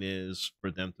point is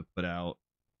for them to put out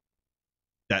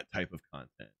that type of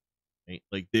content, right?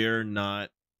 Like they're not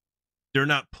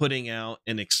putting out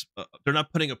they're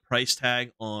not putting a price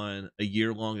tag on a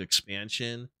year-long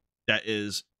expansion that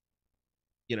is,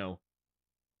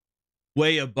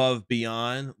 way above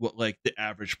beyond what like the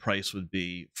average price would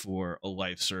be for a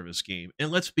live service game.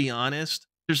 And let's be honest,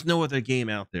 there's no other game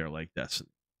out there like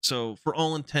Destiny. So for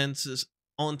all intents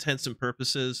and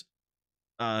purposes,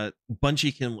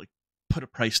 Bungie can like put a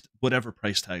price, whatever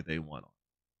price tag they want on,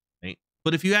 right?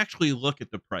 But if you actually look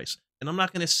at the price, and I'm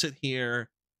not going to sit here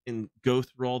and go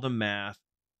through all the math,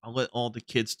 I'll let all the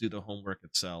kids do the homework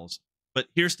themselves. But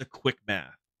here's the quick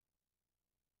math.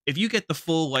 If you get the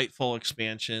full Lightfall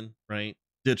expansion, right,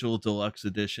 digital deluxe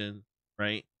edition,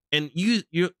 right, and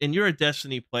you're a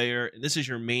Destiny player, and this is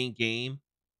your main game,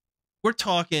 we're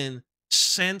talking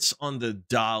cents on the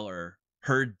dollar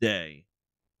per day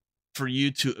for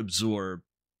you to absorb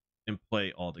and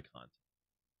play all the content.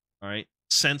 All right,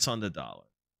 cents on the dollar,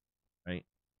 right?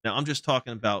 Now I'm just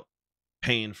talking about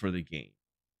paying for the game.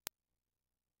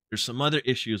 There's some other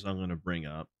issues I'm going to bring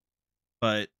up,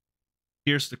 but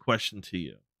here's the question to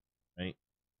you, right?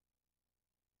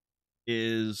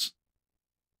 Is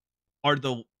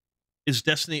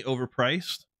Destiny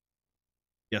overpriced?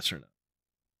 Yes or no?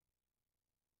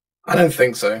 I don't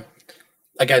think so.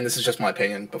 Again, this is just my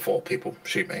opinion before people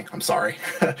shoot me. I'm sorry.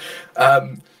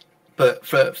 But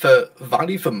for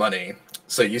value for money,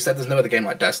 so you said there's no other game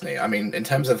like Destiny. I mean, in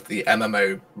terms of the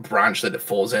MMO branch that it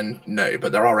falls in, no,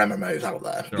 but there are MMOs out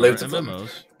there. Loads of them.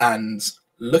 And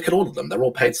look at all of them. They're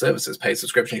all paid services, paid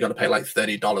subscription. You got to pay like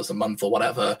 $30 a month or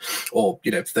whatever, or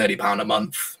 £30 a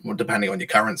month, depending on your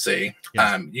currency.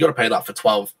 Yeah. You got to pay that for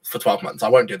 12 months. I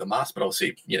won't do the maths, but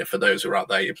obviously, for those who are out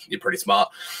there, you're pretty smart.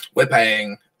 We're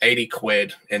paying 80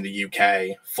 quid in the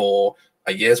UK for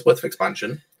a year's worth of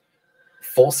expansion,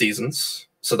 4 seasons.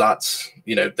 So that's,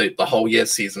 the whole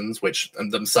year's seasons, which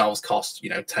themselves cost,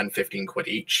 10, 15 quid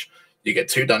each. You get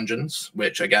 2 dungeons,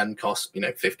 which again cost,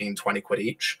 15, 20 quid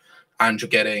each. And you're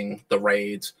getting the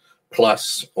raid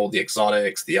plus all the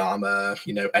exotics, the armor,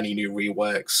 any new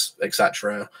reworks,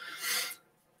 etc.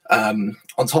 On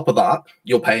top of that,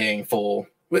 you're paying for,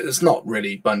 it's not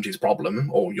really Bungie's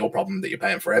problem or your problem that you're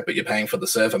paying for it, but you're paying for the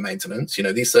server maintenance.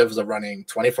 These servers are running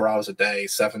 24 hours a day,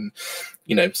 7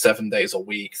 days a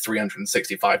week,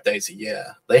 365 days a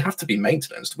year. They have to be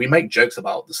maintained. We make jokes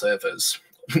about the servers.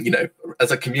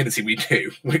 As a community, we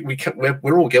do.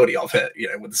 We're all guilty of it.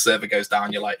 When the server goes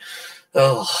down, you're like,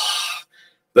 oh.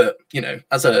 But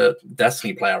as a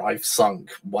Destiny player, I've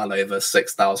sunk well over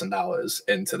 6,000 hours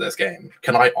into this game.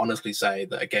 Can I honestly say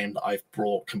that a game that I've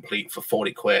brought complete for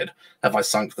 40 quid have I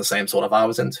sunk the same sort of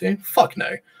hours into? Fuck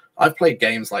no. I've played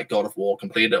games like God of War,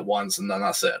 completed it once, and then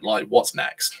that's it. Like, what's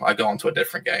next? I go on to a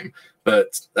different game.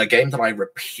 But a game that I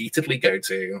repeatedly go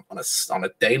to on a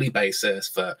daily basis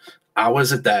for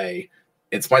hours a day,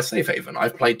 it's my safe haven.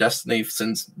 I've played Destiny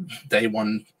since day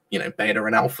one, beta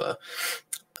and alpha.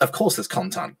 Of course there's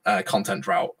content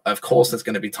drought. Of course there's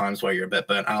going to be times where you're a bit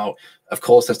burnt out. Of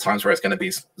course there's times where it's going to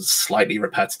be slightly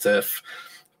repetitive.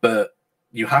 But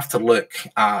you have to look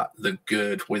at the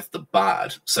good with the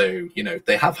bad. So,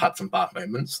 they have had some bad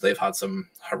moments. They've had some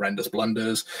horrendous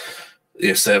blunders.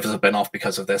 Servers have been off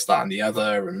because of this, that, and the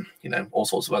other, and, all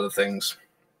sorts of other things.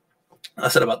 I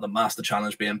said about the Master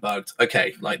Challenge being bugged.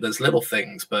 Okay, like, there's little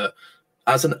things, but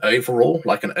as an overall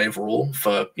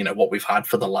for, what we've had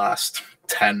for the last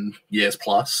 10 years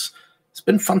plus, it's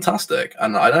been fantastic.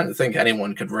 And I don't think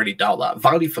anyone could really doubt that.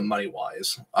 Value for money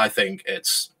wise, I think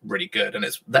it's really good. And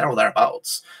it's there or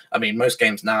thereabouts. I mean, most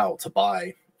games now to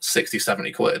buy 60,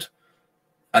 70 quid.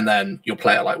 And then you'll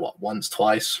play it like, what, once,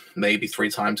 twice, maybe 3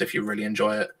 times if you really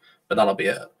enjoy it. But that'll be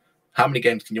it. How many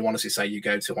games can you honestly say you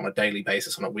go to on a daily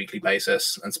basis, on a weekly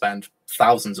basis, and spend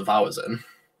thousands of hours in?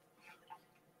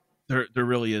 There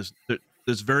really is.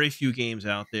 There's very few games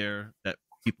out there that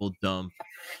people dump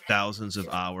thousands of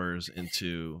hours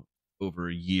into over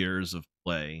years of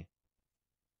play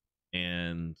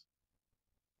and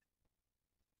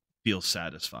feel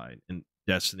satisfied. And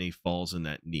Destiny falls in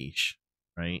that niche,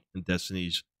 right? And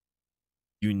Destiny's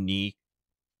unique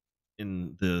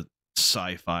in the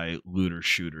sci-fi looter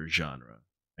shooter genre,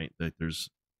 right? Like there's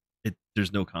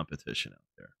no competition out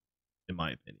there, in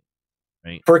my opinion.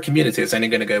 right? For a community, it's only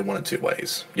going to go one of two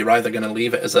ways. You're either going to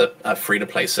leave it as a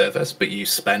free-to-play service, but you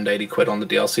spend 80 quid on the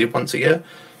DLC once a year,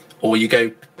 or you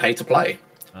go pay to play.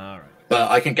 All right. But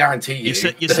I can guarantee You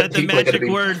said that the people are going to magic be...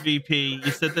 word, VP.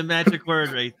 You said the magic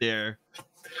word right there.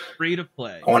 Free to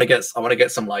play. I want to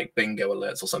get some like bingo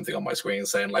alerts or something on my screen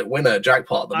saying like winner,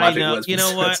 jackpot, the magic words. You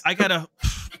know what? I gotta,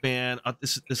 man.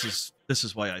 This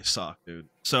is why I suck, dude.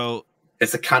 So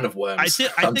it's a can of worms.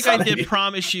 I think I did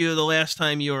promise you the last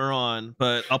time you were on,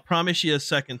 but I'll promise you a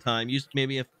second time.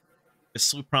 Maybe if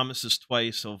Sloop promises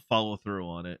twice, I'll follow through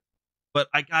on it. But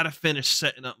I gotta finish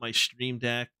setting up my stream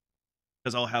deck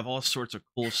because I'll have all sorts of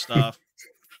cool stuff.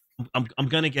 I'm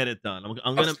gonna get it done.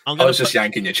 I'm gonna. I was just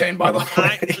yanking your chain, by the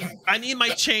way. I need my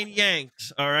chain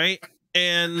yanked. All right,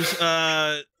 and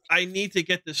I need to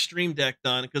get the stream deck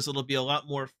done because it'll be a lot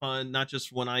more fun, not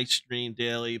just when I stream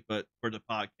daily, but for the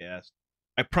podcast.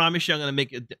 I promise you, I'm gonna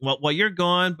make it. Well, while you're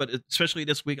gone, but especially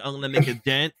this week, I'm gonna make a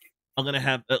dent. I'm gonna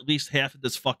have at least half of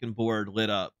this fucking board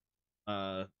lit up.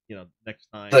 Next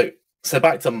time. So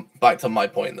back to my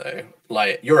point though,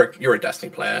 like you're a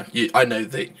Destiny player. I know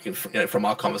that from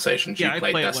our conversations, you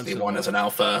played Destiny 1 as an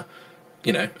alpha,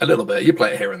 a little bit. You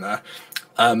play it here and there.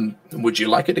 Would you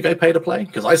like it to go pay to play?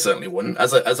 Because I certainly wouldn't.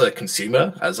 As a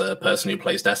consumer, as a person who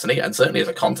plays Destiny, and certainly as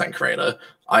a content creator,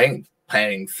 I ain't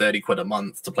paying 30 quid a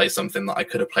month to play something that I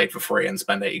could have played for free and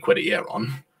spend 80 quid a year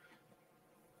on.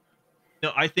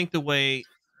 No, I think the way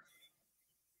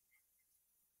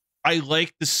I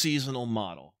like the seasonal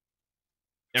model.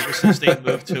 Ever since they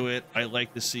moved to it, I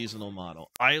like the seasonal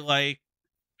model. I like,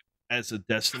 as a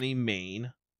Destiny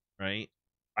main, right?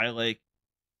 I like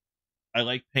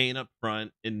paying up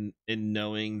front and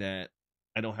knowing that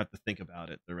I don't have to think about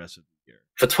it the rest of the year.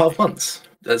 For 12 months.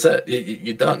 That's it.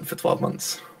 You're done for 12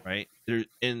 months. Right?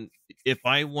 And if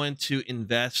I want to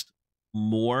invest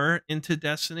more into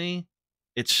Destiny,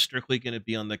 it's strictly going to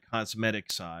be on the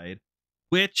cosmetic side,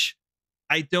 which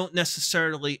I don't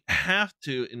necessarily have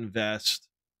to invest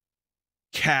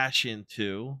cash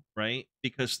into, right?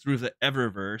 Because through the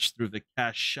Eververse, through the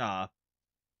cash shop,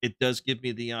 it does give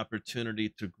me the opportunity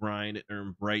to grind and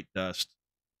earn bright dust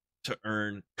to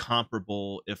earn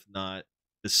comparable, if not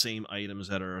the same items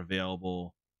that are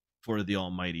available for the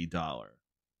almighty dollar.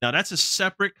 Now that's a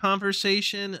separate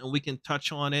conversation and we can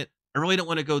touch on it. I really don't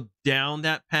want to go down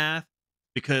that path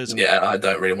because I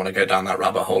don't really want to go down that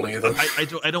rabbit hole either.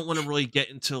 I don't want to really get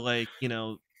into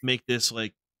make this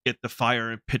get the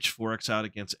fire and pitchforks out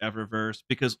against Eververse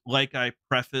because like I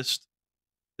prefaced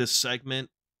this segment,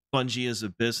 Bungie is a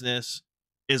business.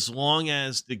 As long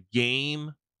as the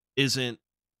game isn't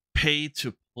pay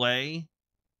to play,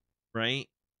 right?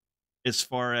 As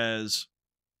far as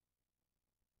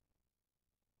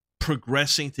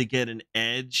progressing to get an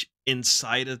edge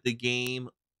inside of the game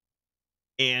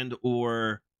and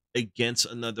or against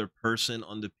another person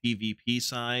on the PvP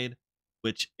side,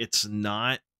 which it's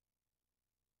not.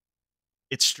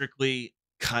 It's strictly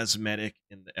cosmetic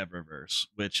in the Eververse,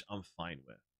 which I'm fine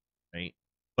with, right?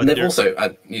 But they've also,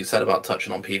 you said about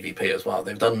touching on PvP as well,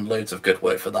 they've done loads of good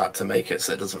work for that to make it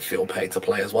so it doesn't feel pay to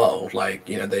play as well. Like,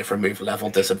 they've removed level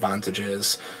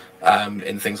disadvantages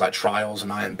in things like Trials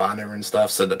and Iron Banner and stuff,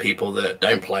 so that people that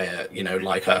don't play it,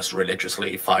 like us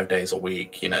religiously 5 days a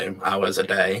week, hours a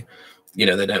day, they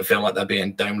don't feel like they're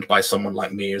being domed by someone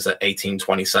like me who's at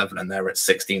 1827 and they're at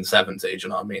 1670, do you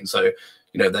know what I mean? So,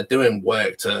 they're doing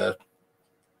work to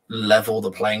level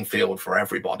the playing field for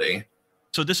everybody.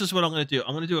 So this is what I'm going to do.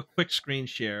 I'm going to do a quick screen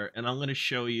share, and I'm going to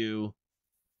show you,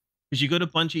 because you go to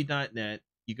Bungie.net,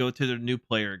 you go to their new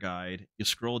player guide, you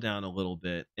scroll down a little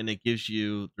bit, and it gives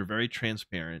you, they're very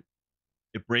transparent.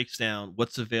 It breaks down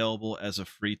what's available as a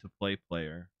free-to-play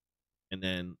player, and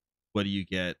then what do you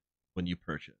get when you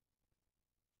purchase.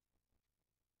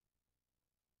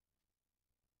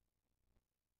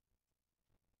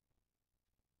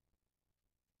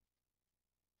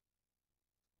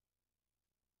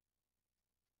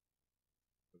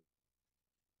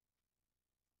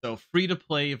 So free to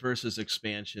play versus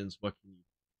expansions, what can you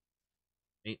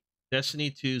do?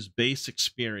 Destiny 2's base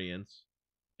experience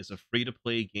is a free to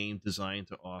play game designed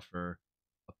to offer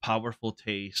a powerful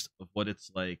taste of what it's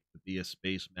like to be a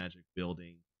space magic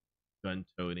building, gun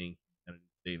toting, humanity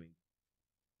saving.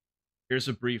 Here's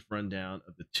a brief rundown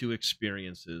of the two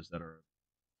experiences that are.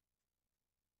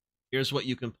 Here's what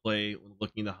you can play when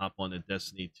looking to hop on to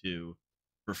Destiny 2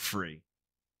 for free.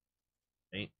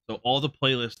 Okay? So all the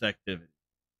playlist activity.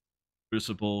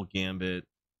 Crucible, Gambit,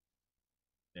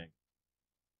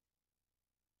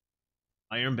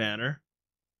 Iron Banner,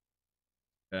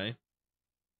 okay,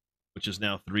 which is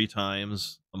now 3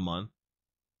 times a month.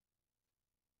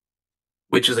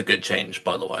 which is a good change,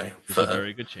 by the way. It's a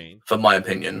very good change, for my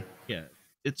opinion. Yeah,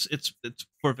 it's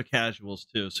for the casuals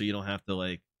too, so you don't have to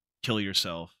like kill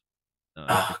yourself.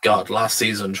 Oh god, last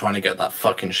season trying to get that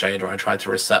fucking shader, I tried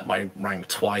to reset my rank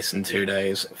twice in 2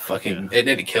 days. It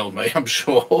nearly killed me, I'm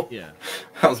sure. Yeah.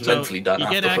 I was mentally done. You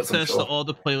get access to all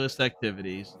the playlist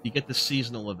activities. You get the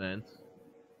seasonal events.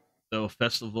 So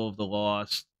Festival of the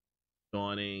Lost,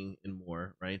 Dawning, and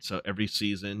more, right? So every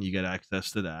season you get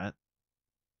access to that.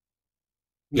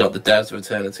 You got the Dares of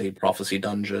Eternity, Prophecy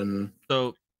Dungeon.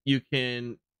 So you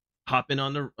can hop in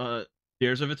on the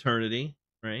Dares of Eternity,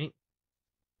 right?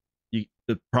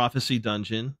 The Prophecy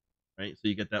Dungeon, right? So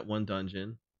you get that one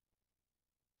dungeon.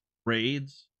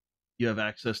 Raids, you have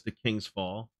access to King's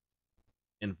Fall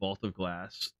and Vault of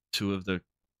Glass, 2 of the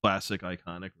classic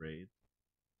iconic raids.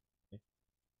 Okay.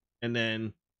 And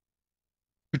then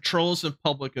patrols and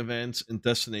public events and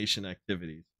destination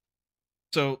activities.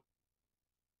 So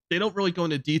they don't really go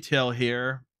into detail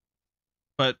here,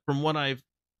 but from what I've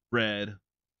read,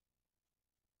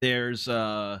 there's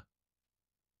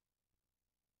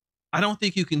I don't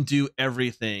think you can do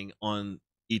everything on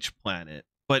each planet,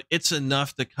 but it's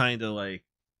enough to kind of like,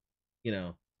 you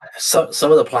know. Some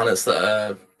of the planets that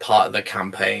are part of the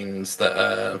campaigns that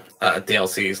are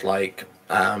DLCs, like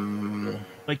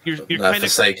you're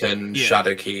Forsaken,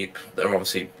 Shadowkeep, they're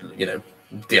obviously, you know,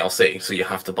 DLC, so you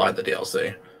have to buy the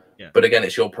DLC. Yeah. But again,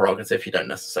 it's your prerogative. You don't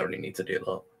necessarily need to do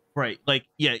that. Right. Like,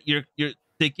 yeah,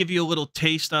 they give you a little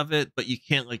taste of it, but you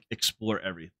can't like explore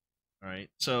everything. All right.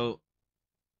 So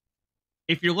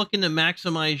if you're looking to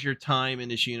maximize your time in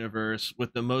this universe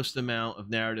with the most amount of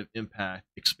narrative impact,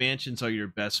 expansions are your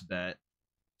best bet.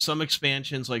 Some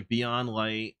expansions like Beyond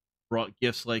Light brought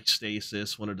gifts like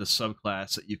Stasis, one of the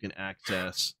subclass that you can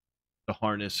access to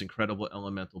harness incredible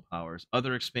elemental powers.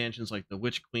 Other expansions like the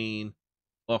Witch Queen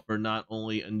offer not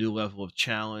only a new level of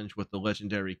challenge with the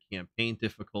legendary campaign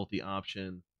difficulty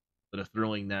option, but a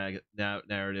thrilling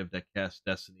narrative that casts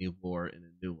Destiny lore in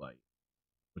a new light,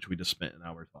 which we just spent an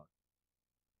hour talking.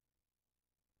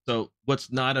 So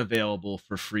what's not available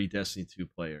for free Destiny 2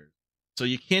 players? So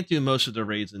you can't do most of the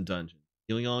raids and dungeons.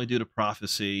 You can only do the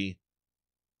Prophecy,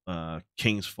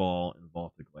 King's Fall, and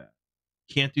Vault of Glass.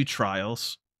 Can't do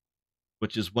trials,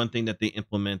 which is one thing that they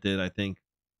implemented, I think,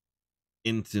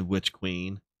 into Witch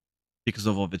Queen because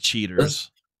of all the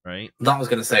cheaters, right? That was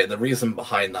going to say, the reason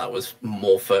behind that was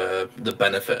more for the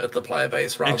benefit of the player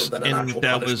base rather than an actual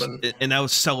punishment. And that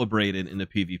was celebrated in the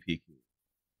PvP.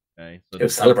 Okay, so it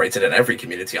was celebrated in every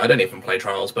community. I don't even play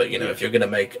trials, but you know, if you're going to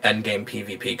make endgame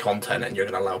PvP content and you're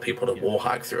going to allow people to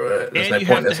wallhack through it, there's no point.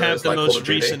 You have to have the most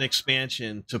recent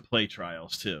expansion to play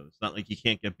trials too. It's not like you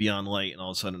can't get Beyond Light and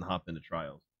all of a sudden hop into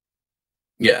trials.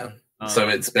 Yeah. So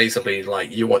it's basically like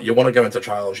you want to go into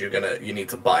trials, you need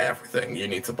to buy everything. You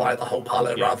need to buy the whole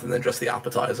palette rather than just the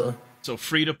appetizer. So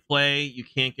free to play, you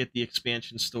can't get the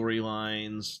expansion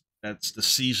storylines. That's the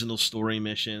seasonal story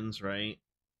missions, right?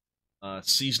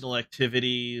 Seasonal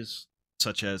activities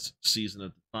such as Season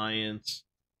of Defiance,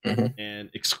 and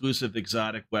exclusive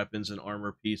exotic weapons and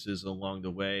armor pieces along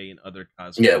the way, and other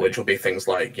cosmetics. Yeah, which will be things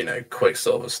like, you know,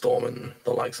 Quicksilver Storm and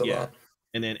the likes of that.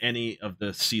 And then any of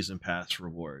the season pass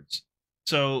rewards.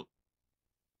 So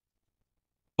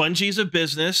Bungie's a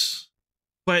business,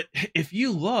 but if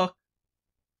you look,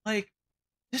 like,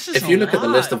 this is if you look at the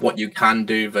list of what you can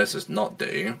do versus not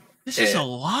do, this is a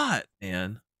lot,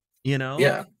 man. You know?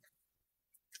 Yeah.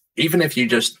 Even if you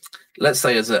just, let's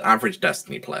say as an average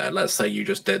Destiny player, let's say you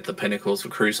just did the Pinnacles for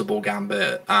Crucible,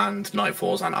 Gambit, and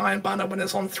Nightfalls and Iron Banner when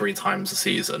it's on 3 times a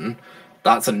season,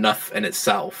 that's enough in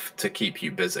itself to keep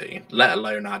you busy, let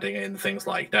alone adding in things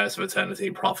like Dares of Eternity,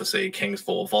 Prophecy, King's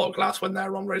Fall, Vault of Glass when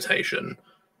they're on rotation.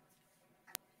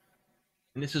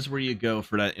 And this is where you go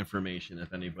for that information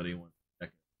if anybody wants to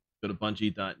check it. Go to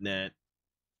bungie.net,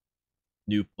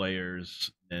 new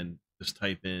players, and just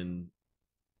type in,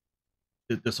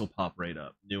 this will pop right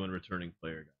up, new and returning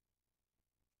player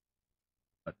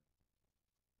guide.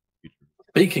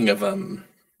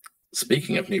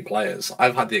 Speaking of new players,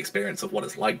 I've had the experience of what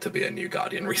it's like to be a new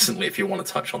Guardian recently, if you want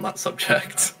to touch on that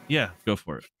subject. Yeah, go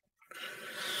for it.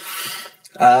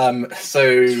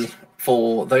 So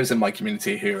for those in my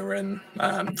community who are in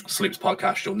Sloop's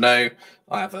podcast, you'll know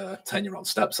I have a 10-year-old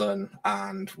stepson,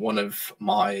 and one of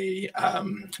my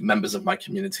members of my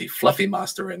community, Fluffy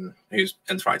Master, who's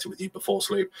interacted with you before,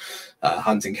 Sloop,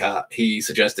 Hunting Cat, he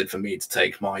suggested for me to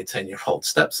take my 10-year-old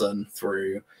stepson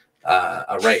through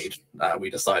a raid. We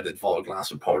decided Vault of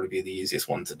Glass would probably be the easiest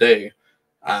one to do.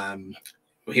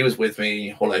 He was with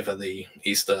me all over the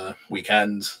Easter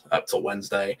weekend up till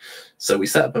Wednesday, so we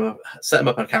set him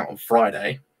up an account on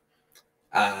Friday,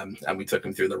 and we took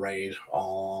him through the raid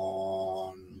on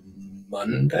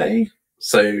Monday.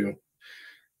 So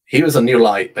he was a new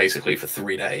light basically for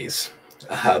 3 days.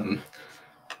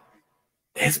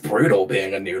 It's brutal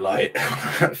being a new light.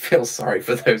 I feel sorry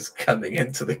for those coming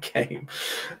into the game.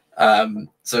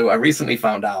 So I recently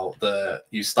found out that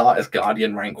you start as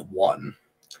Guardian rank 1.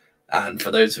 And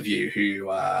for those of you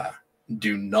who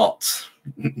do not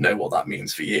know what that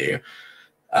means for you,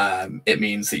 it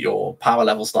means that your power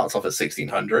level starts off at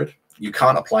 1600. You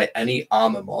can't apply any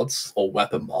armor mods or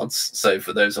weapon mods. So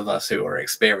for those of us who are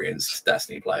experienced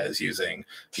Destiny players using,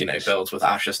 builds with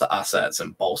ashes to assets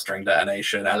and bolstering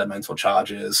detonation, elemental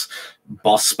charges,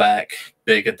 boss spec,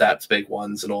 big adepts, big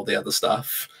ones, and all the other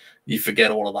stuff, you forget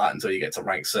all of that until you get to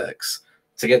rank 6.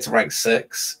 To get to rank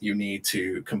 6, you need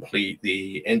to complete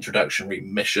the introductory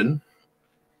mission.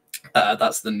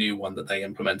 That's the new one that they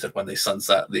implemented when they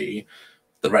sunset the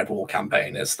Red Wall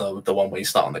campaign. Is the one where you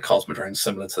start on the Cosmodrome,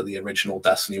 similar to the original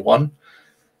Destiny 1.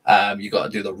 You've got to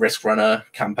do the Risk Runner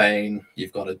campaign.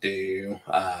 You've got to do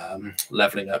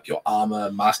leveling up your armor,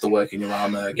 masterworking your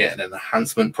armor, getting an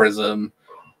enhancement prism.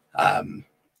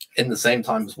 In the same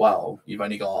time as well, you've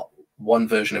only got one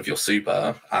version of your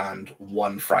super and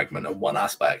one fragment and one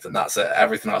aspect, and that's it.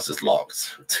 Everything else is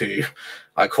locked to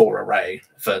a core array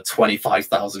for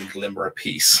 25,000 glimmer a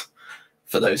piece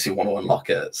for those who want to unlock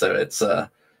it. So it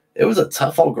was a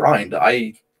tough old grind.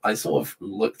 I sort of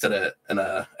looked at it in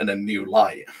a new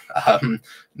light.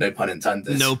 No pun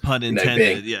intended. No pun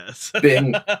intended. Yes.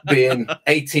 being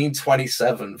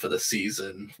 1827 for the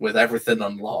season with everything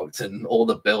unlocked and all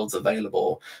the builds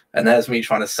available, and there's me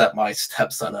trying to set my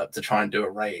stepson up to try and do a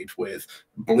raid with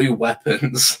blue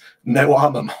weapons, no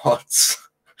armor mods,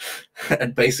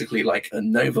 and basically like a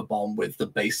Nova bomb with the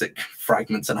basic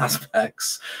fragments and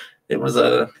aspects. It was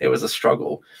a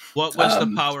struggle. What was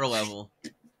the power level?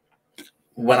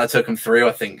 When I took him through,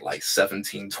 I think like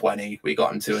 1720 we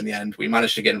got him to in the end. We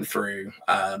managed to get him through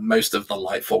most of the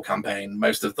Lightfall campaign,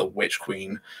 most of the Witch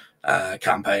Queen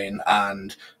campaign,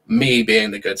 and me being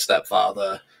the good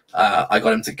stepfather, I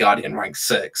got him to Guardian rank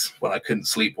 6 when I couldn't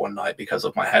sleep one night because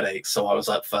of my headaches. So I was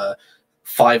up for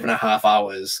 5.5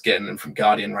 hours getting him from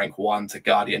Guardian rank 1 to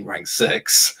Guardian rank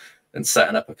 6 and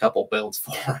setting up a couple builds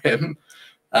for him.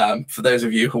 For those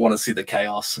of you who want to see the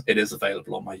chaos, it is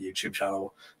available on my YouTube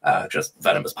channel, just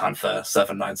VenomousPanther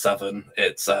 797.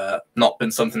 It's not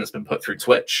been something that's been put through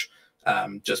Twitch,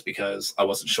 just because I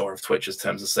wasn't sure of Twitch's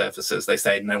terms of services. They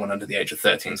say no one under the age of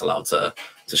 13 is allowed to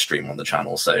stream on the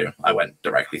channel, so I went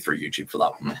directly through YouTube for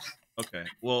that one. Okay.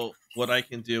 Well, what I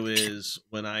can do is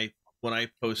when I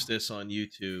post this on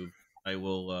YouTube, I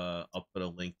will I'll put a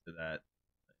link to that.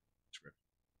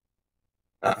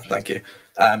 Thank you.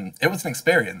 It was an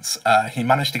experience. He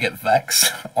managed to get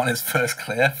Vex on his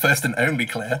first and only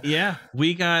clear. Yeah,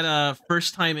 we got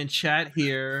first time in chat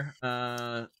here.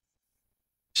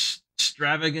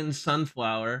 Extravagant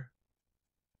Sunflower.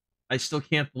 I still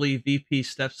can't believe VP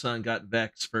stepson got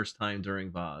Vex first time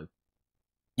during VOG.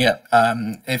 Yeah.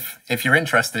 If you're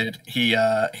interested, he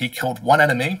killed one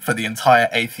enemy for the entire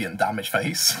Athean damage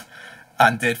phase,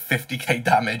 and did 50k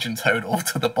damage in total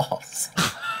to the boss.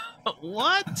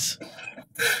 What?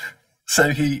 So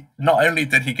he not only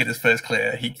did he get his first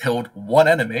clear, he killed one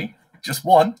enemy, just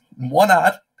one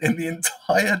ad in the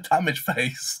entire damage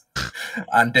phase,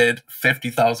 and did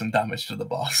 50,000 damage to the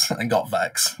boss and got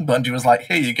Vex. Bungie was like,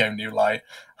 "Here you go, new light.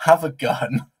 Have a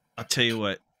gun." I'll tell you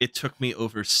what. It took me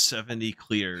over 70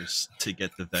 clears to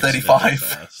get the Vex. 35.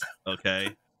 Fast,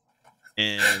 okay,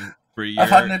 and I've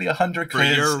had nearly 100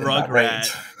 clears for your in that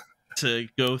Rugrat to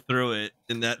go through it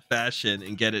in that fashion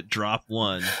and get it drop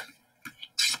 1.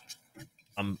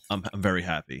 I'm very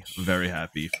happy. I'm very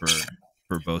happy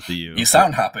for both of you. You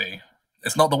sound happy.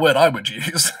 It's not the word I would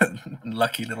use.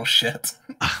 Lucky little shit.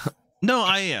 No,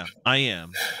 I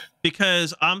am.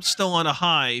 Because I'm still on a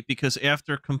high, because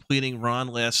after completing Ron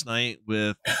last night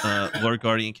with Lord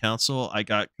Guardian Council, I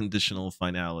got conditional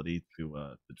finality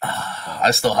to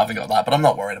I still haven't got that, but I'm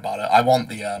not worried about it. I want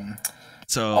the I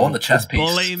want the chess piece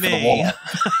bully for me. the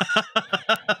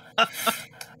Warlock.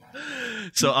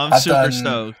 So I'm super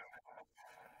stoked.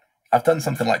 I've done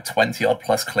something like 20 odd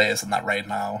plus clears in that raid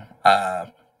now.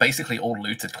 Basically all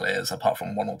looted clears apart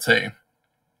from 1 or 2.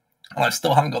 And I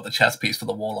still haven't got the chess piece for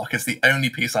the Warlock. It's the only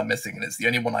piece I'm missing, and it's the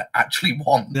only one I actually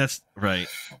want. That's right.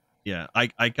 Yeah,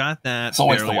 I got that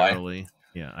fairly early.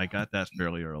 Yeah, I got that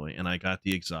fairly early, and I got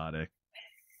the exotic.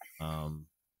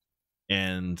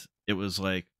 And it was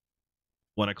like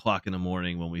 1 o'clock in the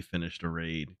morning when we finished a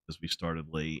raid because we started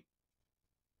late.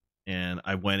 And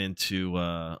I went into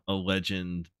a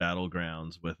legend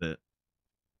battlegrounds with it,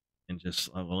 and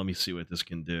just well, let me see what this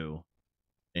can do.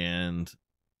 And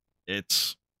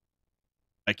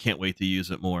I I can't wait to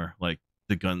use it more. Like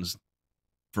the guns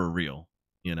for real,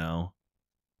 you know.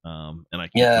 And I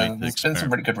can't wait to there's been some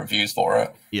really good reviews for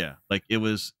it. Yeah, like it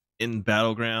was in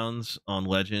Battlegrounds on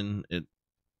Legend.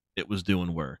 It was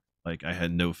doing work. Like I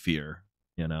had no fear,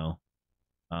 you know.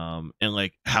 And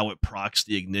like how it procs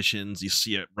the ignitions, you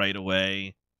see it right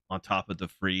away on top of the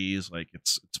freeze. Like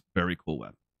it's very cool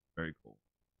weapon, very cool.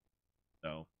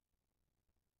 So,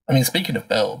 I mean, speaking of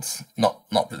builds, not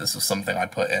that this was something I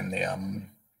put in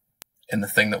the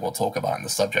thing that we'll talk about in the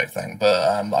subject thing, but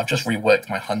I've just reworked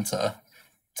my Hunter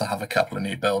to have a couple of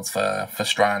new builds for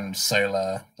Strand,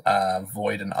 Solar,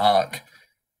 Void, and Arc.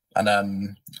 And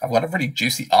I've got a really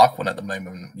juicy Arc one at the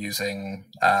moment using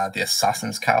the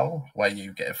Assassin's Cowl, where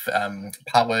you get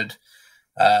powered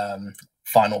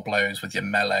final blows with your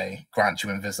melee, grant you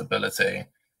invisibility,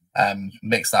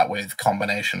 mix that with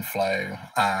combination flow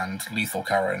and lethal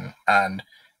current, and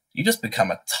you just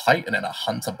become a titan in a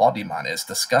Hunter body, man. It's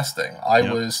disgusting. I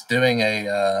was doing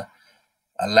a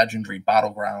legendary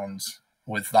battleground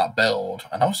with that build,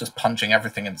 and I was just punching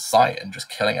everything in sight and just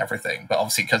killing everything. But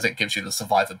obviously, because it gives you the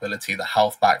survivability, the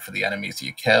health back for the enemies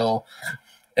you kill,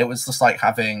 it was just like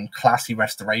having classy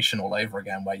restoration all over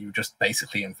again, where you were just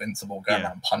basically invincible going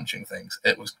around punching things.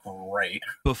 It was great.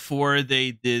 Before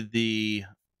they did the,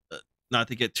 not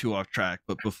to get too off track,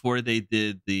 but before they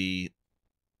did the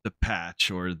patch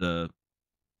or the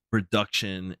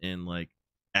reduction in like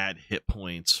add hit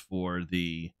points for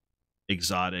the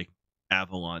exotic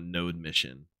Avalon node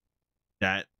mission,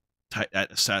 that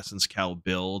Assassin's Cowl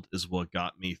build is what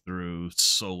got me through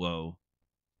solo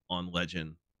on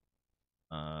Legend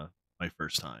my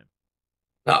first time.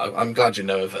 No, I'm glad you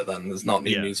know of it then. There's not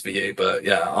new news for you, but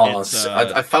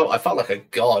I felt like a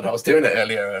god. I was doing it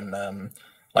earlier and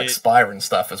Spire and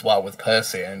stuff as well with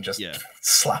Percy and just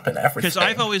slapping everything. Because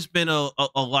I've always been a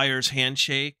liar's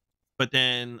handshake, but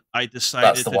then I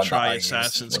decided to try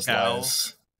Assassin's Cowl.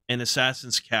 And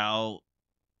Assassin's Cowl,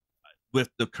 with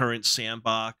the current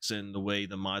sandbox and the way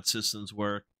the mod systems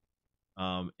work,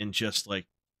 and just like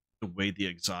the way the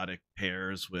exotic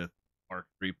pairs with Arc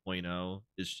 3.0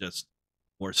 is just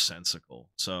more sensical.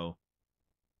 So,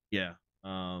 yeah.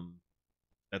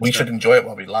 We should enjoy it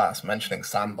while we last. Mentioning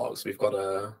sandbox, we got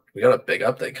a big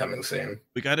update coming soon.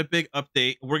 We got a big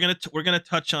update. We're gonna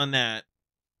touch on that,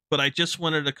 but I just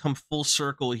wanted to come full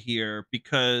circle here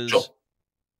because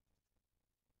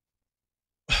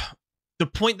the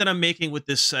point that I'm making with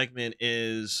this segment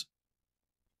is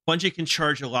Bungie can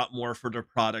charge a lot more for their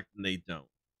product than they don't,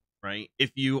 right?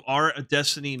 If you are a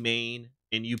Destiny main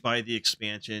and you buy the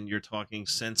expansion, you're talking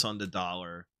cents on the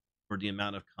dollar for the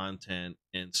amount of content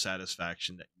and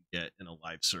satisfaction that you get in a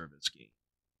live service game,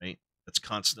 right? That's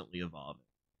constantly evolving,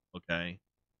 okay?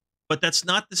 But that's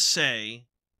not to say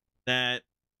that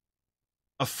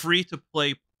a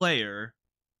free-to-play player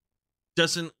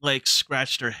doesn't, like,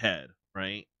 scratch their head,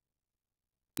 right?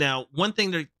 Now, one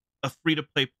thing that a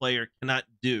free-to-play player cannot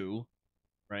do,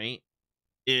 right,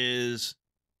 is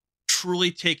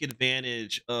truly take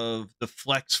advantage of the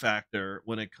flex factor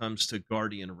when it comes to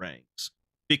Guardian ranks.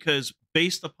 Because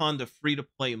based upon the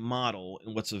free-to-play model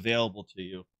and what's available to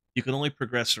you, you can only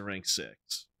progress to rank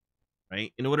 6,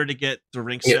 right? In order to get to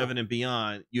rank 7 and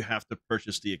beyond, you have to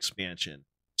purchase the expansion.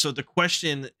 So the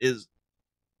question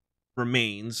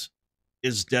remains,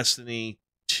 is Destiny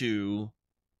 2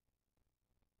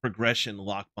 progression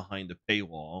locked behind a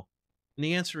paywall? And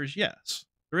the answer is yes.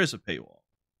 There is a paywall,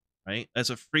 right? As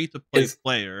a free-to-play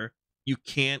player, you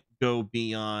can't go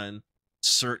beyond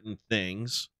certain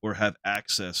things or have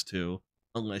access to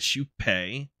unless you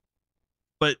pay.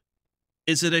 But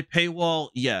is it a paywall?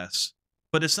 Yes.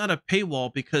 But it's not a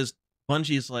paywall because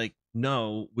Bungie's like,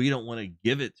 no, we don't want to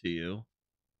give it to you,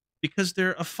 because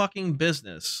they're a fucking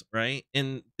business, right?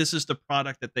 And this is the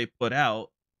product that they put out.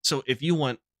 So if you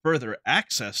want further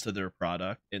access to their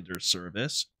product and their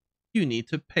service, you need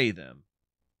to pay them.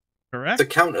 Correct? To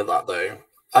counter that, though,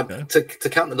 to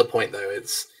counter the point, though,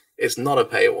 it's not a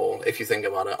paywall if you think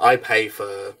about it. I pay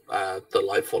for the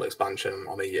Lightfall expansion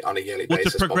on a yearly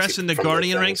basis. To progress in the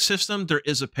Guardian rank system, there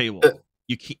is a paywall.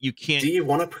 You can't. Do you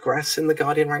want to progress in the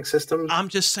Guardian rank system? I'm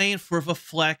just saying for the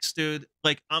flex, dude.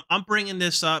 Like I'm bringing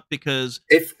this up because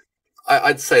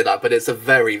I'd say that, but it's a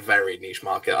very, very niche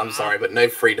market. I'm sorry, but no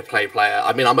free-to-play player.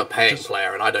 I mean, I'm a paying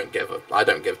player, and I don't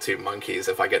give two monkeys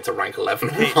if I get to rank 11.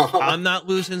 Hey, I'm not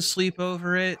losing sleep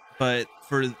over it, but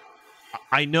for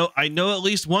I know at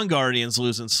least one Guardian's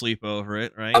losing sleep over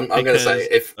it, right? I'm going to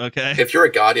say, okay, if you're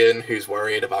a Guardian who's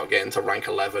worried about getting to rank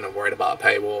 11 and worried about a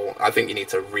paywall, I think you need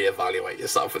to reevaluate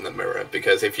yourself in the mirror,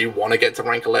 because if you want to get to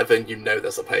rank 11, you know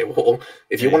there's a paywall.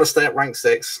 If you want to stay at rank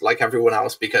 6 like everyone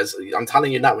else, because I'm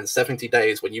telling you now, in 70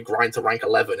 days, when you grind to rank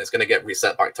 11, it's going to get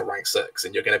reset back to rank 6,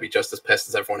 and you're going to be just as pissed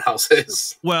as everyone else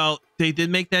is. Well, they did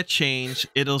make that change.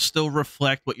 It'll still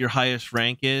reflect what your highest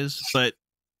rank is, but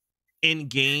in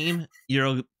game,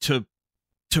 you're to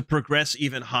progress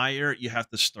even higher, you have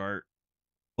to start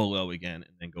below again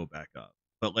and then go back up.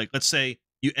 But like, let's say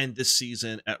you end this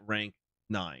season at rank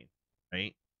 9,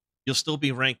 right? You'll still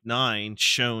be rank 9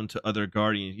 shown to other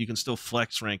Guardians. You can still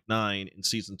flex rank 9 in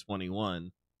season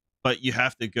 21, but you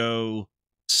have to go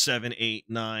 7, 8,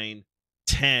 9,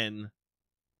 10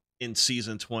 in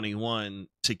season 21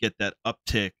 to get that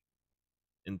uptick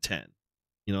in 10.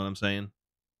 You know what I'm saying?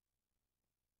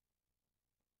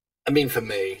 I mean, for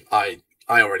me, I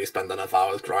already spend enough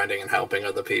hours grinding and helping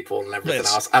other people and everything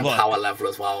else, and power level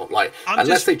as well. Like,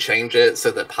 unless they change it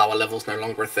so that power level is no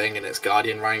longer a thing and it's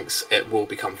Guardian ranks, it will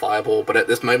become viable. But at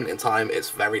this moment in time, it's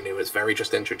very new. It's very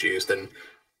just introduced, and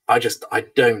I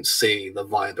don't see the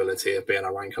viability of being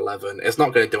a rank 11. It's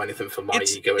not going to do anything for my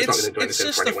ego. It's not going to do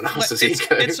anything for anyone else's ego.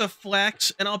 It's a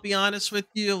flex, and I'll be honest with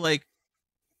you, like,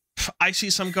 I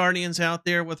see some Guardians out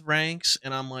there with ranks,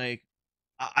 and I'm like,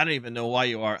 I don't even know why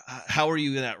you are. How are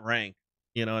you in that rank?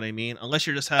 You know what I mean? Unless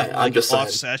you're just having like an off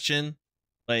session,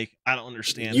 like, I don't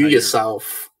understand. You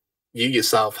yourself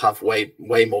have way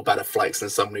more better flex than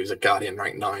someone who's a Guardian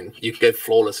rank 9. You can go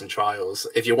flawless in trials.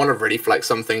 If you want to really flex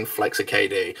something, flex a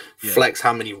KD. Yeah. Flex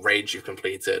how many raids you've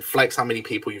completed. Flex how many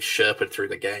people you've sherped through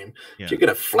the game. Yeah. If you're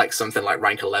gonna flex something like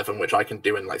rank 11, which I can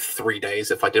do in like 3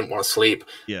 days if I didn't want to sleep,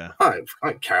 yeah, I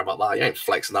don't care about that. You ain't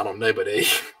flexing that on nobody.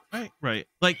 Right.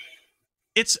 Like,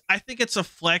 I think it's a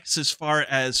flex as far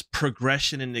as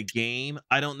progression in the game.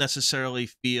 I don't necessarily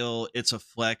feel it's a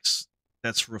flex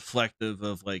that's reflective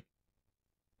of like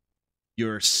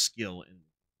your skill in,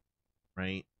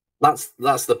 right?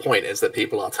 That's the point, is that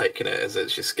people are taking it as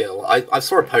it's your skill. I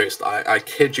saw a post, I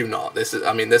kid you not, this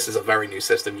is a very new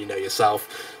system, you know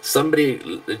yourself. Somebody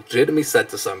legitimately said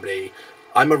to somebody,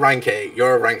 I'm a rank 8,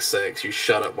 you're a rank 6, you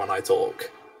shut up when I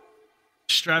talk.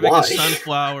 Stravika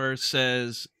Sunflower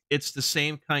says it's the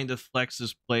same kind of flex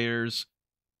as players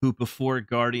who before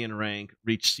Guardian rank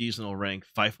reach seasonal rank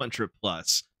 500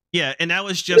 plus. Yeah, and that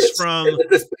was just from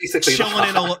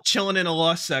chilling in a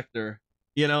lost sector.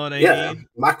 You know what I mean?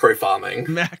 Macro farming,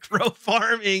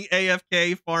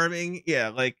 AFK farming. Yeah,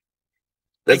 like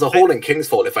there's a hole in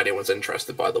Kingsford if anyone's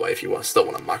interested. By the way, if you still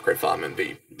want to macro farm and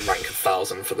be rank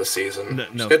 1,000 for the season,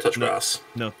 just go touch grass.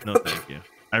 No, thank you.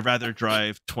 I'd rather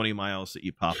drive 20 miles to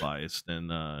eat Popeyes than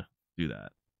do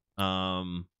that.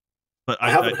 But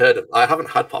I haven't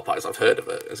had Popeyes. I've heard of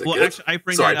it. Is it good? Actually, I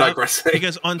bring that up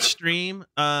because on stream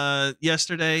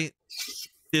yesterday,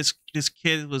 this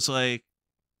kid was like,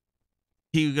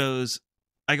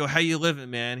 I go, how you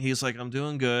living, man? He's like, I'm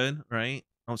doing good, right?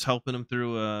 I was helping him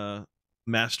through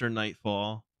Master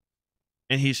Nightfall,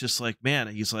 and he's just like, man,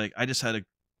 he's like, I just had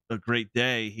a great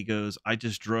day. He goes, I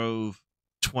just drove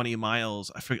 20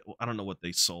 miles. I don't know what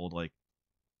they sold, like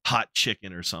hot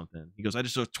chicken or something. He goes, I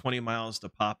just drove 20 miles to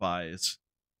Popeyes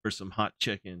for some hot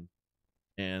chicken,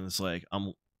 and it's like,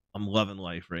 I'm loving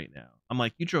life right now. I'm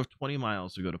like, you drove 20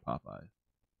 miles to go to Popeyes?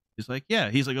 He's like, yeah.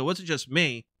 He's like, it wasn't just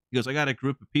me. He goes, I got a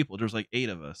group of people. There's like 8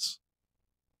 of us.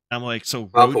 I'm like, so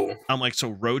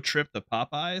road trip to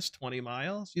Popeyes 20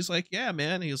 miles? He's like, yeah,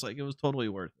 man. He's like, it was totally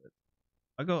worth it.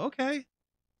 I go, okay.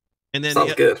 And then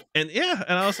sounds good. And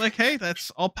I was like, hey,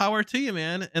 that's all power to you,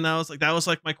 man. And I was like, that was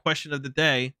like my question of the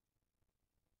day.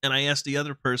 And I asked the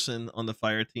other person on the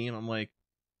fire team, I'm like,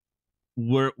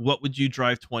 what would you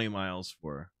drive 20 miles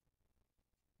for?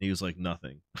 And he was like,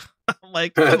 nothing. I'm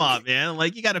like, come on, man.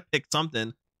 Like, you got to pick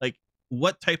something. Like,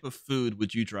 what type of food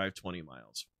would you drive 20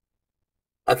 miles?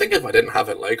 I think if I didn't have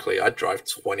it locally, I'd drive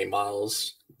 20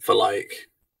 miles for like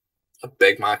a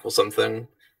Big Mac or something.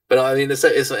 But I mean,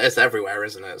 it's everywhere,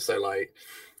 isn't it? So like,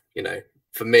 you know,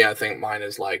 for me, I think mine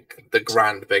is like the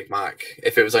grand Big Mac.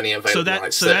 If it was only available,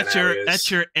 that's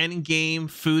your end game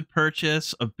food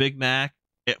purchase, a Big Mac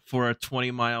for a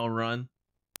 20-mile run.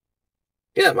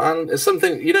 Yeah, man, it's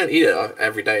something you don't eat it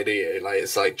every day, do you? Like,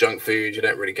 it's like junk food. You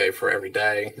don't really go for it every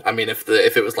day. I mean, if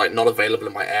it was like not available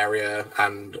in my area,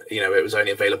 and you know it was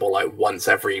only available like once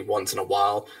in a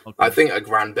while, okay. I think a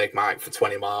grand Big Mac for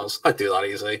 20 miles, I'd do that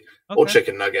easily. Okay. Or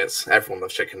chicken nuggets. Everyone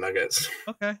loves chicken nuggets.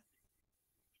 Okay.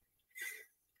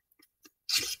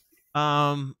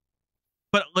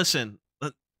 But listen,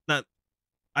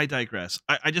 I digress.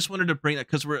 I just wanted to bring that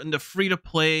because we're in the free to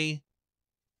play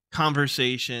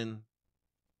conversation,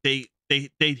 they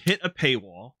hit a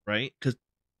paywall, right?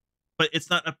 But it's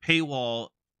not a paywall.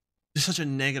 There's such a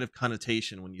negative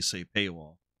connotation when you say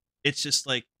paywall. It's just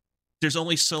like there's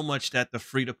only so much that the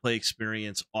free-to-play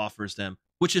experience offers them,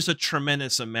 which is a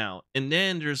tremendous amount. And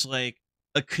then there's like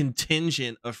a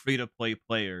contingent of free-to-play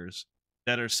players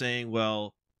that are saying,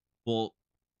 well, the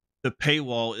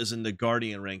paywall is in the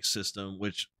Guardian rank system,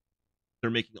 which they're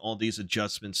making all these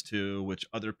adjustments to, which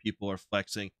other people are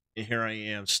flexing. And here I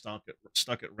am stuck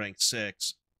at rank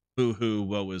 6. Boo-hoo,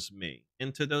 woe is me.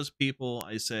 And to those people,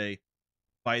 I say,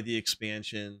 buy the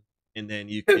expansion, and then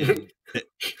you can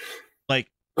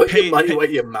like put your money where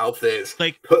your mouth is.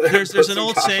 Like there's an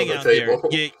old saying out there: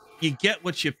 you get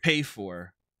what you pay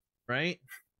for, right?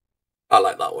 I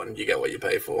like that one. You get what you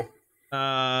pay for.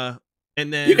 And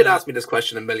then you could ask me this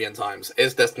question a million times: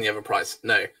 is Destiny overpriced?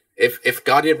 No. If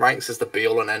Guardian ranks is the be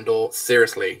all and end all,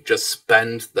 seriously, just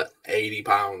spend the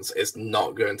 £80. It's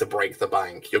not going to break the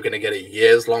bank. You're going to get a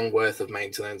year's long worth of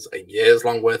maintenance, a year's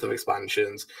long worth of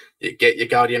expansions. You get your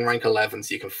Guardian rank 11,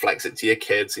 so you can flex it to your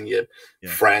kids and your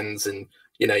friends and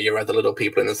your other little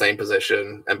people in the same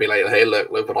position, and be like, hey, look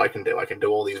what I can do. I can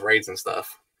do all these raids and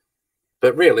stuff.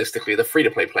 But realistically, the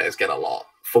free-to-play players get a lot.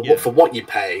 For what you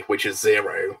pay, which is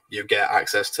 $0, you get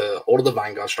access to all of the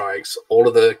Vanguard strikes, all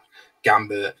of the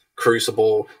Gambit,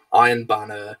 Crucible, Iron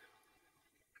Banner.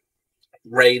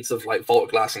 Raids of like Vault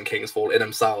Glass and Kingsfall in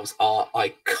themselves are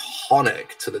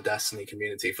iconic to the Destiny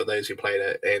community for those who played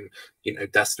it in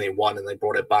Destiny 1 and they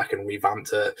brought it back and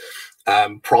revamped it.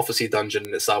 Prophecy Dungeon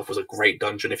in itself was a great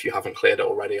dungeon. If you haven't cleared it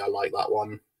already, I like that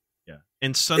one. Yeah.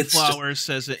 And Sunflower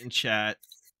says it in chat.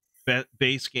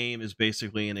 Base game is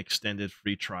basically an extended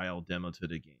free trial demo to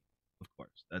the game. Of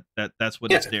course, that's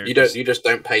what it's there. You just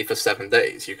don't pay for 7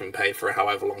 days. You can pay for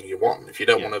however long you want. If you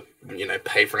don't want to,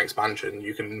 pay for an expansion,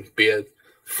 you can be a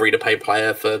free-to-pay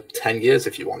player for 10 years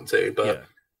if you want to. But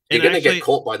you're going to get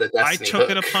caught by the Destiny I took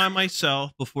it upon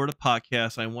myself before the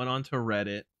podcast. I went on to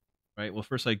Reddit. Right. Well,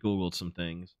 first I Googled some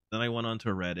things. Then I went on to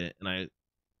Reddit, and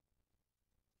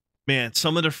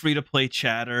some of the free-to-play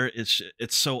chatter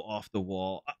it's so off the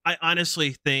wall. I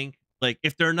honestly think like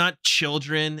if they're not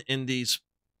children in these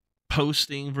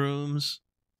posting rooms,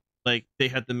 like they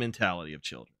had the mentality of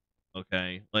children.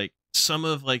 Okay, like some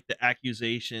of like the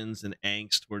accusations and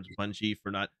angst towards Bungie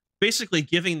for not basically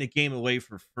giving the game away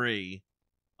for free.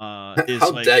 Is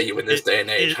how like, dare you in this day and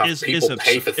age have people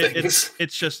pay for things?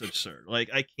 It's just absurd. Like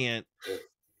I can't,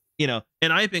 and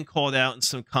I've been called out in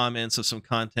some comments of some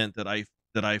content that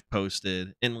I've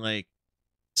posted and like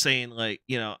saying like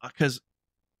because.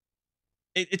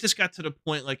 It just got to the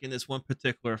point, like in this one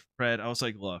particular thread, I was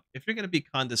like, look, if you're going to be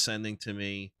condescending to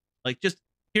me, like just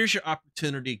here's your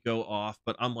opportunity, go off.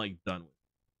 But I'm like done with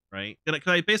it, right? And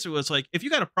I basically was like, if you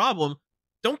got a problem,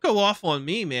 don't go off on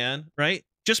me, man, right?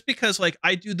 Just because like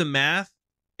I do the math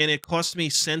and it costs me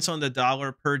cents on the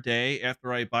dollar per day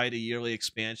after I buy the yearly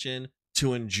expansion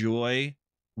to enjoy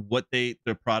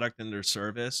their product and their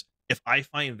service. If I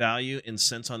find value in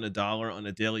cents on the dollar on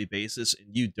a daily basis and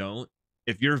you don't,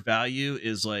 if your value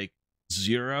is like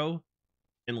 0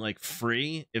 and like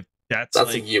free, if that's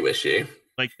like, a you issue,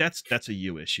 like that's a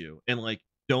you issue, and like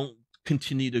don't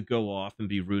continue to go off and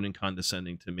be rude and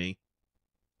condescending to me.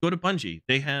 Go to Bungie;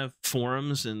 they have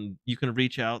forums, and you can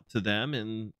reach out to them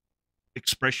and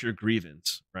express your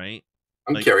grievance. Right?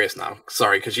 I'm curious now.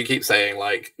 Sorry, because you keep saying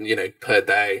like per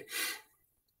day.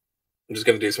 I'm just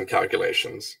going to do some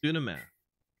calculations. Do the math.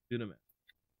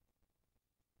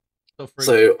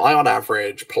 So I, on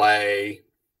average, play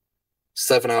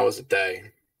 7 hours a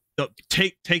day.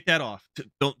 Take that off.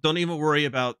 Don't even worry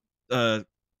about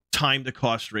time to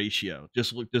cost ratio.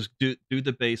 Just do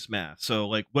the base math. So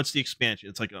like, what's the expansion?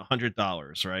 It's like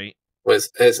 $100, right? Well,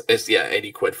 it's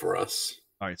 80 quid for us.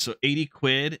 All right, so 80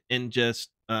 quid, and just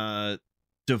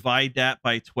divide that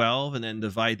by 12, and then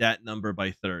divide that number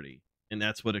by 30, and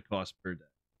that's what it costs per day.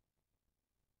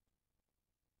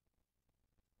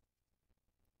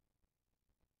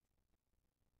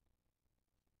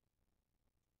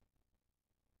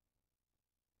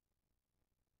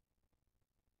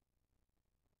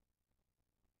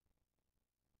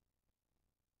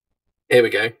 Here we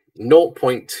go.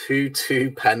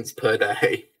 0.22 pence per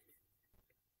day.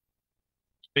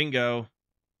 Bingo.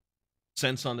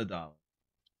 Cents on the dollar.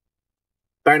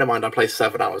 Bearing in mind, I play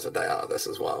 7 hours a day out of this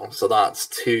as well, so that's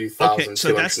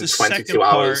 2,222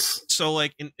 hours. So,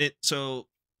 like, so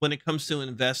when it comes to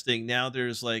investing, now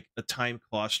there's like a time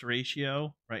cost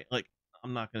ratio, right? Like,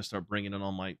 I'm not going to start bringing in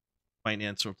all my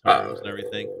financial terms and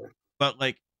everything, but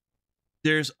like,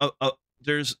 there's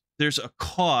a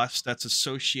cost that's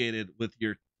associated with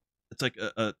it's like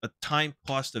a time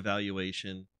cost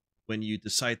evaluation when you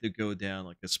decide to go down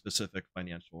like a specific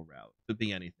financial route. Could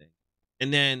be anything.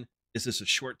 And then, is this a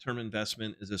short-term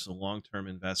investment? Is this a long-term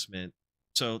investment?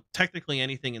 So technically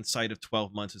anything inside of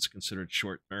 12 months is considered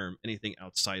short-term. Anything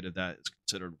outside of that is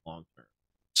considered long-term.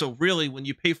 So really, when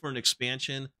you pay for an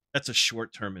expansion, that's a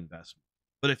short-term investment.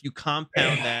 But if you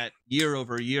compound that year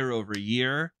over year over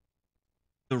year,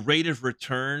 the rate of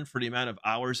return for the amount of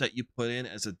hours that you put in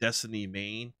as a Destiny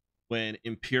main, when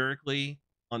empirically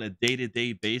on a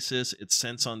day-to-day basis, it's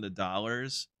cents on the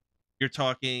dollars, you're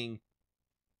talking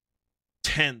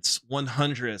tenths,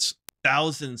 100ths,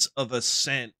 thousands of a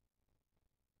cent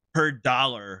per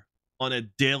dollar on a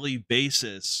daily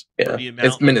basis for the amount,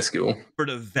 it's minuscule, for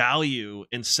the value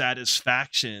and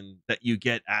satisfaction that you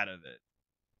get out of it,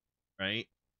 right?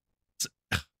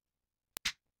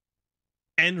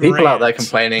 And people out there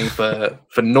complaining for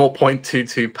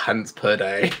 0.22 pence per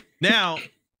day. Now,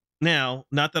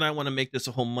 not that I want to make this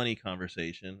a whole money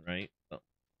conversation, right? Well,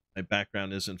 my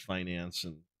background is in finance,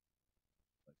 and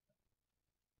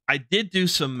I did do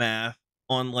some math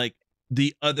on like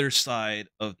the other side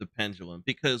of the pendulum,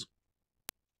 because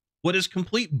what is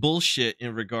complete bullshit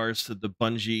in regards to the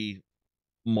Bungie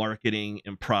marketing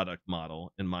and product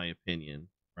model, in my opinion,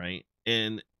 right?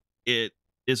 And it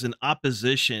is an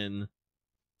opposition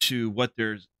to what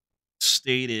they're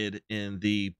stated in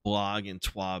the blog and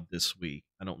TWAB this week.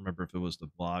 I don't remember if it was the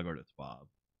blog or the TWAB.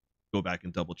 Go back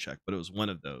and double check, but it was one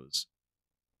of those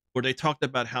where they talked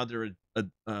about how they're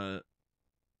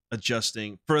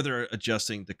further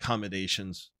adjusting the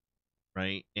accommodations,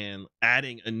 right? And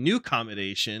adding a new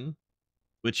accommodation,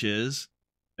 which is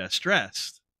best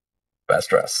dressed. Best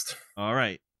dressed. All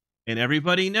right. And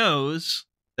everybody knows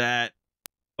that,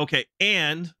 okay,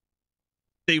 and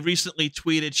they recently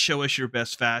tweeted, show us your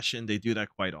best fashion. They do that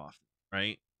quite often,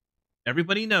 right?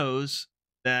 Everybody knows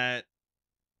that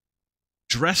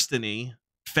Destiny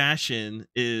fashion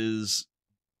is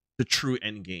the true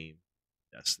end game.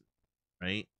 Destiny,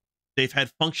 right? They've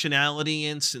had functionality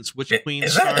in since Witch Queen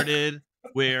started,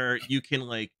 where you can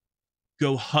like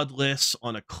go HUDless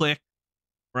on a click,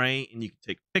 right? And you can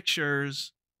take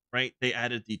pictures, right? They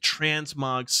added the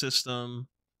transmog system,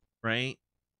 right?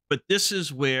 But this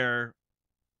is where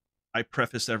I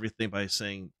prefaced everything by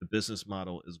saying the business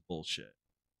model is bullshit.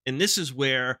 And this is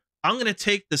where I'm going to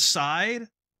take the side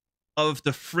of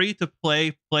the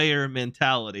free-to-play player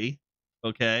mentality,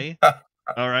 okay?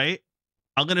 All right?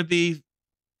 I'm going to be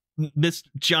Miss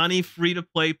Johnny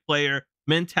free-to-play player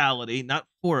mentality, not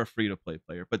for a free-to-play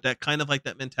player, but that kind of like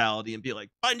that mentality, and be like,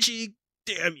 Bungie,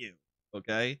 damn you,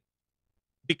 okay?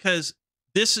 Because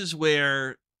this is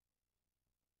where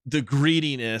the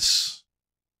greediness,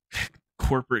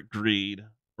 corporate greed,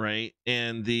 right,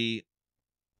 and the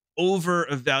over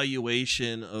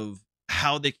evaluation of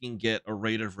how they can get a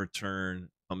rate of return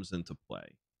comes into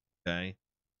play. Okay,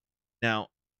 now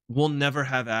we'll never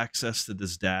have access to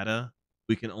this data.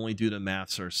 We can only do the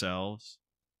maths ourselves.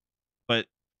 But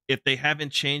if they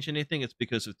haven't changed anything, it's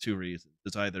because of two reasons.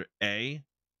 It's either A,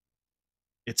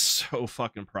 it's so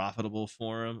fucking profitable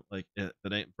for them, like if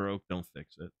it ain't broke, don't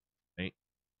fix it, right?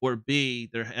 Or B,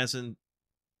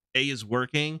 A is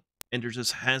working, and there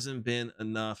just hasn't been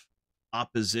enough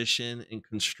opposition and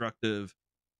constructive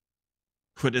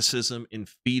criticism and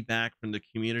feedback from the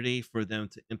community for them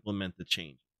to implement the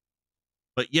change.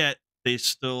 But yet they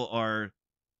still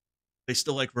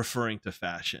like referring to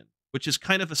fashion, which is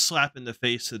kind of a slap in the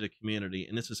face to the community.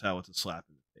 And this is how it's a slap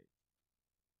in the face.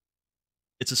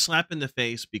 It's a slap in the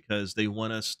face because they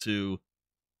want us to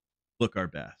look our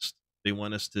best. They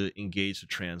want us to engage the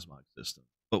transmog system.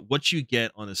 But what you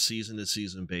get on a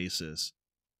season-to-season basis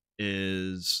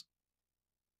is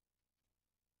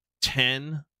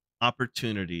 10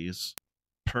 opportunities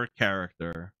per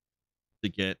character to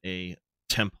get a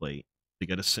template, to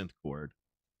get a synth cord,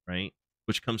 right?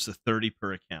 Which comes to 30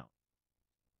 per account.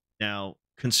 Now,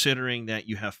 considering that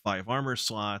you have 5 armor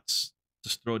slots,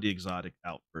 just throw the exotic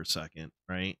out for a second,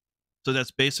 right? So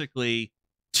that's basically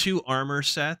 2 armor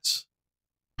sets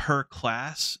per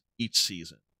class each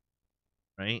season,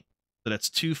 right? So that's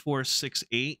 2, 4, 6,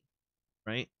 8,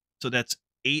 right? So that's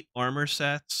 8 armor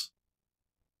sets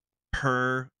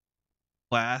per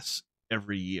class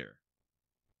every year.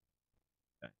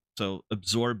 Okay. So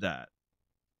absorb that,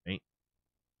 right?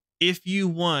 If you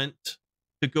want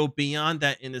to go beyond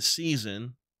that in a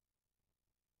season,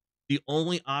 the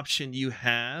only option you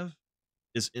have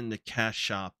is in the cash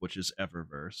shop, which is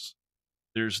Eververse.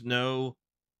 There's no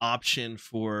option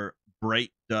for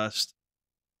Bright Dust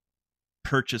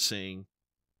purchasing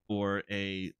for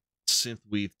a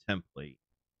synthweave template.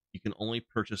 You can only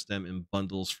purchase them in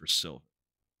bundles for silver,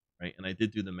 right? And I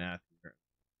did do the math here.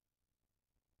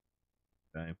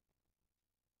 Okay.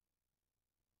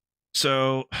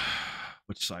 So,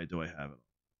 which side do I have it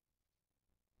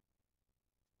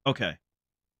on? Okay.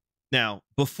 Now,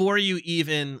 before you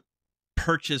even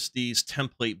purchase these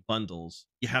template bundles,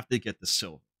 you have to get the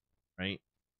silver, right?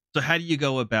 So how do you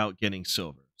go about getting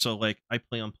silver? So like I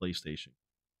play on PlayStation,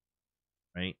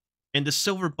 right? And the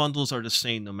silver bundles are the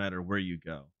same no matter where you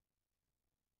go.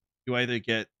 You either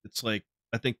get, it's like,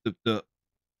 I think the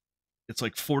it's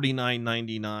like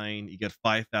 $49.99, you get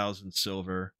 5,000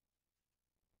 silver.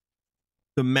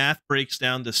 The math breaks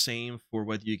down the same for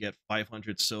whether you get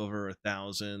 500 silver,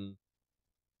 1,000,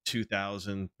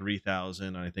 2,000,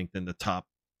 3,000. I think then the top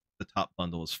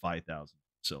bundle is 5,000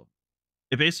 silver.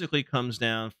 It basically comes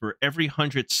down for every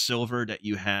 100 silver that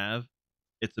you have,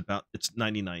 it's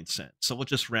 99 cents. So we'll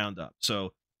just round up.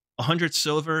 So 100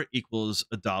 silver equals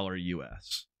 $1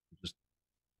 US. Just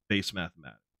base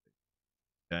mathematics.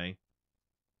 Okay.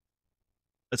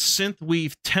 A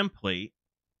synthweave template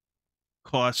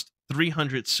costs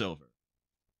 300 silver.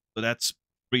 So that's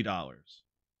 $3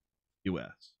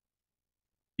 US.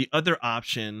 The other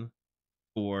option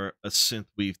for a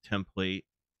synthweave template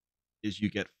is you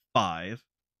get 5,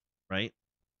 right?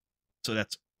 So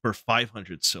that's for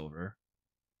 500 silver.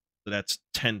 So that's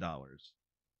 $10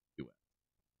 US.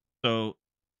 So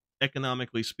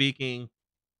economically speaking,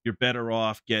 you're better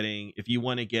off getting, if you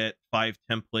want to get 5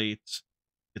 templates,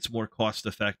 it's more cost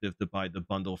effective to buy the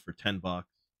bundle for $10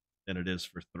 than it is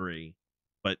for 3.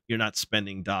 But you're not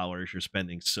spending dollars, you're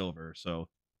spending silver. So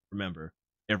remember,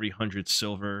 every 100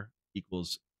 silver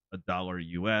equals $1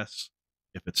 US.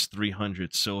 If it's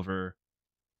 300 silver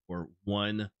or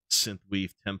 1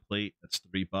 synthweave template, that's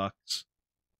 $3.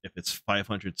 If it's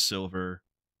 500 silver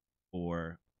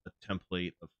or a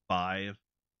template of 5,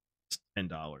 it's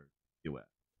 $10 US.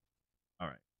 All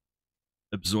right.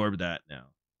 Absorb that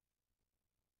now.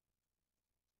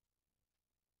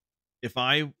 If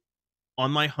I, on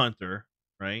my hunter,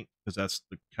 right, because that's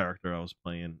the character I was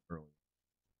playing earlier,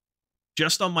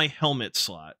 just on my helmet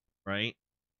slot, right,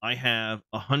 I have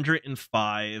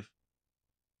 105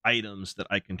 items that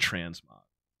I can transmog.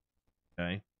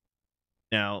 Okay.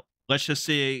 Now, let's just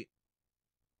say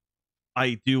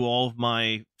I do all of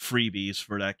my freebies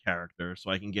for that character, so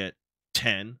I can get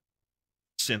 10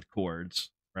 synth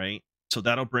cords, right? So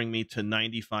that'll bring me to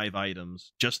 95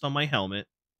 items just on my helmet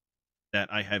that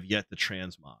I have yet to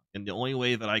transmog. And the only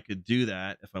way that I could do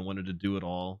that, if I wanted to do it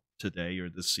all today or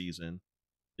this season,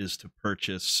 is to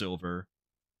purchase silver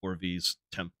for these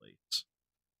templates.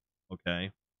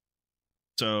 Okay.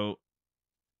 So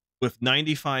with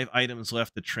 95 items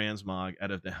left to transmog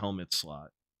out of the helmet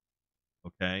slot,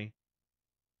 okay,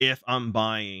 if I'm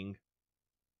buying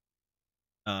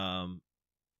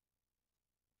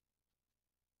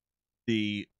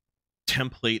the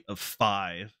template of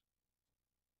 5,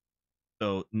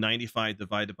 so 95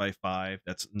 divided by 5,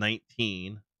 that's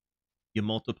 19. You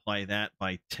multiply that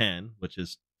by 10, which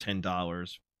is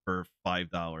 $10 per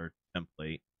 $5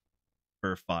 template,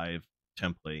 per 5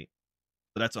 template.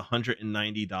 So that's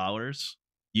 $190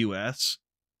 US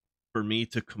for me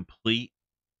to complete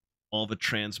all the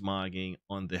transmogging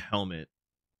on the helmet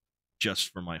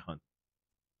just for my hunt.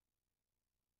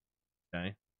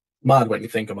 Okay. Mad when you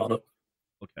think about it.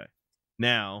 Okay.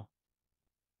 Now,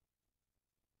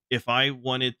 if I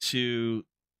wanted to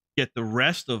get the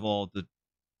rest of all the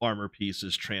armor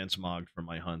pieces transmogged for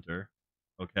my hunter,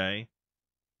 okay,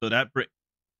 so that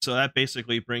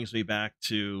basically brings me back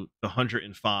to the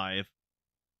 105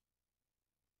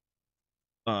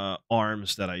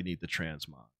 arms that I need to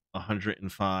transmog,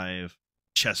 105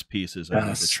 chest pieces I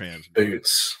need to transmog,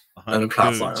 boots and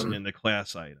class item, and the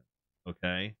class item.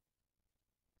 Okay,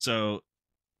 so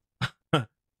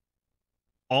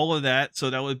all of that, so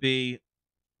that would be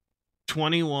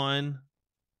 21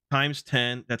 times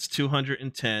 10, that's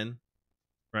 210,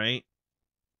 right?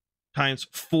 Times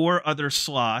 4 other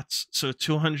slots, so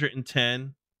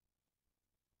 210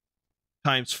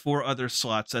 times 4 other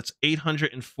slots, that's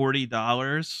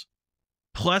 $840,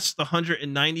 plus the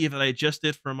 190 that I just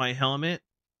did for my helmet,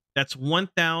 that's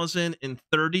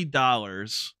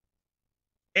 $1,030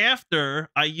 after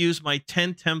I use my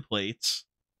 10 templates.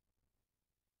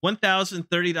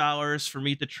 $1,030 for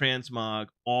me to transmog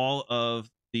all of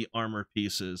the armor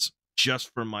pieces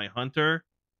just for my hunter.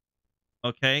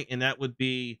 Okay, and that would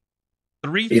be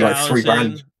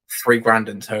 $3,000. $3,000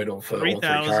 in total for all 3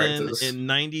 characters.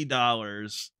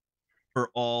 $3,090 for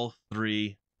all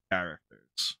 3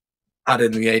 characters. Add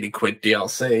in the 80 quid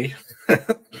DLC.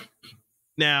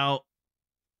 Now,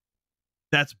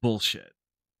 that's bullshit.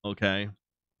 Okay,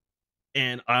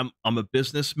 and I'm a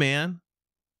businessman.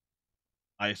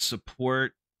 I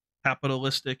support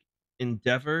capitalistic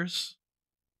endeavors,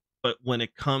 but when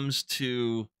it comes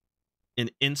to an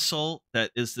insult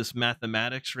that is this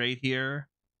mathematics right here,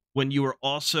 when you are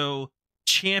also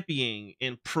championing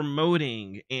and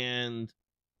promoting and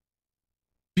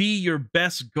be your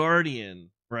best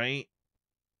guardian, right?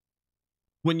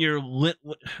 When you're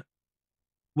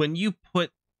when you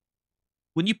put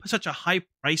such a high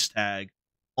price tag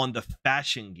on the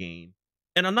fashion game,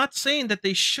 and I'm not saying that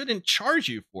they shouldn't charge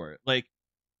you for it. Like,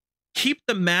 keep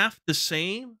the math the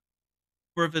same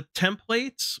for the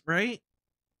templates, right?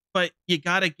 But you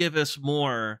got to give us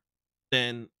more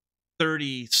than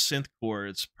 30 synth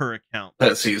chords per account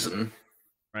per season,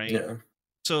 right? Yeah.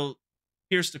 So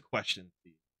here's the question,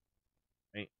 Steve.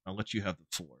 Right? I'll let you have the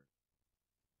floor.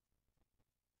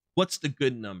 What's the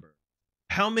good number?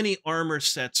 How many armor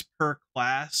sets per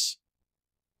class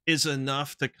is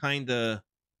enough to kind of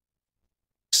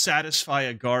satisfy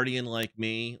a guardian like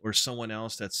me or someone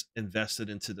else that's invested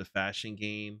into the fashion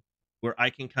game, where I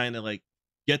can kind of like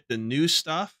get the new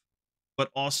stuff, but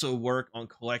also work on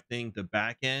collecting the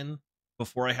back end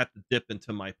before I have to dip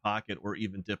into my pocket or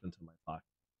even dip into my pocket?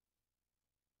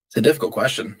 It's a difficult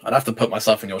question. I'd have to put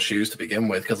myself in your shoes to begin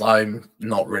with, because I'm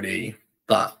not really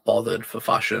that bothered for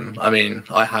fashion. I mean,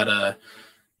 I had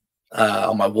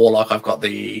on my Warlock, I've got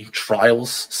the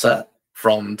Trials set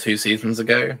from 2 seasons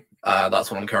ago.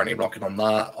 That's what I'm currently rocking on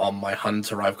that. On my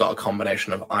Hunter, I've got a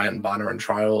combination of Iron Banner and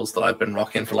Trials that I've been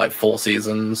rocking for like 4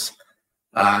 seasons.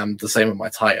 The same with my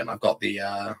Titan. I've got the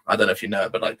I don't know if you know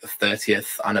it, but like the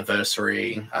 30th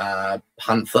anniversary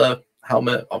Panther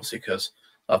helmet, obviously because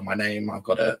of my name. I've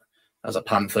got it as a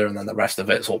Panther, and then the rest of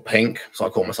it's all pink, so I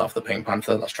call myself the Pink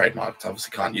Panther. That's trademarked.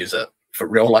 Obviously can't use it for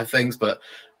real life things, but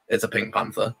it's a Pink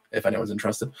Panther if anyone's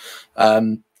interested.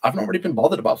 I've not really been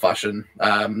bothered about fashion.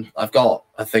 I've got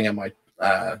a thing in my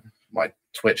my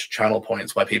Twitch channel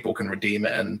points where people can redeem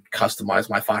it and customize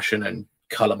my fashion and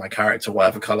color my character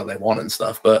whatever color they want and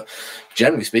stuff. But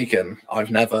generally speaking,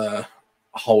 I've never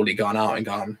wholly gone out and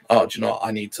gone, oh, do you know what?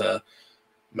 I need to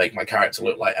make my character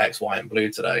look like X, Y, and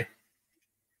blue today.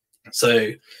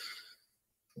 So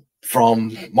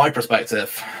from my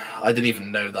perspective, I didn't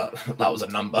even know that that was a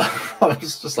number. I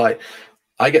was just like,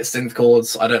 I get synth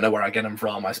chords. I don't know where I get them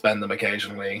from. I spend them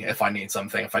occasionally if I need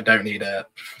something. If I don't need it,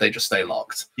 they just stay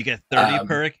locked. You get 30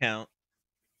 per account.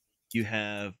 You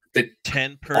have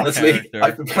 10 per honestly, character.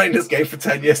 I've been playing this game for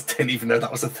 10 years, didn't even know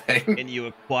that was a thing. And you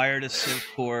acquire the synth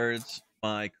chords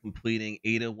by completing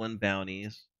 801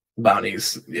 bounties.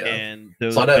 Bounties, yeah. And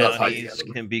those so bounties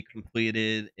can be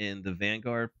completed in the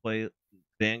Vanguard,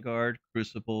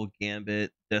 Crucible,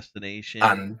 Gambit, Destination,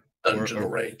 and Dungeon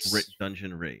Raids.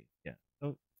 Dungeon Raid, yeah.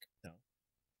 Oh, no.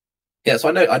 Yeah,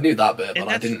 so I knew that bit, but and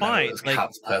I didn't know fine. it was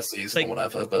capped per season or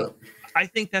whatever. But I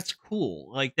think that's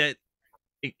cool. Like that,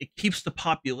 it keeps the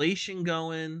population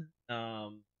going.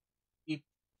 There's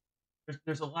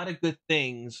a lot of good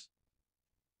things.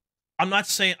 I'm not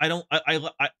saying I don't.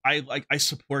 I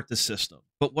support the system,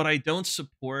 but what I don't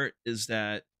support is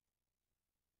that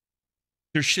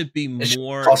there should be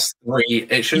more.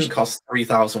 It shouldn't cost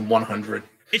 $3,100.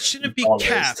 It shouldn't be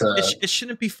capped. It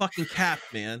shouldn't be fucking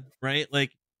capped, man. Right?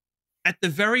 Like, at the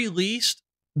very least,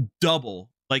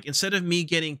 double. Like, instead of me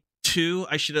getting 2,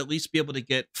 I should at least be able to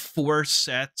get 4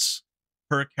 sets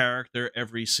per character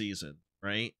every season.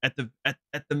 Right? At the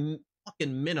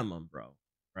fucking minimum, bro.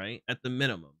 Right? At the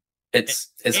minimum.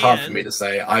 It's hard for me to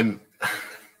say.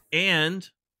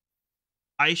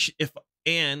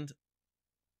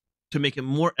 To make it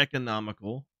more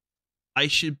economical, I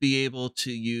should be able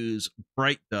to use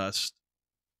Bright Dust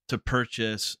to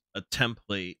purchase a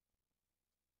template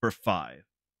for 5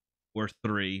 or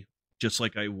 3, just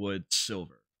like I would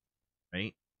silver,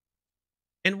 right?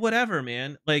 And whatever,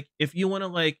 man. Like, if you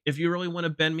really want to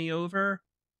bend me over,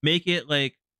 make it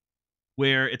like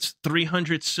where it's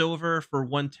 300 silver for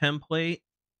 1 template,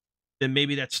 then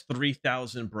maybe that's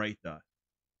 3,000 Bright Dust,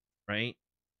 right?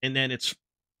 And then it's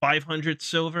 500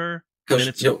 silver.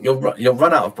 Because you'll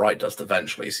run out of Bright Dust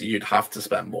eventually, so you'd have to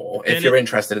spend more if you're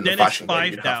interested in the fashion game.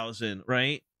 Then it's 5,000,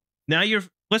 right? Now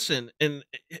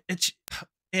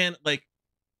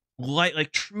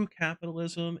like true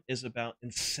capitalism is about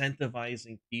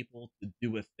incentivizing people to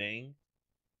do a thing,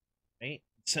 right?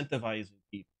 Incentivizing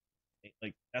people.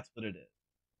 Like, that's what it is,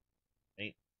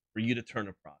 right? For you to turn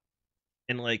a profit.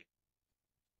 And like,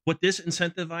 what this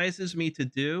incentivizes me to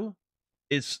do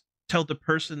is tell the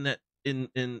person that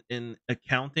in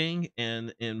accounting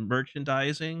and in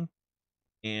merchandising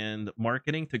and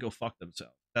marketing to go fuck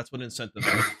themselves. That's what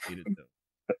incentivizes me to do.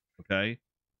 Okay?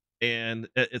 And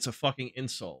it's a fucking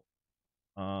insult.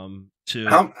 How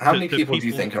many people do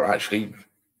you think are actually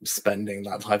spending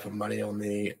that type of money on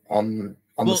the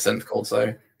synth chords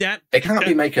though? It can't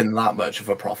be making that much of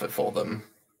a profit for them.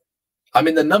 I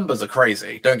mean, the numbers are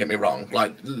crazy. Don't get me wrong.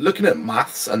 Like, looking at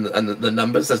maths and the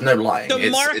numbers, there's no lying. The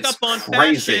markup on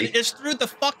fashion is through the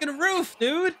fucking roof,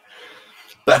 dude.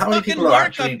 But how many people are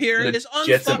actually here is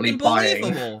legitimately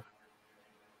buying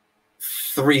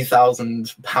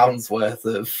 £3,000 worth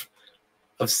of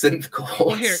synth cores?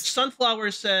 Well, here,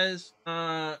 Sunflower says,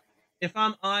 if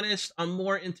I'm honest, I'm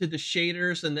more into the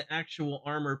shaders than the actual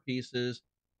armor pieces.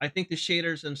 I think the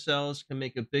shaders themselves can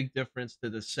make a big difference to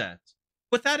the sets.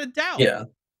 Without a doubt. Yeah.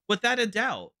 Without a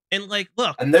doubt. And like,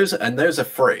 look. And those are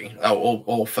free.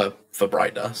 Or for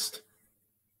Bright Dust.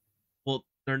 Well,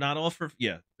 they're not all for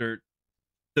they're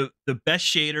the best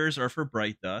shaders are for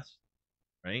Bright Dust,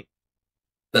 right?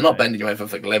 They're not bending you over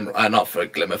for Glimmer, not for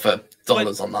Glimmer, for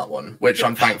dollars on that one, which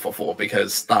I'm thankful for,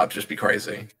 because that would just be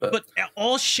crazy. But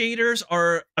all shaders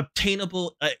are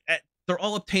obtainable. They're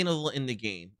all obtainable in the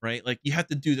game, right? Like, you have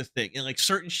to do the thing. And like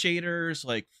certain shaders,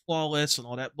 like Flawless and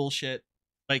all that bullshit,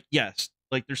 like, yes,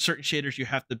 like there's certain shaders you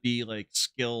have to be like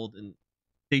skilled, and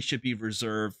they should be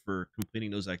reserved for completing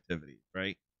those activities,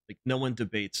 right? Like, no one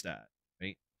debates that,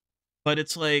 right? But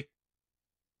it's like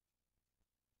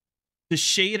the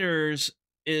shaders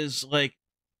is like,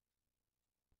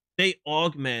 they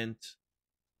augment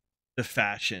the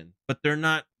fashion, but they're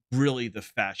not really the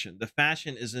fashion. The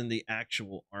fashion is in the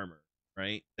actual armor,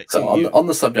 right? So on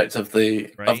the subject of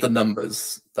the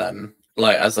numbers, then,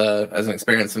 like, as an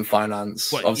experience in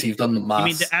finance, obviously you've done the math. You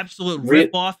mean the absolute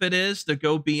rip-off it is to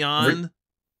go beyond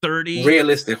 30?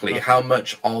 Realistically, how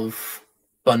much of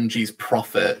Bungie's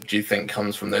profit do you think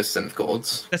comes from those synth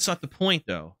chords? That's not the point,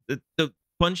 though. The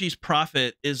Bungie's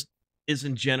profit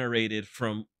isn't generated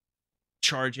from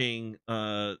charging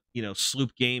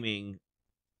SloopGaming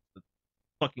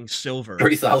fucking silver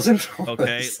 $3,000.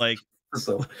 Okay, like,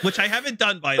 which I haven't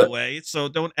done, by the way, so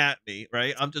don't at me,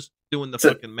 right? I'm just doing the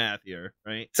fucking math here,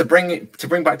 right? To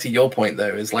bring back to your point,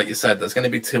 though, is like you said, there's going to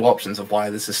be two options of why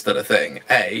this is still a thing.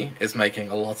 A is making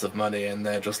a lot of money and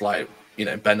they're just like,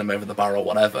 bend them over the barrel,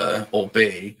 whatever. Or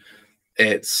B,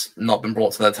 it's not been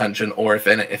brought to their attention, or if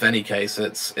any case,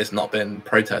 it's not been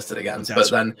protested against. But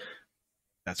then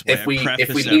that's why if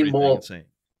we lean more.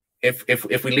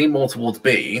 If we lean more towards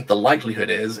B, the likelihood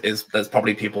is there's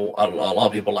probably a lot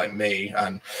of people like me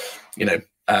and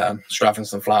Straffing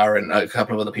Sunflower and a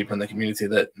couple of other people in the community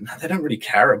that they don't really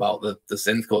care about the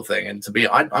synthcore thing. And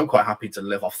I'm quite happy to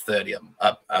live off 30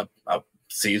 a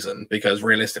season, because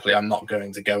realistically I'm not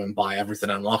going to go and buy everything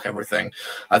and unlock everything.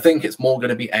 I think it's more going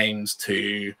to be aimed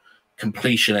to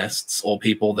completionists or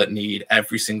people that need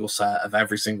every single set of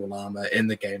every single armor in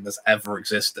the game that's ever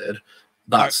existed.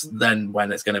 That's then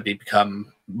when it's going to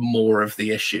become more of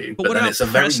the issue. But then it's a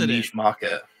very niche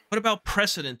market. What about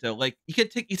precedent, though? Like, you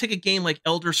take a game like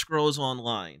Elder Scrolls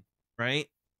Online, right?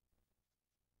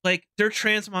 Like, their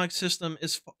transmog system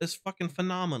is fucking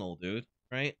phenomenal, dude.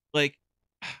 Right? Like,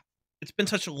 it's been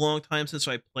such a long time since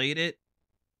I played it,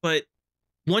 but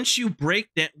once you break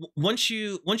that, once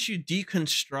you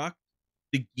deconstruct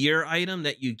the gear item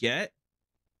that you get,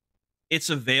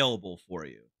 it's available for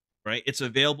you. Right? It's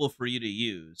available for you to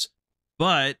use.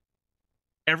 But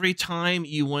every time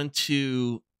you want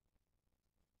to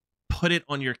put it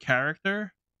on your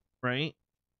character, right?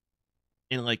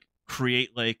 And like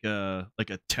create like a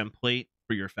template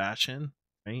for your fashion,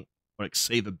 right? Or like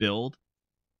save a build,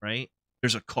 right?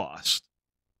 There's a cost.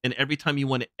 And every time you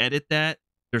want to edit that,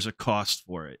 there's a cost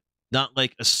for it. Not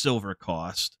like a silver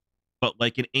cost, but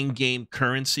like an in-game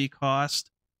currency cost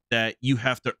that you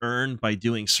have to earn by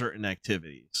doing certain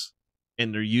activities,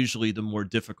 and they're usually the more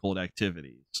difficult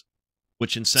activities,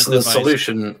 which incentivize.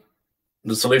 So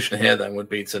the solution here then would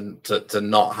be to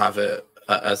not have it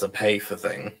as a pay for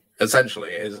thing.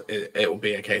 Essentially, it will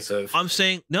be a case of, I'm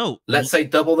saying no. Let's say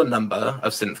double the number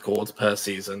of synth chords per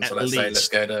season. So let's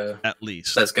go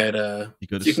to you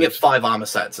can get 5 armor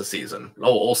sets a season,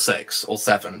 or 6 or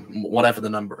 7, whatever the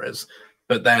number is,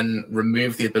 but then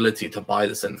remove the ability to buy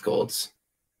the synth chords.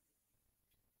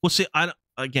 Well, see,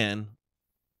 again,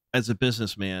 as a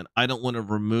businessman, I don't want to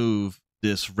remove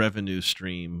this revenue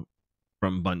stream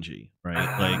from Bungie,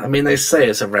 right? Like, I mean, they say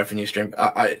it's a revenue stream.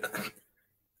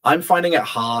 I'm finding it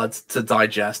hard to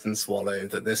digest and swallow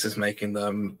that this is making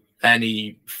them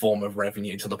any form of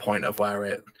revenue to the point of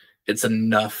where it's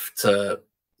enough to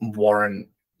warrant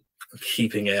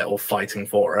keeping it or fighting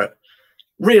for it.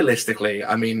 Realistically,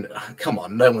 I mean, come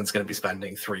on, no one's going to be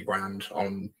spending $3,000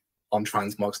 on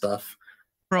transmog stuff.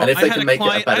 Bro, I have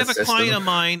a client of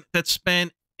mine that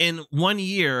spent in 1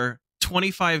 year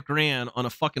 $25,000 on a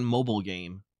fucking mobile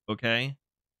game. Okay,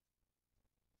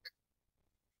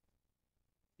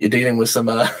 you're dealing with some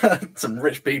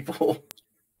rich people.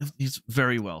 He's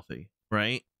very wealthy,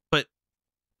 right? But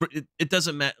it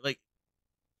doesn't matter. Like,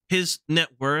 his net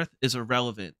worth is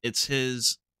irrelevant. It's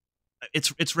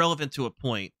relevant to a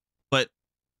point, but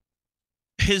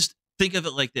think of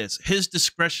it like this: his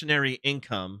discretionary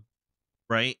income,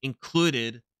 right,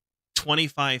 included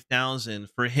 25,000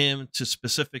 for him to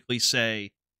specifically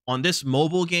say on this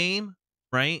mobile game,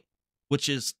 right, which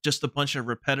is just a bunch of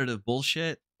repetitive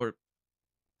bullshit or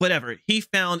whatever. He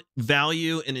found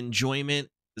value and enjoyment,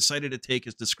 decided to take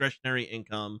his discretionary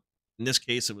income. In this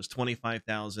case, it was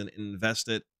 25,000 and invest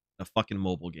it in a fucking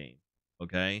mobile game,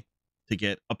 okay, to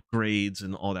get upgrades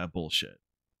and all that bullshit.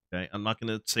 Okay, I'm not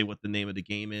going to say what the name of the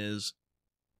game is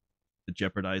to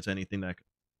jeopardize anything that could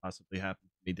possibly happen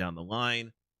to me down the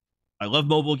line. I love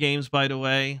mobile games, by the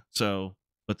way, so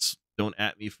don't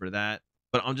at me for that.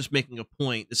 But I'm just making a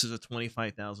point. This is a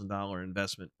 $25,000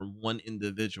 investment from one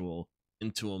individual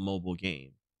into a mobile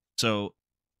game. So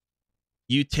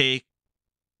you take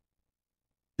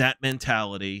that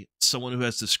mentality, someone who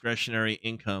has discretionary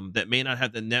income that may not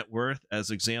have the net worth as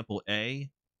example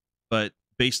A, but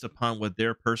based upon what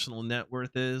their personal net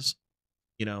worth is,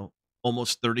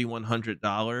 almost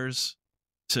 $3,100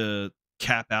 to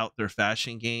cap out their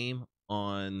fashion game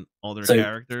on all their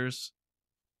characters.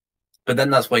 But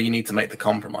then that's where you need to make the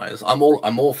compromise. I'm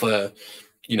all for,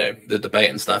 the debate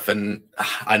and stuff. And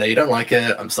I know you don't like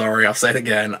it. I'm sorry. I'll say it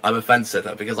again. I'm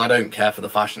offensive because I don't care for the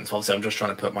fashion. So obviously I'm just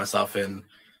trying to put myself in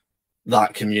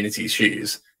that community's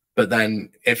shoes. But then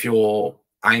if you're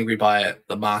angry by it,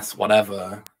 the mass,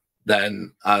 whatever,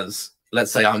 then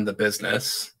let's say I'm the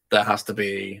business, there has to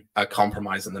be a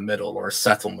compromise in the middle or a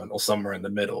settlement or somewhere in the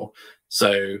middle.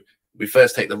 So we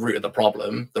first take the root of the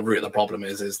problem. The root of the problem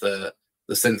is that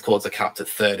the synth chords are capped at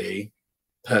 30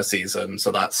 per season.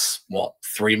 So that's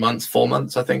 3 months, 4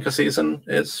 months, I think a season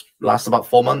lasts about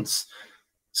 4 months.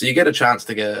 So you get a chance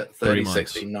to get 30,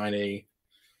 60, 90.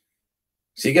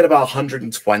 So you get about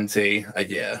 120 a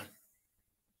year.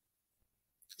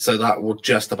 So that will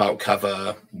just about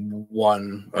cover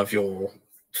one of your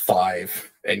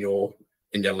 5 in your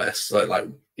list. So like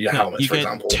your helmets, for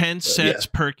example. 10 sets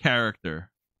per character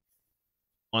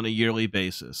on a yearly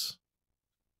basis.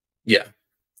 Yeah.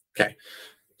 Okay.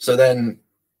 So then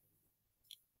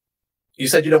you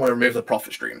said you don't want to remove the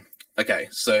profit stream. Okay.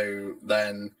 So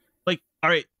then, all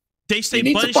right. They say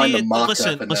Bungie.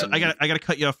 Listen. I gotta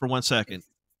cut you off for 1 second.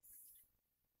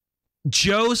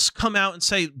 Joe's come out and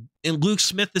say, and Luke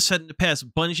Smith has said in the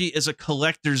past, Bungie is a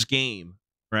collector's game,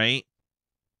 right?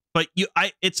 But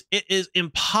it is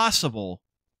impossible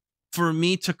for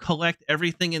me to collect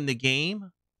everything in the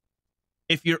game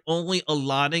if you're only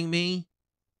allotting me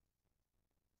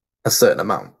a certain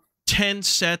amount. 10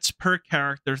 sets per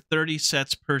character, 30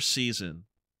 sets per season,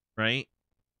 right?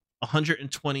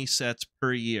 120 sets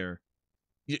per year.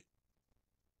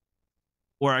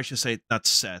 Or I should say not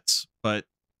sets, but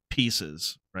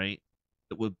pieces, right?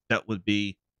 That would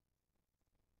be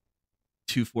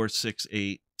 2, 4, 6,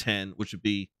 8, 10, which would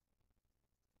be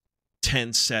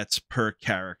 10 sets per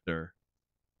character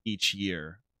each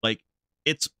year. Like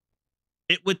it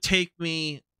would take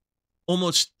me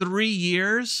almost 3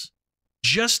 years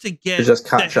just to get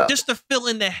catch up, just to fill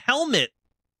in the helmet,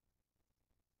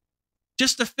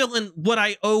 just to fill in what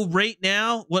I owe right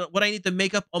now, what I need to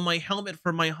make up on my helmet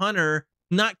for my hunter,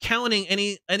 not counting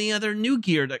any other new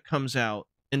gear that comes out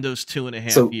in those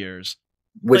 2.5 years.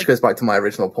 Which goes back to my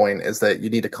original point, is that you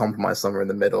need to compromise somewhere in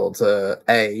the middle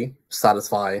to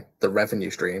satisfy the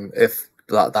revenue stream, if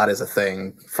that is a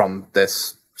thing from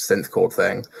this synth chord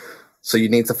thing. So you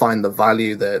need to find the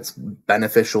value that's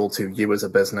beneficial to you as a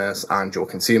business and your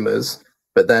consumers,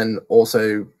 but then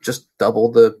also just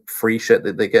double the free shit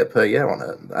that they get per year on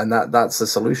it. And that's the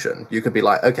solution. You could be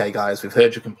like, okay, guys, we've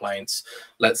heard your complaints.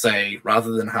 Let's say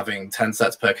rather than having 10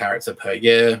 sets per character per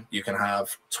year, you can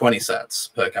have 20 sets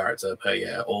per character per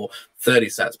year or 30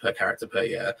 sets per character per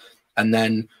year, and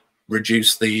then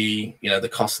reduce the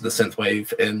cost of the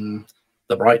synthwave in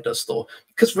the Bright Dust store.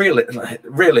 Because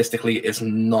realistically, it's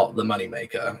not the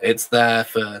moneymaker. It's there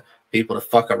for people to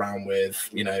fuck around with,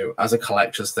 as a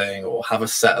collector's thing, or have a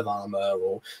set of armor,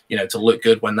 or, to look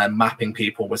good when they're mapping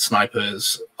people with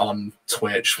snipers on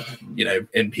Twitch,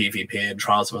 in PvP and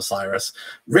Trials of Osiris.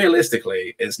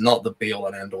 Realistically, it's not the be all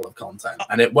and end all of content.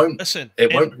 And it won't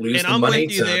lose the money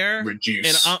to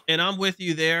reduce. And I'm with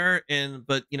you there.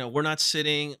 But we're not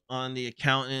sitting on the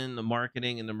accountant, the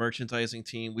marketing, and the merchandising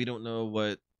team. We don't know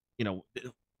what,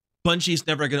 Bungie's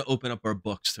never going to open up our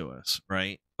books to us,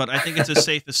 right? But I think it's a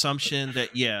safe assumption that,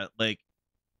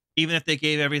 even if they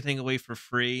gave everything away for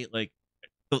free,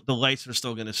 the lights are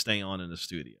still going to stay on in the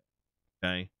studio.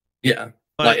 Okay. Yeah.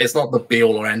 like it's not the be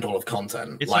all or end all of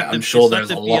content. Like I'm sure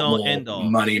there's a lot more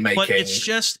money making. But it's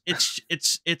just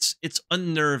it's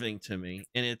unnerving to me,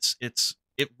 and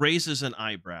it raises an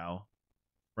eyebrow,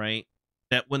 right?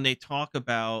 That when they talk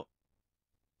about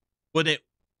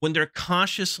when they're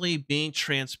consciously being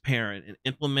transparent and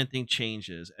implementing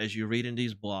changes, as you read in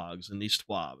these blogs and these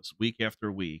twabs week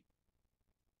after week,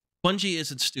 Bungie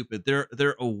isn't stupid.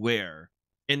 They're aware.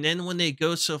 And then when they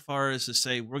go so far as to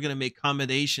say, we're going to make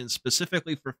accommodations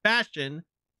specifically for fashion,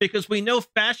 because we know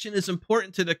fashion is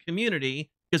important to the community,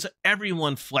 because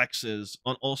everyone flexes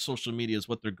on all social medias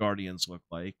what their guardians look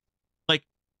like. Like,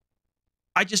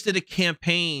 I just did a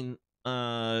campaign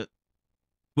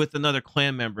with another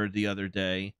clan member the other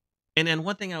day. And then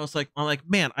one thing I was like,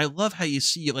 man, I love how you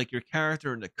see like your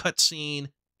character in the cutscene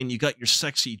and you got your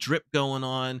sexy drip going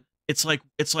on. It's like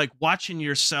watching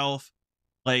yourself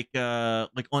like on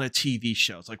a TV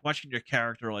show. It's like watching your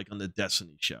character like on the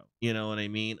Destiny show. You know what I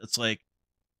mean? It's like,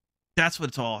 that's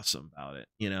what's awesome about it,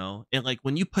 you know? And like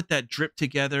when you put that drip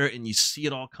together and you see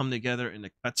it all come together in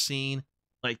the cutscene,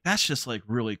 like that's just like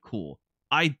really cool.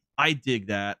 I dig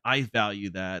that. I value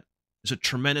that. There's a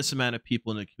tremendous amount of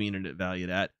people in the community that value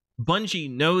that. Bungie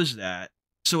knows that.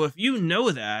 So if you know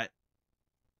that,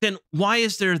 then why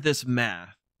is there this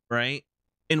math, right?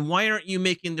 And why aren't you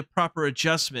making the proper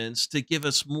adjustments to give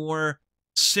us more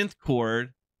synth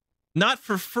cord, not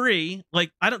for free?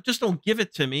 Like, don't give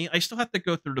it to me. I still have to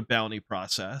go through the bounty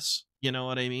process. You know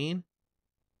what I mean?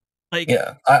 Like,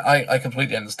 yeah, I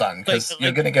completely understand, because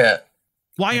you're going to get.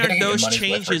 Why aren't those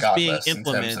changes being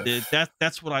implemented?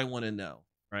 That's what I want to know,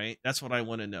 right? That's what I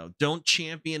want to know. Don't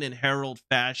champion and herald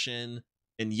fashion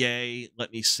and yay,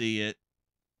 let me see it,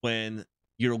 when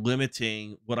you're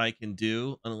limiting what I can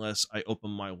do unless I open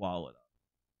my wallet up.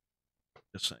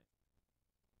 Just saying.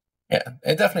 Yeah,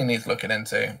 it definitely needs looking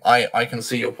into. I can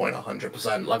see your point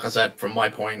 100%. Like I said, from my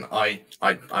point,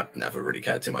 I've never really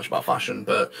cared too much about fashion,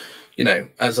 but you know,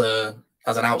 as an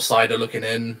outsider looking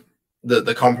in,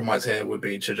 the compromise here would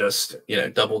be to just, you know,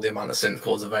 double the amount of synth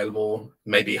cores available,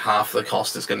 maybe half the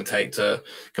cost it's going to take to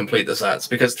complete the sets,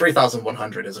 because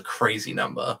 3,100 is a crazy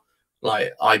number.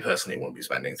 Like, I personally won't be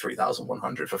spending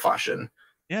 3,100 for fashion.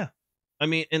 Yeah, I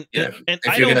mean, and if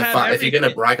you're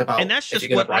gonna brag about, and that's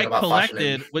just what I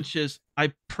collected, which is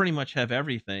I pretty much have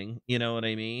everything. You know what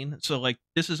I mean? So like,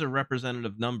 this is a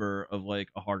representative number of like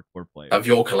a hardcore player of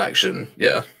your collection,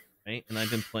 yeah. Right, and I've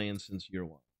been playing since year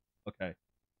one. Okay,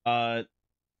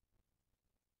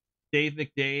 Dave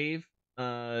McDave,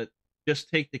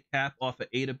 just take the cap off of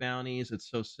Ada bounties. It's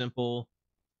so simple.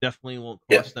 Definitely won't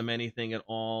cost them anything at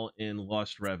all in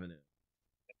lost revenue.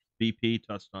 BP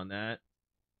touched on that.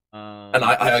 And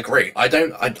I agree.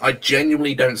 I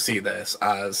genuinely don't see this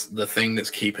as the thing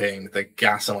that's keeping the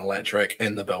gas and electric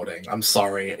in the building. I'm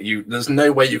sorry. There's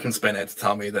no way you can spin it to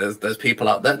tell me there's people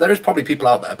out there. There is probably people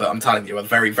out there, but I'm telling you, a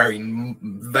very, very,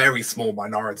 very small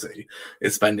minority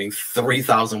is spending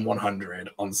 3,100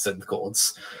 on synth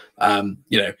cords. You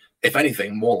know, if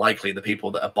anything, more likely the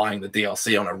people that are buying the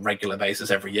DLC on a regular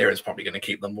basis every year is probably going to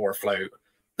keep them more afloat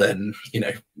than, you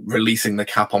know, releasing the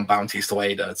cap on bounties to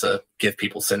Ada to give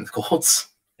people synth cords.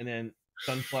 And then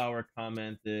Sunflower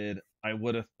commented, I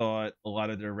would have thought a lot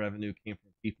of their revenue came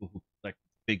from people who collect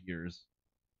figures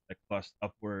that cost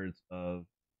upwards of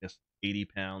just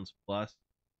 £80 plus.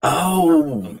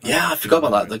 Oh, yeah, I forgot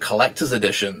about that. The collector's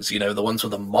editions, you know, the ones with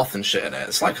the moth and shit in it.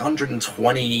 It's like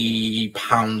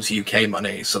 £120 UK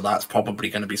money, so that's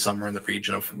probably going to be somewhere in the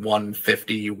region of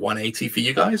 150, 180 for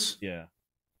you guys. Yeah.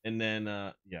 And then,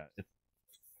 yeah, it's,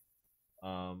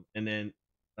 and then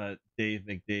Dave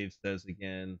McDave says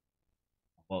again,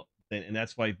 well, and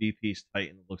that's why VP's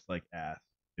Titan looks like ass,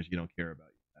 because you don't care about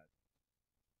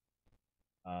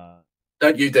your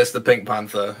Don't you diss the Pink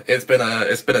Panther. It's been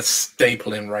a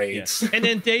staple in raids. Yeah. And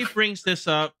then Dave brings this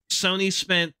up. Sony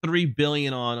spent $3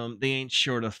 billion on them. They ain't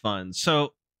short of funds.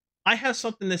 So I have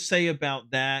something to say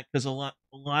about that, because a lot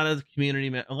of the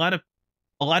community, a lot of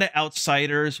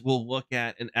outsiders will look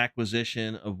at an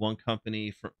acquisition of one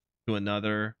company to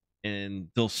another, and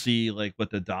they'll see like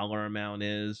what the dollar amount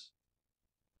is.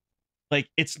 Like,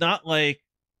 it's not like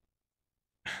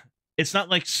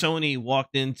Sony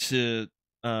walked into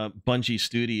Bungie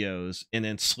Studios and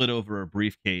then slid over a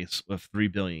briefcase with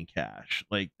 $3 billion cash.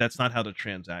 Like, that's not how the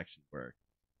transaction worked.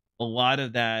 A lot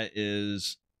of that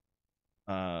is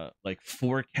like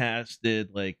forecasted,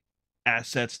 like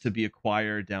assets to be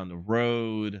acquired down the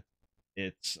road.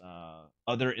 It's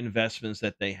other investments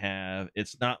that they have.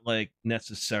 It's not like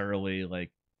necessarily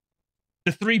like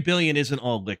the 3 billion isn't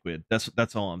all liquid.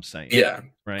 That's all I'm saying. Yeah,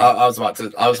 right. I was about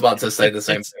to say the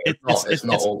same thing. It's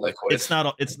not all liquid. It's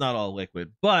not all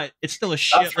liquid, but it's still a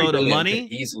That 3 shitload of billion money.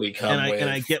 could easily come And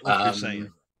I get what you're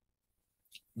saying.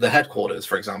 The headquarters,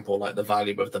 for example, like the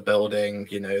value of the building,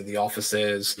 the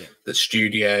offices, the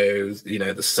studios,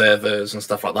 the servers and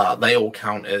stuff like that, they all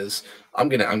count as, I'm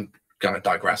gonna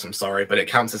digress, I'm sorry, but it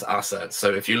counts as assets.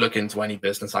 So if you look into any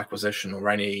business acquisition or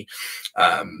any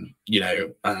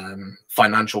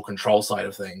financial control side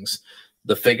of things,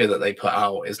 the figure that they put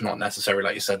out is not necessarily,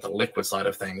 like you said, the liquid side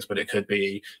of things, but it could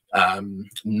be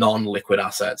non-liquid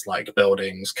assets like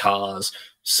buildings, cars,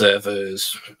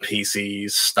 servers,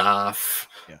 PCs, staff,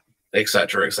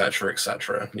 etc., etc.,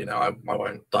 etc. I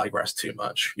won't digress too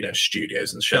much.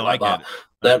 Studios and shit like that.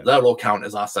 They'll all count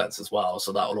as assets as well,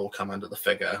 so that will all come under the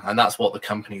figure, and that's what the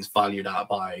company's valued at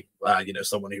by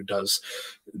someone who does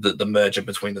the merger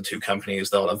between the two companies.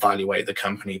 They'll evaluate the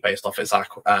company based off its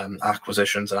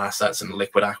acquisitions and assets and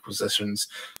liquid acquisitions,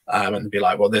 and be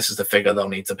like, well, this is the figure they'll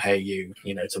need to pay you,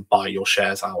 to buy your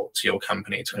shares out to your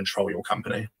company, to control your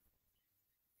company.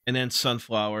 And then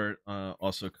Sunflower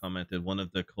also commented, one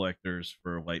of the collectors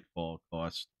for Lightfall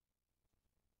cost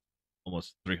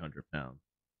almost £300.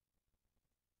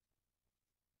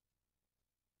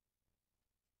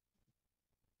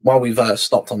 While we've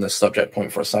stopped on this subject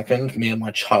point for a second, me and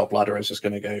my child bladder is just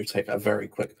going to go take a very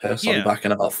quick piss. I'll be back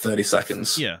in about 30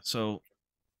 seconds. Yeah, so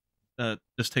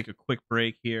just take a quick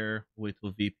break here. Wait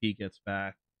till VP gets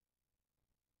back.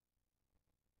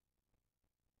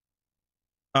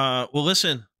 Well,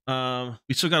 listen,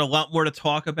 we still got a lot more to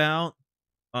talk about.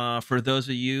 For those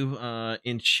of you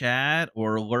in chat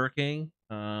or lurking,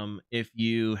 if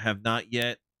you have not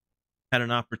yet had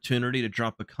an opportunity to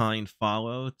drop a kind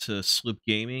follow to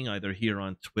SloopGaming, either here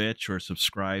on Twitch or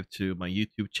subscribe to my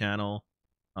YouTube channel,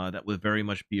 that would very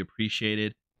much be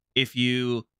appreciated. If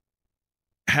you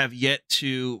have yet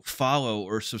to follow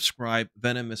or subscribe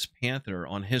VenomousPanther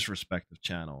on his respective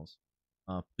channels,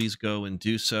 please go and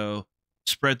do so.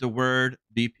 Spread the word.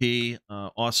 VP,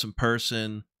 awesome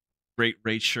person, great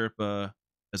raid Sherpa,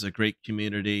 has a great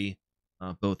community.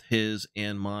 Both his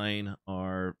and mine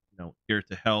are here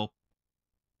to help.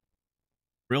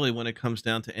 Really, when it comes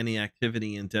down to any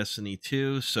activity in Destiny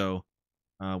 2, so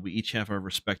we each have our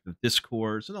respective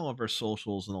Discords and all of our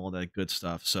socials and all that good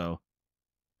stuff. So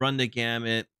run the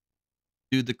gamut,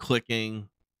 do the clicking,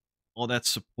 all that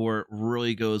support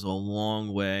really goes a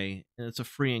long way, and it's a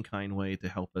free and kind way to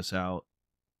help us out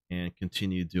and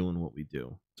continue doing what we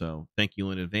do. So thank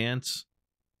you in advance,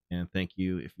 and thank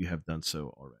you if you have done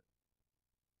so already.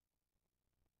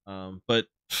 But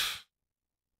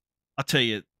I'll tell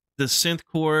you, the synth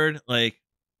chord, like,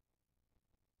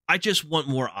 I just want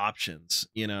more options,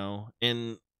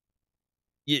 and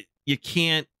you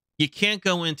can't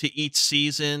go into each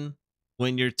season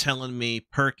when you're telling me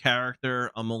per character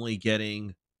I'm only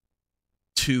getting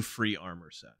 2 free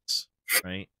armor sets,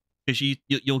 right? Because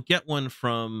you'll get one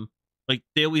from, like,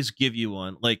 they always give you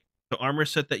one, like the armor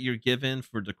set that you're given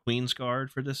for the Queen's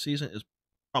Guard for this season is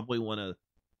probably one of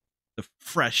the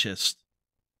freshest,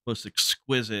 most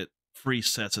exquisite free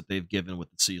sets that they've given with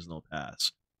the seasonal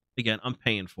pass. Again, I'm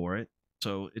paying for it,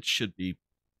 so it should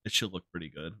look pretty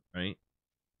good, right?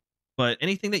 But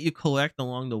anything that you collect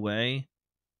along the way,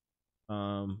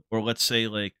 or let's say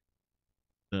like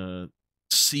the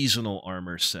seasonal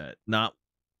armor set, not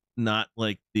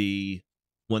like the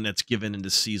one that's given in the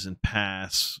season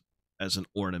pass as an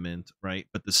ornament, right?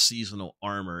 But the seasonal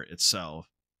armor itself,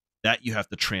 that you have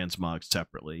to transmog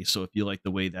separately. So if you like the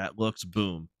way that looks,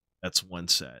 boom, that's one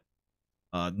set.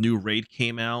 New raid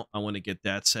came out, I want to get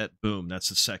that set, boom, that's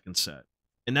the second set.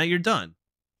 And now you're done.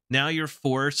 Now you're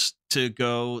forced to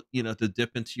go, to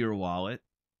dip into your wallet,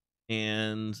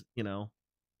 and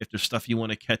if there's stuff you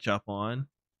want to catch up on,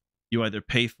 you either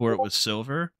pay for it with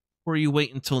silver or you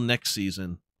wait until next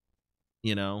season,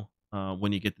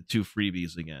 when you get the 2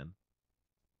 freebies again.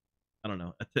 I don't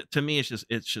know. To me, it's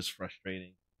just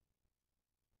frustrating.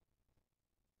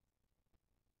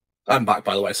 I'm back,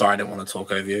 by the way. Sorry, I didn't want to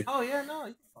talk over you. Oh yeah,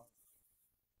 no.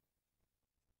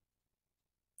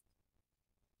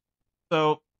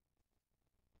 So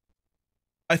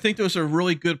I think those are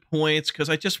really good points, because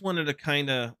I just wanted to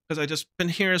because I just been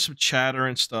hearing some chatter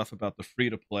and stuff about the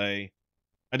free to play.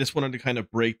 I just wanted to kind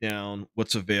of break down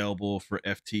what's available for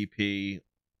FTP,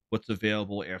 what's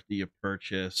available after you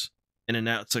purchase, and then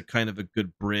that's a kind of a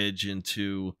good bridge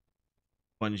into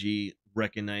Bungie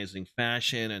recognizing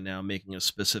fashion and now making a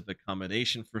specific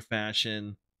accommodation for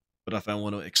fashion. But if I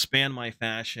want to expand my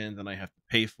fashion, then I have to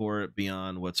pay for it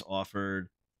beyond what's offered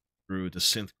through the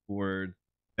synth chord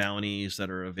bounties that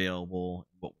are available.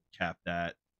 What we capped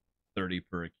at $30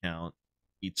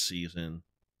 each season.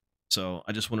 So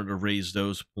I just wanted to raise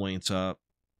those points up.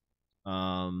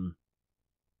 I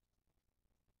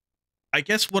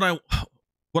guess what I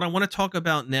want to talk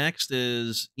about next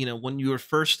is, when you were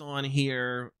first on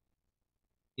here,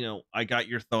 I got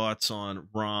your thoughts on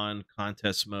Ron,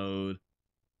 contest mode,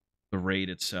 the raid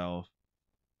itself.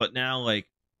 But now, like,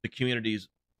 the community's,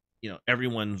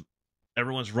 everyone's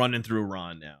running through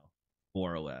Ron now,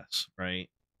 more or less, right?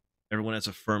 Everyone has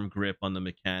a firm grip on the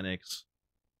mechanics.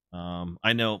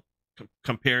 I know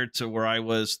compared to where I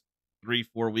was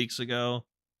 3-4 weeks ago,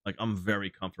 like, I'm very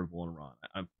comfortable in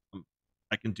Ron.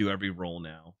 I can do every role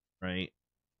now, right?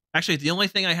 Actually, the only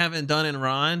thing I haven't done in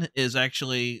Ron is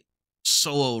actually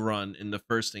solo run in the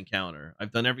first encounter.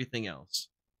 I've done everything else.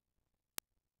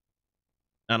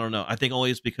 I don't know. I think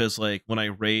only it's because, like, when I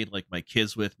raid, like, my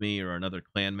kids with me or another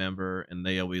clan member, and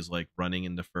they always like running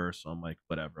into first, so I'm like,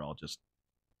 whatever, I'll just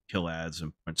kill ads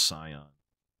and punch Scion.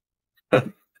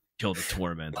 Kill the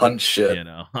torment. Punch shit.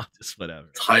 Just whatever.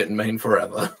 Titan main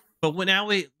forever. But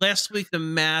last week the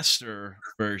master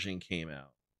version came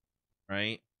out,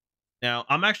 right? Now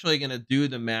I'm actually gonna do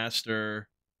the master.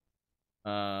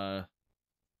 Well,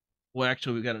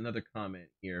 actually, we got another comment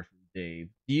here from Dave.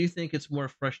 Do you think it's more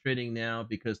frustrating now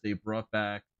because they brought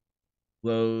back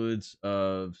loads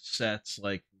of sets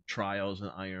like Trials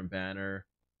and Iron Banner?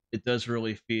 It does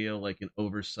really feel like an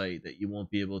oversight that you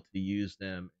won't be able to use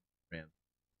them.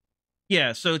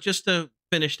 Yeah, so just to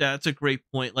finish that, it's a great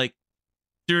point. Like,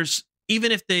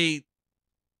 even if they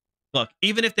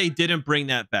didn't bring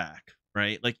that back,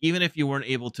 right? Like, even if you weren't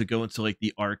able to go into like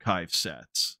the archive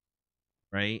sets,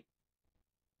 right?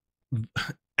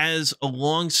 As a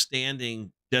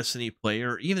long-standing Destiny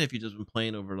player, even if you've just been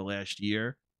playing over the last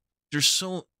year, there's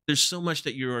so much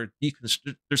that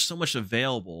there's so much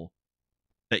available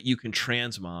that you can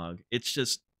transmog.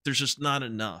 There's just not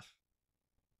enough,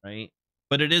 right?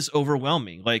 But it is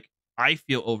overwhelming. Like, I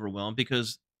feel overwhelmed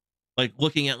because, like,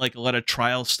 looking at like a lot of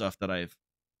trial stuff that I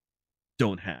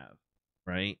don't have,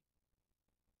 right?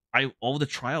 All the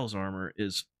trials armor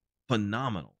is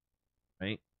phenomenal,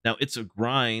 right? Now it's a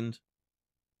grind,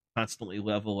 constantly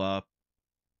level up,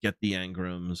 get the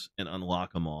engrams, and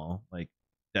unlock them all. Like,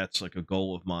 that's like a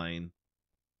goal of mine,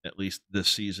 at least this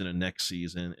season and next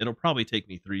season. It'll probably take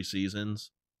me 3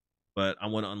 seasons, but I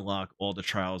want to unlock all the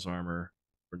trials armor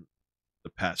for the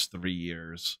past 3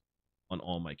 years on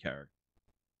all my characters.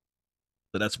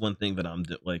 So that's one thing that I'm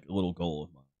like a little goal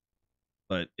of mine.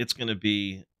 But it's gonna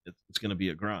be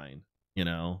a grind,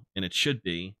 and it should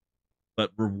be.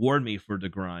 But reward me for the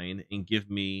grind and give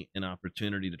me an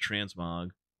opportunity to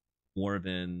transmog more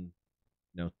than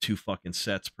 2 fucking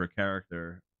sets per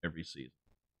character every season.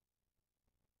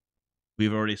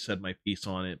 We've already said my piece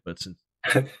on it, but since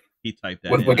he typed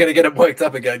that, we're gonna get him worked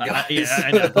up again, guys. Yeah,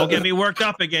 I know. Don't get me worked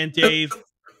up again, Dave.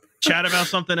 Chat about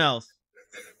something else.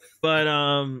 But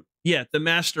yeah, the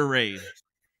master raid.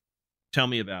 Tell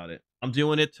me about it. I'm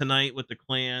doing it tonight with the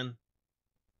clan.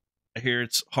 I hear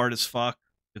it's hard as fuck.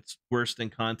 It's worse than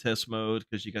contest mode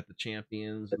because you got the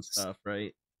champions and stuff,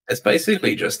 right? It's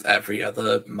basically just every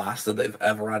other master they've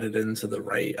ever added into the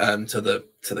raid, to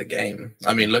the game.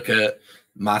 I mean, look at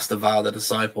Master Val the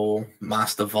Disciple,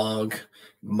 Master Vogue,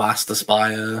 Master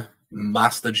Spire,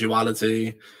 Master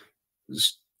Duality.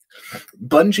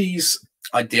 Bungie's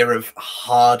idea of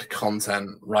hard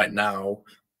content right now.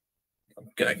 I'm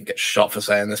gonna get shot for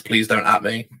saying this. Please don't at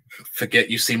me. Forget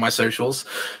you see my socials.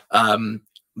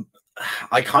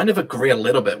 I kind of agree a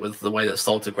little bit with the way that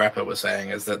Salta Greppa was saying,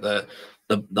 is that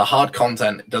the hard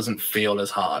content doesn't feel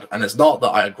as hard. And it's not that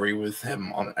I agree with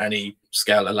him on any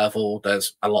scale or level.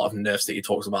 There's a lot of nerfs that he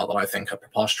talks about that I think are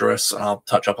preposterous. And I'll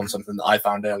touch up on something that I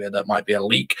found earlier that might be a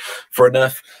leak for a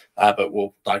nerf, but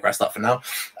we'll digress that for now.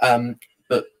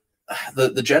 But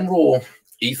the general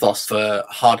ethos for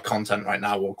hard content right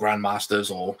now, or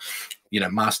grandmasters, or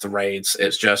master raids,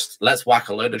 it's just, let's whack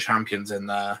a load of champions in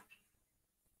there.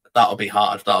 That'll be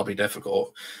hard, that'll be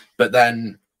difficult. But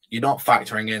then you're not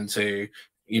factoring into,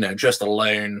 just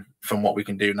alone from what we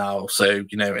can do now. So,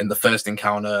 in the first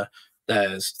encounter,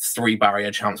 there's 3 barrier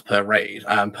champs per raid,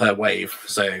 per wave.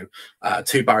 So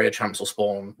 2 barrier champs will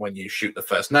spawn when you shoot the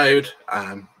first node,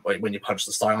 when you punch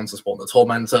the Scions to spawn the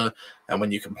Tormentor, and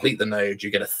when you complete the node, you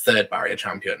get a 3rd barrier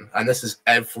champion. And this is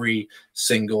every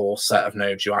single set of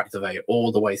nodes you activate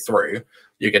all the way through.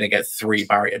 You're going to get 3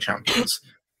 barrier champions.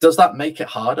 Does that make it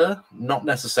harder? Not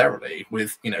necessarily.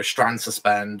 With, Strand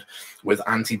Suspend, with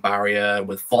Anti-Barrier,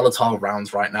 with volatile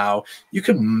rounds right now, you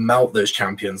can melt those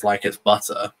champions like it's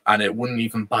butter, and it wouldn't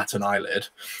even bat an eyelid.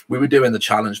 We were doing the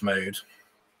challenge mode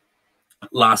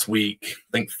last week,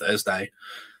 I think Thursday,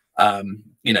 and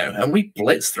we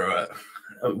blitzed through it.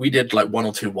 we did like 1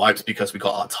 or 2 wipes because we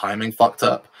got our timing fucked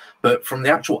up. But from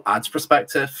the actual ads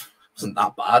perspective, it wasn't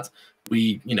that bad.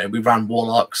 We ran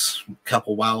warlocks,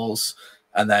 couple wells,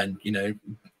 and then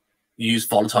use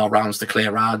volatile rounds to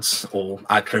clear ads or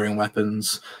ad clearing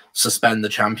weapons, suspend the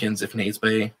champions if needs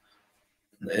be.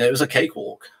 It was a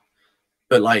cakewalk.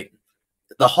 But like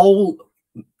the whole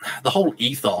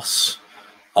ethos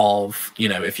of,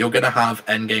 if you're going to have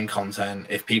endgame content,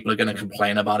 if people are going to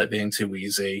complain about it being too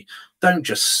easy, don't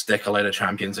just stick a load of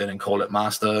champions in and call it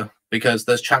master, because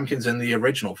there's champions in the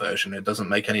original version. It doesn't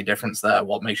make any difference there.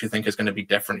 What makes you think it's going to be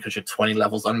different because you're 20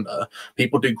 levels under?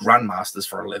 People do grandmasters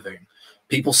for a living.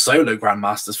 People solo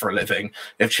grandmasters for a living.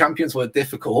 If champions were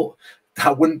difficult,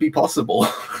 that wouldn't be possible.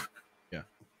 Yeah.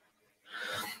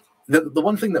 The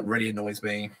one thing that really annoys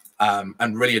me,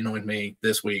 and really annoyed me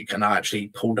this week, and I actually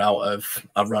pulled out of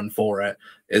a run for it,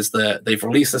 is that they've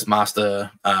released this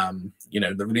master,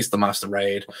 they released the master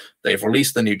raid. They've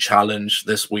released the new challenge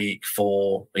this week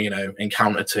for,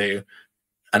 Encounter 2,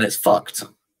 and it's fucked.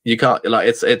 You can't, like,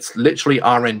 it's literally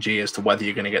RNG as to whether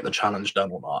you're going to get the challenge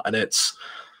done or not. And it's,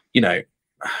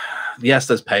 yes,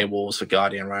 there's paywalls for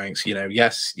Guardian ranks.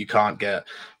 Yes, you can't get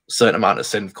certain amount of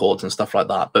synth chords and stuff like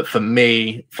that, but for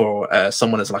me, for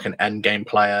someone as like an end game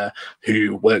player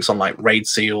who works on like raid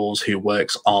seals, who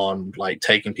works on like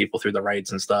taking people through the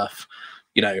raids and stuff,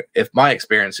 if my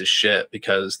experience is shit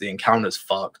because the encounter's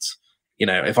fucked,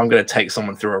 if I'm going to take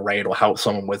someone through a raid or help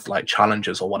someone with like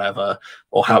challenges or whatever,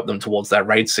 or help them towards their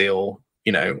raid seal,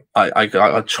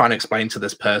 I try and explain to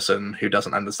this person who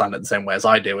doesn't understand it the same way as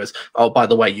I do is, oh, by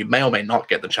the way, you may or may not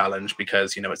get the challenge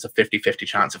because, it's a 50-50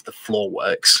 chance if the floor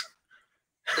works.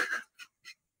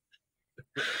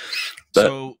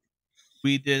 So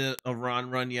we did a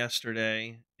run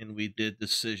yesterday, and we did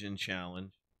decision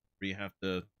challenge where you have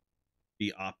to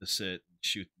be opposite and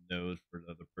shoot the node for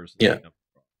the other person. Yeah.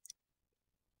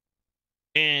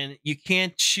 And you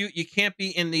can't be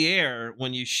in the air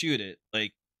when you shoot it.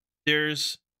 Like, there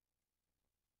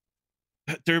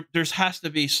has to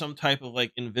be some type of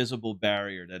like invisible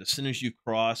barrier that as soon as you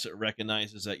cross, it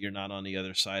recognizes that you're not on the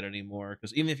other side anymore.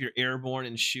 Because even if you're airborne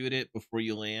and shoot it before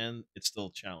you land, it's still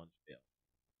challenge fail.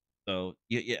 So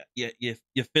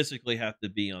you physically have to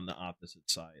be on the opposite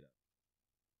side.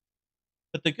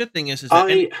 But the good thing is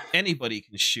that anybody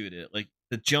can shoot it. Like,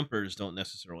 the jumpers don't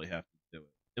necessarily have to do it.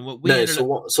 And what we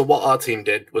what our team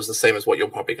did was the same as what you're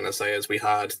probably going to say. Is we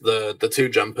had the 2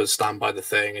 jumpers stand by the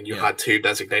thing, and you had 2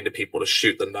 designated people to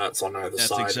shoot the nuts on either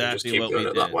side. Exactly and just keep doing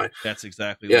it that way. That's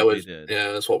exactly what we did.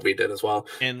 Yeah, that's what we did as well.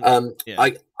 And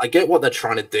I get what they're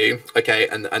trying to do. Okay,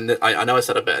 and I know I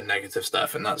said a bit of negative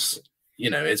stuff, and that's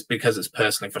it's because it's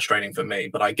personally frustrating for me,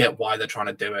 but I get why they're trying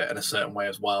to do it in a certain way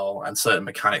as well, and certain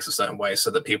mechanics a certain way, so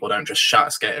that people don't just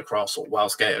shatter skate across or well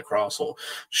skate across or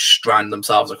strand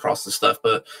themselves across the stuff.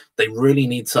 But they really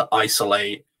need to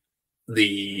isolate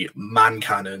the man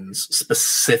cannons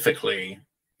specifically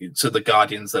to the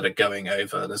guardians that are going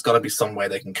over. There's got to be some way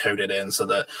they can code it in so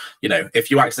that, if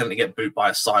you accidentally get booped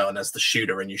by a scion as the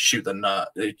shooter and you shoot the nut,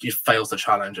 it fails the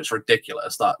challenge. It's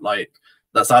ridiculous.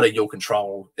 That's out of your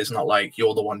control. It's not like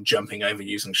you're the one jumping over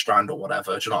using strand or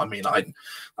whatever. Do you know what I mean?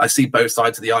 I see both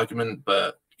sides of the argument,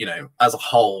 but as a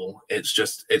whole,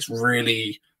 it's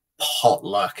really pot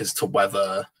luck as to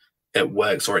whether it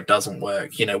works or it doesn't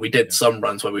work. We did some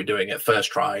runs where we were doing it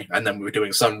first try, and then we were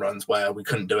doing some runs where we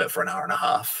couldn't do it for an hour and a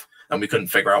half, and we couldn't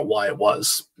figure out why it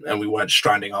was, and we weren't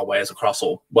stranding our ways across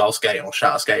or well skating or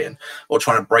shatter skating or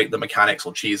trying to break the mechanics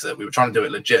or cheese it. We were trying to do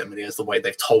it legitimately as the way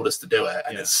they've told us to do it,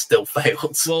 and it still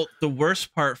failed. Well, the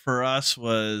worst part for us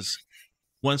was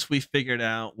once we figured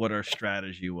out what our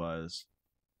strategy was,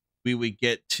 we would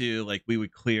get to, like, we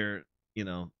would clear,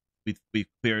 we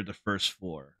cleared the first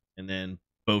floor, and then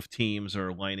both teams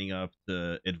are lining up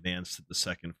to advance to the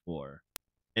second floor,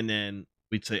 and then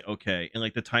we'd say, okay, and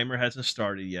like the timer hasn't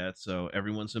started yet, so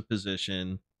everyone's in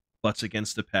position, butts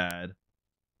against the pad,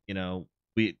 and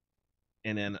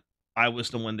then I was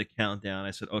the one to count down.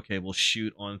 I said, okay, we'll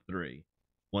shoot on 3.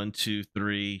 1, 2,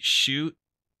 3, shoot.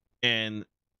 And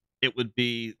it would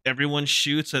be everyone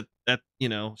shoots at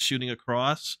shooting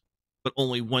across, but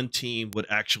only one team would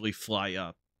actually fly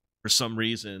up. For some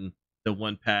reason, the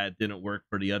one pad didn't work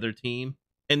for the other team.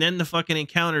 And then the fucking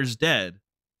encounter's dead.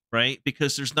 Right?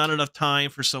 Because there's not enough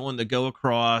time for someone to go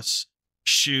across,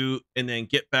 shoot, and then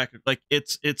get back. Like,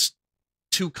 it's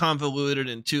too convoluted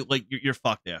and too, like, you're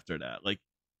fucked after that. Like,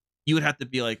 you would have to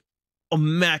be like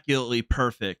immaculately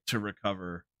perfect to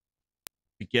recover,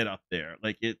 to get up there.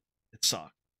 Like, it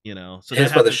sucked, So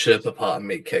here's where the Sherpa part of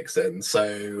me kicks in.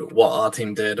 So what our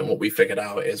team did and what we figured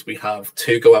out is we have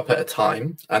 2 go up at a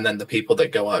time, and then the people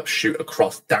that go up shoot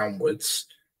across downwards.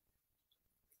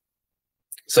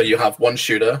 So you have one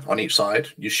shooter on each side.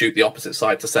 You shoot the opposite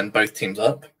side to send both teams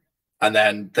up, and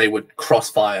then they would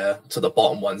crossfire to the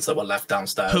bottom ones that were left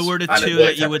downstairs. Who were the two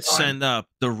that you would send up?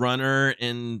 The runner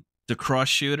and the cross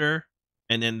shooter,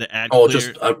 and then the ad clear?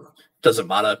 Just doesn't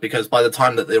matter, because by the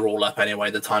time that they were all up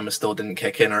anyway, the timer still didn't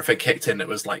kick in, or if it kicked in, it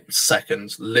was like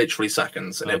seconds, literally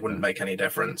seconds, and it wouldn't make any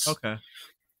difference. Okay.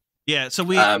 Yeah, so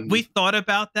we thought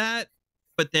about that,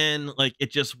 but then like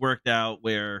it just worked out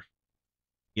where,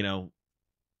 you know,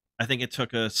 I think it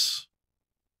took us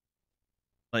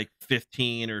like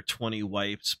 15 or 20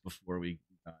 wipes before we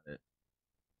got it.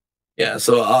 Yeah,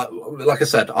 so like I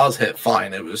said, ours hit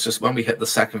fine. It was just when we hit the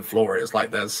second floor, it's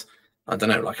like there's, I don't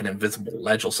know, like an invisible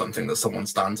ledge or something that someone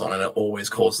stands on, and it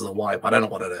always causes a wipe. I don't know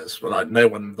what it is, but like no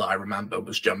one that I remember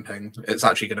was jumping. It's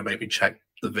actually going to make me check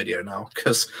the video now,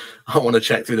 because I want to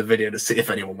check through the video to see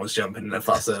if anyone was jumping and if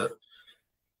that's it.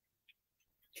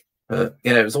 But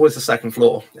yeah, it was always the second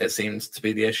floor. It seemed to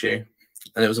be the issue,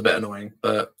 and it was a bit annoying.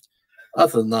 But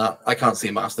other than that, I can't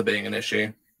see Master being an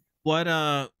issue. What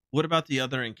about the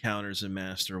other encounters in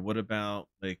Master? What about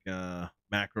like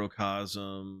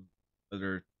Macrocosm?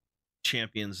 Other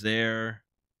champions there?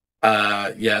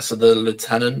 Yeah, so the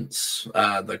lieutenants,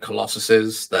 the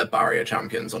Colossuses, they're barrier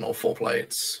champions on all 4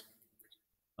 plates.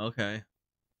 Okay.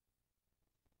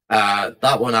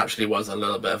 That one actually was a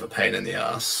little bit of a pain in the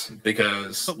ass,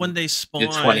 because but when they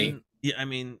spawn, yeah, I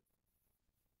mean,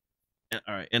 all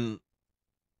right, and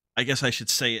I guess I should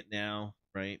say it now,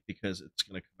 right? Because it's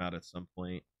going to come out at some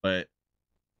point, but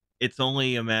it's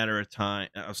only a matter of time.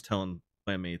 I was telling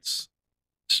Playmates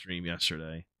stream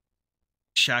yesterday,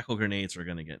 shackle grenades are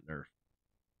going to get nerfed,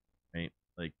 right?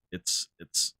 Like it's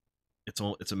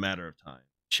a matter of time.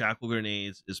 Shackle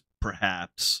grenades is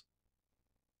perhaps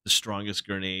the strongest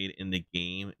grenade in the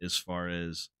game as far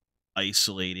as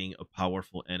isolating a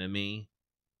powerful enemy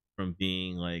from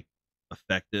being like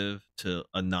effective to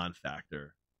a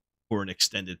non-factor for an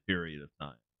extended period of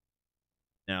time.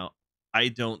 Now, I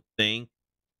don't think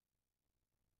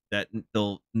that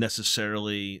they'll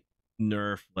necessarily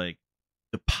nerf like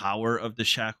the power of the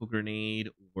shackle grenade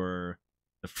or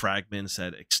the fragments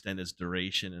that extend its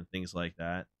duration and things like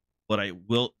that. What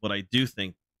I do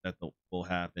think that will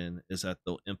happen is that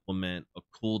they'll implement a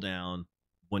cooldown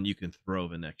when you can throw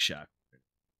the next shackle grenade.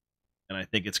 And I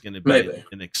think it's going to be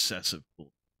an excessive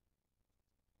cooldown.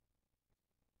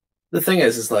 The thing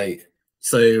is like,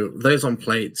 so those on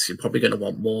plates, you're probably going to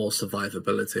want more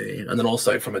survivability. And then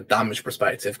also from a damage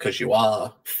perspective, because you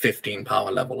are 15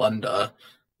 power level under,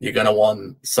 you're going to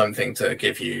want something to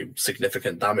give you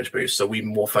significant damage boost. So we're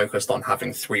more focused on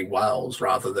having 3 wells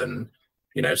rather than,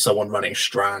 you know, someone running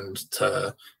Strand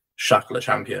to shackle a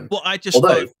champion. Well,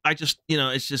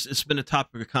 it's been a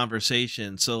topic of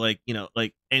conversation. So like, you know,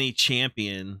 like any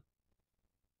champion,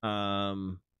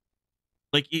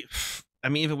 like, I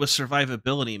mean, even with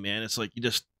survivability, man, it's like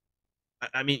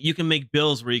I mean, you can make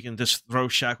builds where you can just throw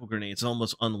shackle grenades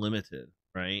almost unlimited,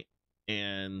 right?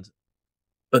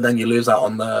 But then you lose out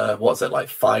on the, what's it, like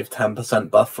 5-10%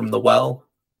 buff from the well?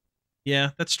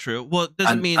 Yeah, that's true. Well, it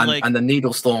doesn't mean like... And the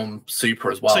Needle Storm super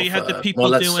as well. So you have the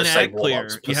people doing ad clear.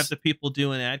 You have the people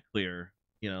doing ad clear,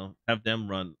 you know, have them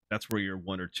run. That's where your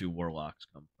 1 or 2 warlocks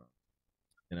come from,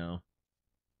 you know?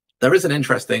 There is an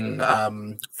interesting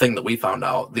thing that we found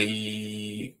out.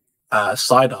 The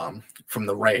sidearm from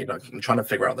the raid, I'm trying to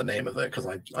figure out the name of it because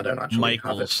I don't actually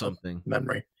have it something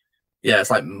memory. Yeah,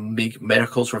 it's like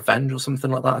Miracle's Revenge or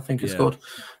something like that, I think it's called.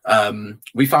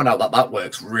 We found out that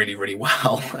works really, really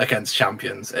well against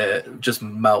champions. It just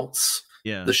melts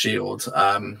the shield,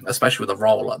 especially with the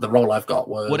roll. The roll I've got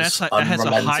was it has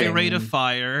a high rate of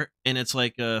fire, and it's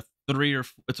like a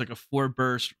 4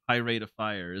 burst high rate of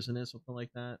fire, isn't it? Something like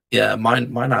that. Yeah,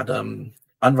 mine had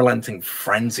Unrelenting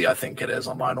Frenzy, I think it is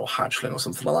on mine, or Hatchling or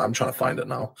something like that. I'm trying to find it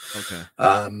now.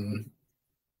 Okay.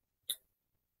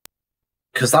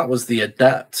 Because that was the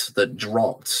adept that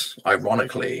dropped,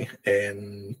 ironically,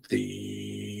 in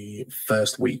the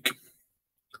first week.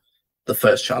 The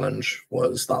first challenge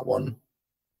was that one.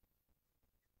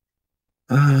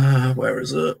 Where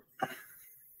is it?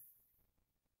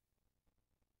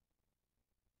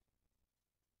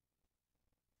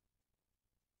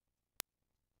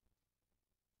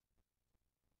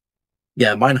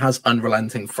 Yeah, mine has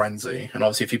Unrelenting Frenzy, and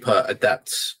obviously if you put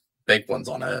adept big ones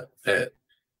on it,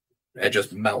 it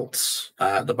just melts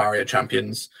the barrier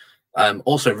champions.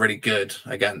 Also really good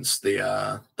against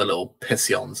the little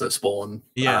Pissions that spawn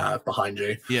behind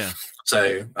you. Yeah.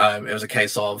 So it was a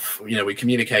case of, you know, we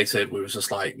communicated. We was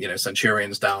just like, you know,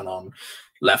 Centurions down on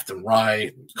left and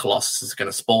right. Colossus is going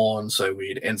to spawn. So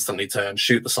we'd instantly turn,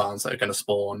 shoot the Silence that are going to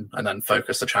spawn, and then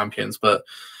focus the champions. But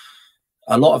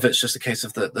a lot of it's just a case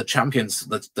of the champions,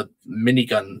 the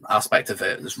minigun aspect of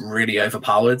it is really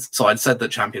overpowered. So I'd said that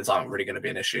champions aren't really going to be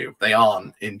an issue. They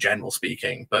aren't in general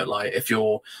speaking, but like if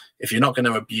you're not going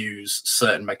to abuse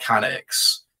certain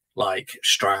mechanics like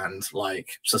strand,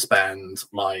 like suspend,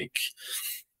 like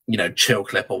chill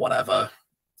clip or whatever,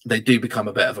 they do become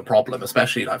a bit of a problem,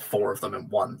 especially like 4 of them at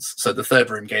once. So the third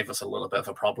room gave us a little bit of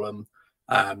a problem.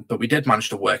 But we did manage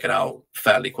to work it out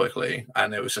fairly quickly,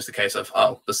 and it was just a case of,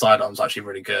 the sidearm's actually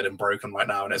really good and broken right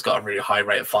now, and it's got a really high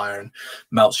rate of fire and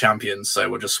melts champions, so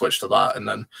we'll just switch to that. And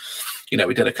then,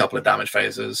 we did a couple of damage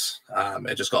phases.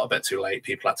 It just got a bit too late.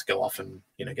 People had to go off and,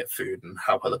 get food and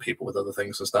help other people with other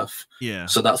things and stuff. Yeah.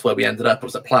 So that's where we ended up,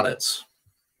 was at planets.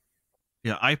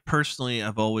 Yeah, I personally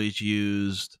have always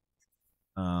used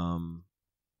the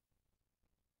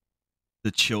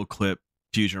chill clip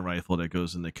fusion rifle that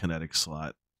goes in the kinetic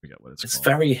slot. I forget what it's called. It's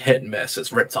very hit and miss. It's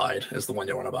Riptide is the one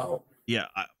you're on about. Yeah,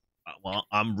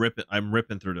 I'm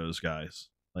ripping through those guys.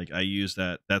 Like I use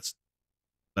that. That's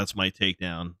my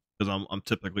takedown, because I'm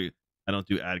typically, I don't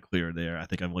do ad clear there. I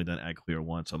think I've only done ad clear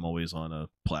once. I'm always on a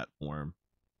platform,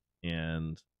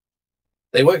 and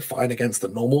they work fine against the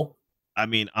normal. I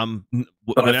mean,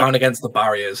 but I found against the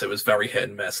barriers, it was very hit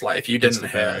and miss. Like if you didn't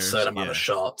hit a certain amount of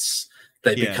shots,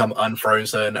 they become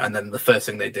unfrozen, and then the first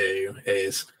thing they do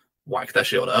is whack their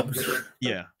shield up.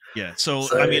 Yeah. So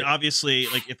I mean, obviously,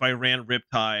 like if I ran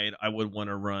Riptide, I would want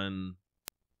to run,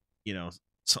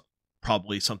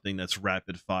 probably something that's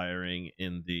rapid firing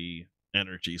in the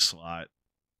energy slot,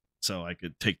 so I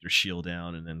could take their shield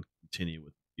down and then continue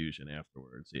with fusion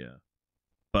afterwards. Yeah,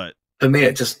 but for me,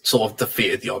 it just sort of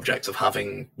defeated the object of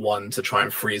having one to try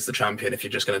and freeze the champion if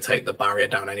you're just going to take the barrier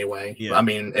down anyway. Yeah. I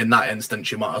mean, in that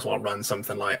instance, you might as well run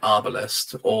something like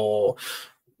Arbalist or,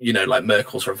 like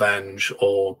Merkel's Revenge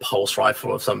or Pulse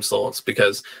Rifle of some sorts,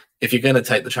 because if you're going to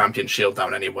take the champion shield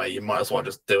down anyway, you might as well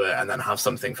just do it and then have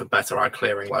something for better eye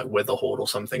clearing, like with a horde or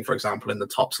something, for example, in the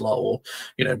top slot, or,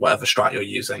 whatever strat you're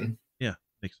using. Yeah.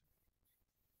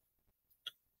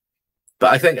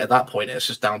 But I think at that point, it's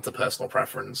just down to personal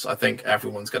preference. I think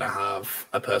everyone's going to have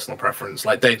a personal preference.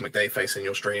 Like Dave McDayface in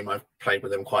your stream, I've played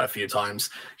with him quite a few times.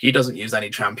 He doesn't use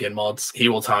any champion mods. He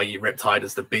will tell you Riptide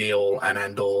is the be-all and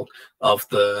end-all of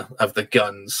the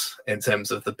guns in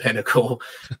terms of the pinnacle.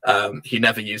 He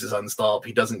never uses Unstop.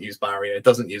 He doesn't use Barrier.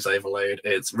 Doesn't use Overload.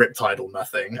 It's Riptide or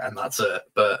nothing, and that's it.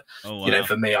 But,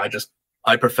 for me,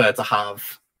 I prefer to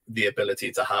have the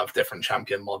ability to have different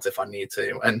champion mods if I need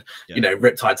to, and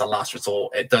Riptide's a last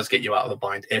resort. It does get you out of a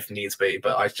bind if needs be,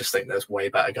 but I just think there's way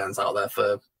better guns out there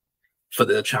for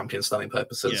the champion stunning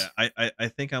purposes. Yeah, I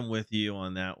think I'm with you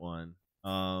on that one.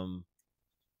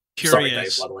 Curious. Sorry,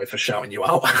 Dave, by the way, for shouting you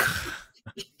out.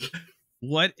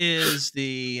 What is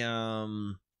the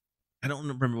I don't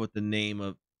remember what the name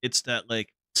of it's, that like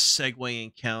segue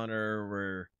encounter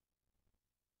where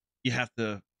you have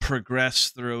to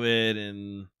progress through it,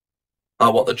 and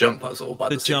what, the jump puzzle? By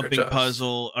the jumping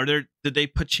puzzle. Did they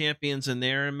put champions in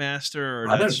there in Master? Or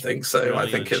I don't think so. Really, I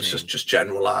think it's just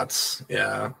general ads.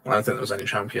 Yeah, I don't think there was any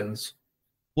champions.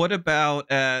 What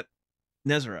about at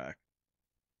Nezarec?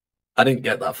 I didn't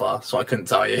get that far, so I couldn't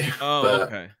tell you. Oh,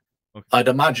 okay. I'd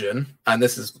imagine, and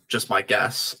this is just my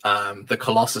guess, the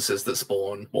Colossuses that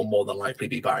spawn will more than likely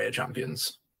be barrier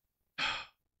champions.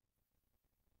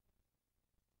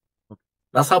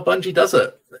 That's how Bungie does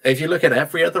it. If you look at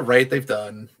every other raid they've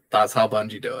done, that's how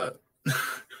Bungie do it.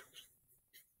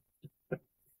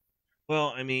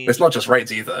 Well, I mean, it's not just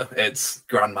raids either. It's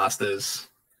Grandmasters,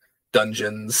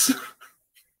 dungeons.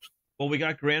 Well, we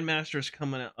got Grandmasters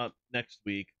coming up next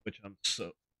week, which I'm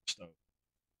so stoked.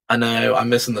 I know, I'm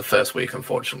missing the first week,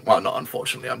 unfortunately. Well, not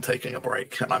unfortunately, I'm taking a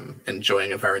break and I'm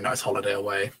enjoying a very nice holiday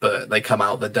away. But they come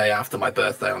out the day after my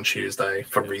birthday on Tuesday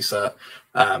for reset.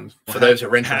 For those who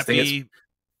are interested, happy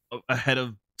ahead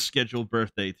of scheduled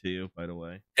birthday to you, by the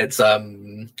way. It's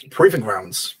Proving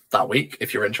Grounds that week,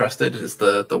 if you're interested. It's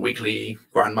the weekly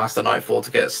Grandmaster Nightfall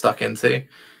to get stuck into.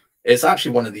 It's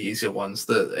actually one of the easier ones.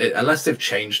 Unless they've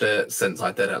changed it since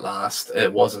I did it last,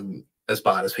 it wasn't as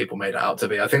bad as people made it out to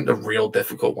be. I think the real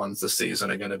difficult ones this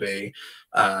season are going to be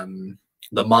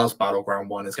the Mars Battleground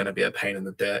one is going to be a pain in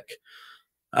the dick.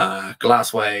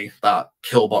 Glassway, that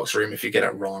kill box room, if you get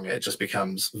it wrong, it just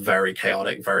becomes very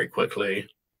chaotic very quickly.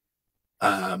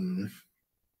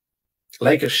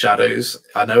 Lake of Shadows,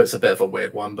 I know it's a bit of a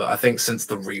weird one, but I think since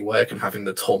the rework and having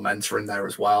the Tormentor in there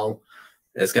as well,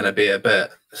 it's going to be a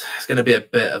bit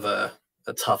of a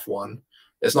tough one.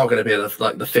 It's not going to be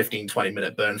like the 15-20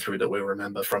 minute burn through that we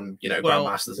remember from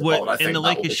Grandmasters of old. I think in the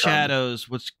Lake of Shadows,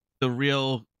 what's the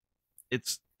real?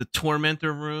 It's the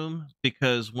Tormentor room,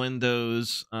 because when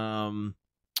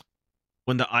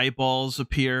when the eyeballs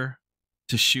appear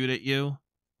to shoot at you,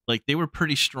 like they were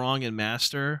pretty strong in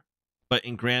Master, but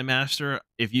in Grandmaster,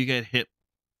 if you get hit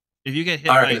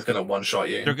I reckon it's gonna one shot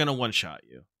you. They're gonna one shot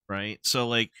you, right? So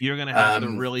like you're gonna have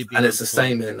to really be. And it's the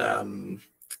same in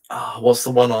what's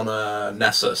the one on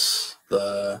Nessus,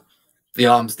 the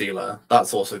arms dealer?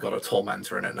 That's also got a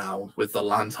tormentor in it now with the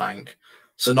land tank.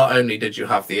 So not only did you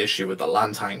have the issue with the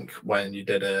land tank when you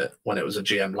did it when it was a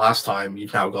GM last time,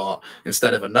 you've now got,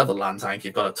 instead of another land tank,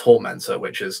 you've got a tormentor,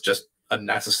 which is just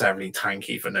unnecessarily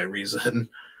tanky for no reason.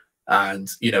 And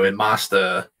you know, in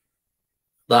Master,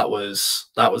 that was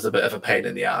a bit of a pain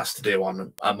in the ass to do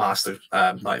on a Master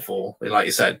Nightfall. Like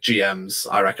you said, GMs,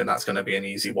 I reckon that's going to be an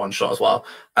easy one shot as well.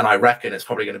 And I reckon it's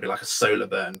probably going to be like a solar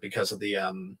burn because of the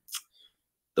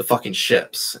fucking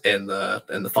ships in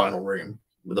the final room.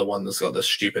 The one that's got the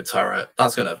stupid turret.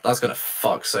 That's gonna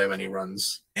fuck so many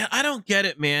runs. Yeah, I don't get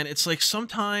it, man. It's like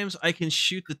sometimes I can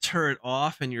shoot the turret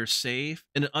off and you're safe,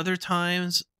 and other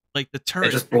times, like the turret,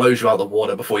 it just blows you out of the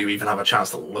water before you even have a chance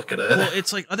to look at it. Well,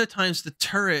 it's like other times the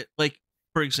turret, like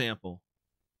for example,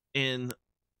 in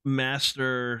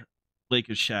Master Lake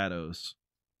of Shadows,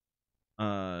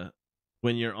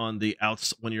 when you're on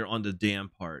the dam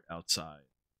part outside.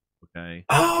 Okay.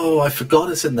 Oh, I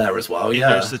forgot it's in there as well.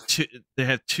 Yeah. There's they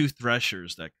have two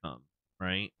threshers that come,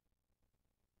 right?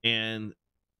 And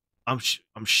I'm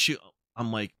shooting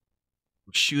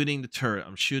the turret,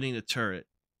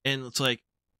 and it's like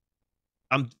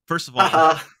first of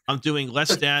all I'm doing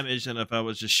less damage than if I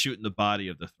was just shooting the body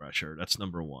of the thresher. That's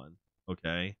number one.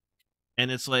 Okay.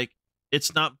 And it's like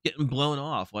it's not getting blown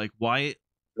off. Like why?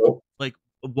 Nope. Like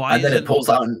why? And then it pulls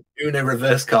out an Uno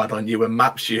reverse card on you and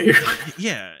maps you.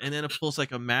 Yeah, and then it pulls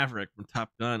like a Maverick from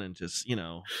Top Gun, and just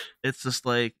it's just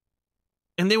like,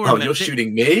 and they were. Oh, you're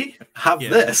shooting me? Have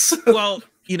this. Well,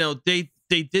 they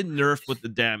did nerf what the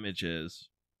damage is.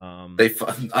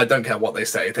 I don't care what they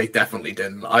say. They definitely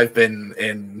didn't. I've been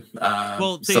in.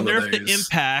 Well, they some nerfed of those, the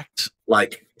impact,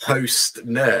 like post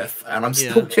nerf, and I'm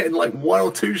still getting like 1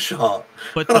 or 2 shot,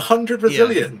 but 100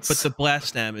 resilience. But the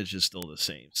blast damage is still the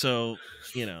same. So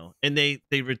and they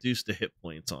reduced the hit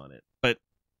points on it. But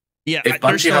yeah, if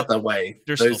Bungie had their way,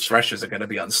 those threshers are going to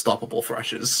be unstoppable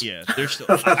threshers. Yeah, they're still.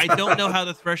 I don't know how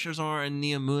the threshers are in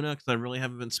Neomuna because I really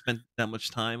haven't been spent that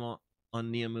much time on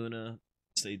Neomuna.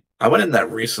 I went in there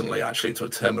recently, actually, to a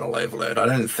terminal overload.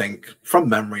 From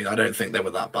memory, I don't think they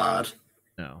were that bad.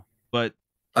 No, but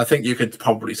I think you could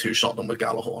probably 2-shot them with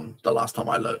Galahorn the last time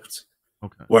I looked.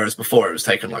 Okay. Whereas before, it was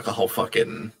taking like a whole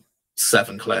fucking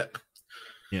 7 clip.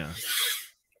 Yeah.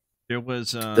 There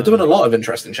was. They're doing a lot of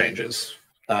interesting changes.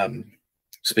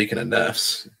 Speaking of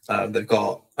nerfs, they've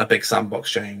got a big sandbox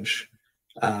change.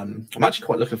 I'm actually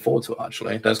quite looking forward to it,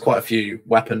 actually. There's quite a few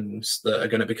weapons that are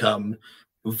going to become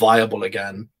viable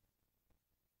again.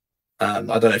 I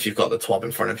don't know if you've got the TWAB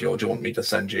in front of you, or do you want me to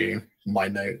send you my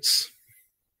notes?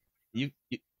 You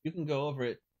can go over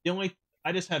it.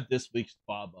 I just have this week's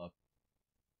TWAB up.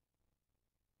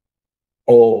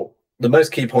 Or the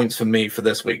most key points for me for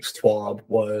this week's TWAB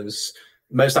was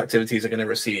most activities are going to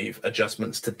receive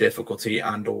adjustments to difficulty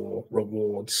and or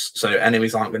rewards. So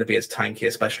enemies aren't going to be as tanky,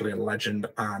 especially in Legend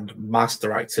and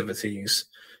Master activities.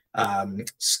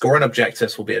 Scoring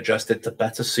objectives will be adjusted to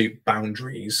better suit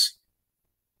boundaries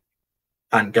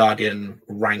and Guardian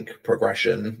rank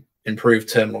progression. Improved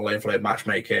terminal overload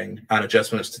matchmaking and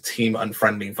adjustments to team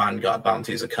unfriendly Vanguard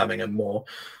bounties are coming, and more,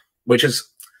 which is,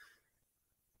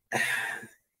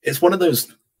 it's one of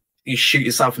those you shoot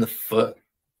yourself in the foot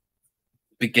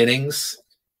beginnings,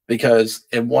 because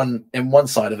in one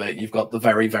side of it you've got the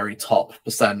very, very top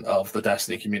 % of the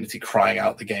Destiny community crying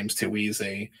out the game's too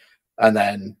easy, and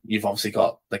then you've obviously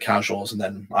got the casuals, and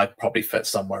then I probably fit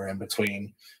somewhere in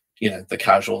between, the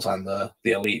casuals and the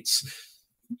elites.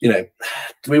 Do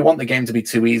we want the game to be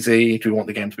too easy? Do we want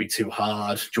the game to be too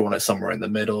hard? Do you want it somewhere in the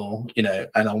middle?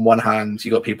 And on one hand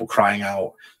you got people crying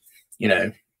out,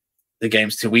 the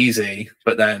game's too easy,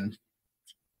 but then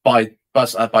by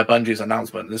Bungie's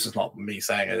announcement, this is not me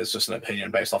saying it, it's just an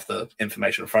opinion based off the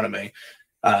information in front of me.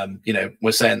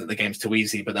 We're saying that the game's too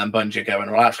easy, but then Bungie are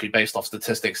going, well, actually, based off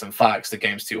statistics and facts, the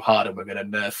game's too hard, and we're going to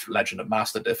nerf Legend and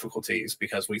Master difficulties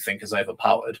because we think it's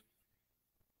overpowered.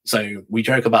 So we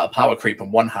joke about a power creep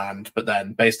on one hand, but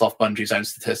then based off Bungie's own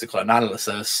statistical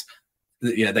analysis,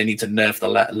 they need to nerf the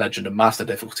Legend and Master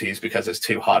difficulties because it's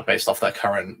too hard based off their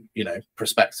current,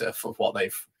 perspective of what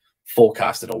they've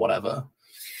forecasted or whatever.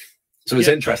 So it's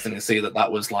interesting to see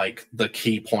that was like the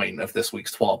key point of this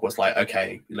week's TWAB was like,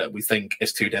 okay, we think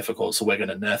it's too difficult, so we're going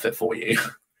to nerf it for you.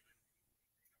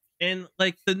 And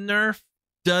like the nerf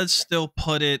does still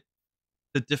put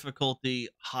the difficulty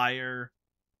higher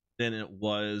than it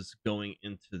was going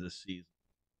into the season.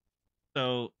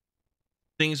 So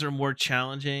things are more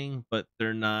challenging, but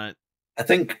they're not. I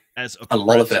think as a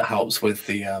lot of it helps with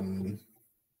the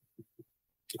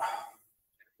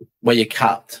where you're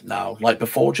capped now. Like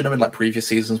before, do you know in like previous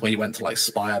seasons when you went to like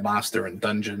Spire Master and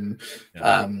Dungeon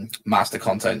Master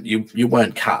content, you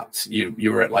weren't capped.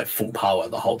 You were at like full power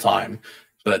the whole time.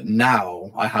 But now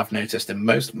I have noticed in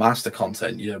most master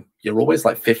content, you're always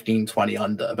like 15, 20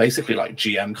 under, basically like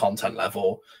GM content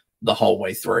level the whole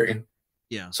way through.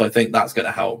 Yeah. So I think that's going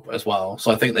to help as well.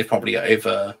 So I think they've probably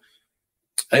over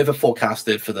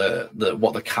forecasted for the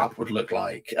what the cap would look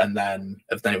like, and then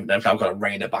if they've now got to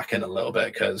rein it back in a little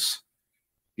bit because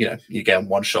you get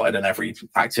one shot in every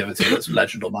activity that's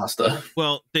legend or master.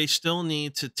 Well, they still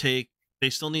need to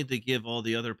give all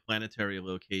the other planetary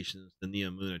locations the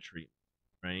Neomuna treatment,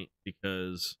 right?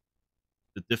 Because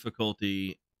the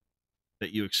difficulty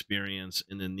that you experience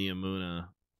in the Neomuna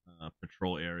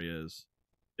patrol areas,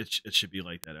 it should be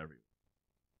like that everywhere.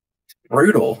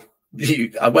 Brutal.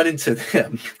 I went into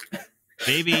them.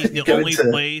 Maybe the only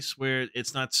place where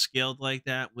it's not scaled like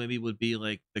that maybe would be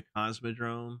like the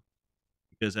Cosmodrome,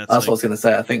 because that's what I was going to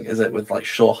say. I think, is it with like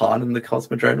Shohan and the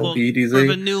Cosmodrome or BDZ? For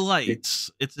the new lights,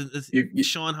 it's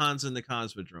Sean Han's in the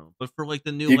Cosmodrome, but for like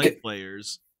the new light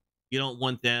players, you don't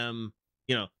want them.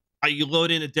 You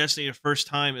load into Destiny the first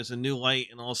time as a new light,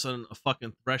 and all of a sudden a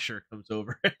fucking Thresher comes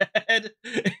overhead.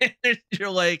 You're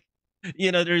like,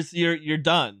 you're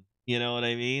done. You know what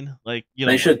I mean? Like,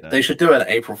 they should do an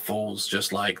April Fool's,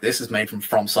 just like, this is made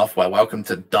from Software. Welcome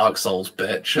to Dark Souls,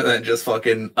 bitch, and then just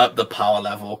fucking up the power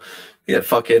level. Yeah,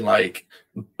 fucking like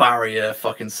barrier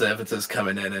fucking servitors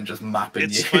coming in and just mapping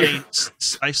it's funny.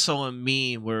 I saw a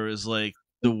meme where it was like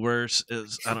the worst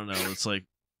is, I don't know, it's like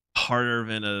harder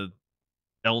than a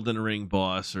Elden Ring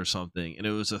boss or something, and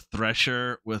it was a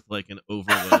Thresher with like an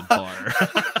overload bar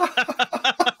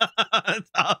on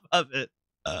top of it.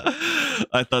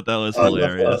 I thought that was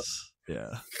hilarious.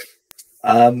 Yeah.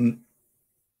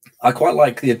 I quite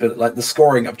like the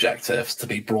scoring objectives to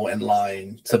be brought in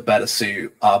line to better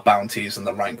suit our bounties and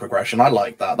the rank progression. I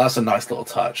like that. That's a nice little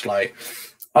touch. Like,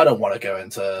 I don't want to go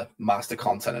into master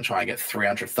content and try and get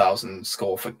 300,000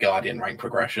 score for Guardian rank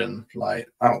progression. Like,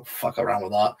 I don't fuck around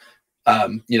with that.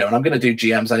 And I'm going to do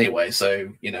GMs anyway.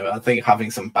 So, I think having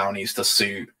some bounties to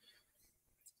suit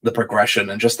the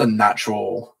progression and just the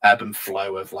natural ebb and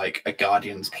flow of like a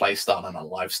Guardian's playstyle and a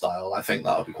lifestyle, I think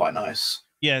that would be quite nice.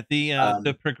 Yeah,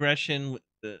 the progression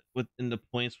within the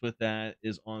points with that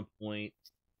is on point,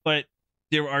 but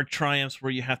there are triumphs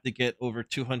where you have to get over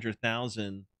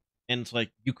 200,000, and it's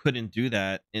like you couldn't do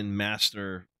that in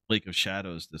Master Lake of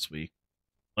Shadows this week.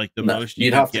 Like the most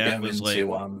you'd have to get was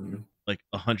like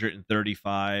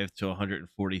 135 to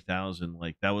 140,000.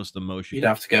 Like that was the most you'd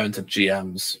have to go into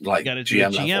GMs, like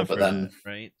GM level, but then that,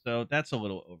 right? So that's a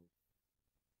little over.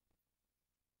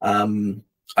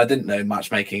 I didn't know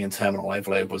matchmaking in Terminal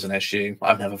Overload was an issue.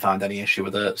 I've never found any issue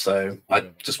with it, so I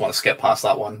just want to skip past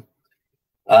that one.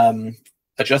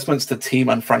 Adjustments to team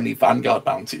unfriendly Vanguard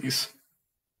bounties.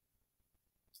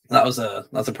 That's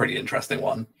a pretty interesting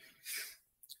one.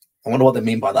 I wonder what they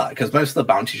mean by that, because most of the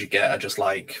bounties you get are just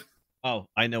like, oh,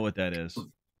 I know what that is.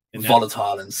 And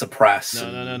volatile and suppress.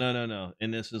 No.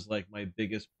 And this is like my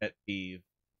biggest pet peeve.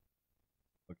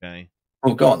 Okay.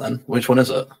 Oh, go on then. Which one is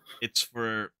it?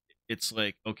 It's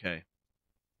like, okay.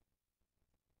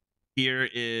 Here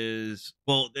is,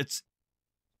 it's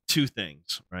two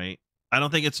things, right? I don't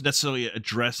think it's necessarily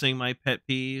addressing my pet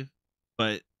peeve,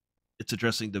 but it's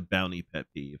addressing the bounty pet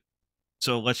peeve.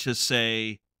 So let's just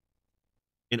say,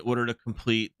 in order to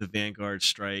complete the Vanguard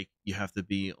strike, you have to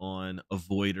be on a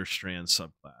Void or Strand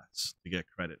subclass to get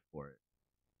credit for it.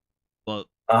 Well,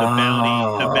 the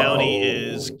bounty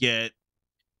is get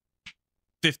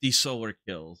 50 solar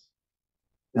kills.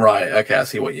 Right. Okay, I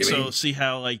see what you mean. So see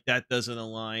how like that doesn't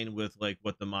align with like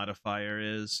what the modifier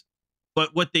is.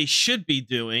 But what they should be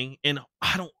doing, and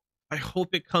I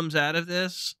hope it comes out of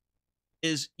this,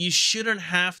 is you shouldn't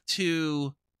have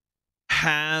to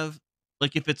have,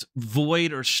 like, if it's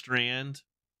Void or Strand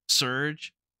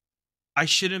Surge, I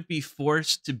shouldn't be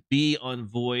forced to be on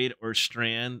Void or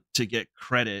Strand to get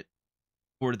credit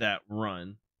for that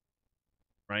run,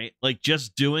 right? Like,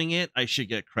 just doing it, I should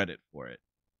get credit for it,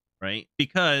 right?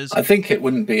 Because I think it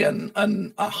wouldn't be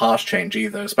a harsh change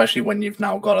either, especially when you've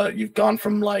now you've gone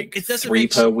from like 3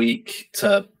 per week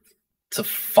to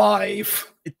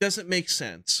 5. It doesn't make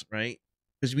sense, right?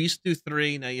 Because we used to do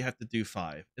 3, now you have to do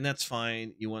 5, and that's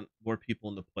fine. You want more people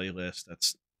in the playlist.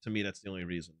 That's, to me, that's the only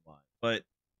reason why. But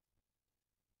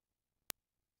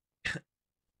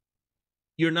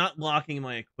you're not locking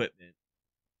my equipment.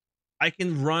 I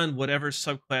can run whatever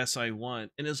subclass I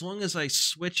want, and as long as I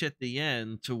switch at the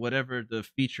end to whatever the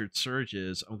featured surge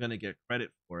is, I'm going to get credit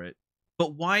for it.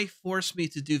 But why force me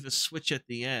to do the switch at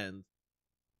the end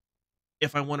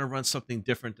if I want to run something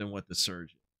different than what the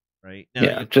surge is, right? Now,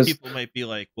 Yeah, just people might be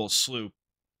like, well, Sloop,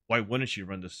 why wouldn't you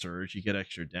run the surge? You get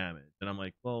extra damage. And I'm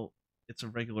like, well, it's a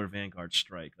regular Vanguard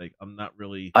strike. Like, I'm not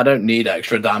really... I don't need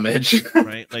extra damage.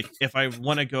 right? Like, if I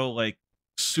want to go, like,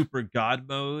 super God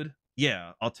mode,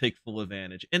 yeah, I'll take full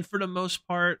advantage. And for the most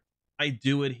part, I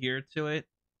do adhere to it.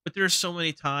 But there's so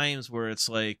many times where it's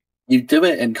like... You do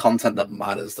it in content that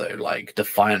matters, though, like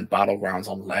Defiant Battlegrounds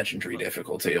on Legendary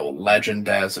difficulty or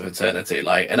Legendaires of Eternity.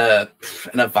 Like, in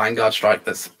a Vanguard strike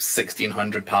that's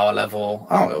 1600 power level,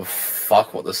 I don't give a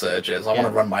fuck what the surge is. I want to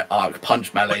run my Arc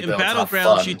Punch melee build. In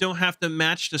Battlegrounds, you don't have to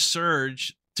match the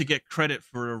surge to get credit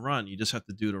for a run. You just have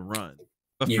to do the run.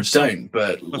 But you don't,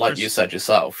 but like you said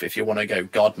yourself, if you want to go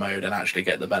God mode and actually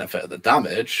get the benefit of the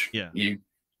damage,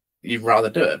 you'd rather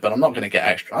do it. But I'm not going to get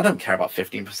extra. I don't care about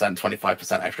 15%,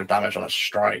 25% extra damage on a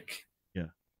strike. Yeah.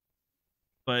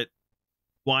 But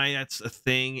why that's a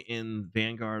thing in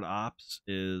Vanguard Ops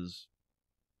is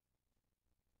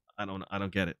I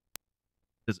don't get it.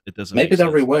 It doesn't. Maybe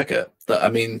they'll rework it. I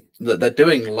mean, they're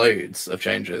doing loads of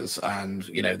changes, and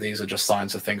you know these are just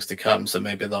signs of things to come. So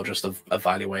maybe they'll just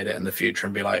evaluate it in the future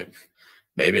and be like,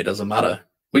 maybe it doesn't matter.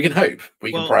 We can hope.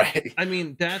 We can pray. I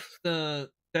mean, that's the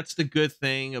good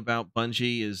thing about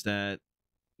Bungie is that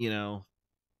you know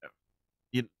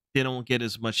they don't get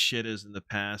as much shit as in the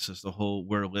past as the whole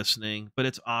we're listening, but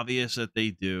it's obvious that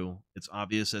they do. It's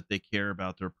obvious that they care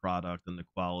about their product and the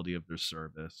quality of their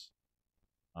service.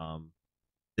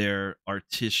 They're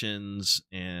artisans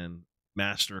and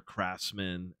master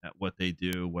craftsmen at what they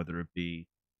do, whether it be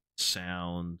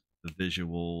sound, the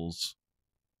visuals.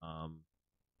 You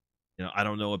know, I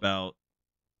don't know about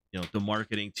the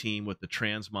marketing team with the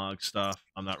transmog stuff.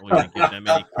 I'm not really going to give them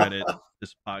any credit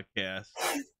this podcast.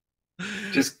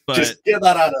 Just get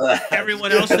that out of there.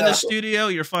 Everyone else in the studio,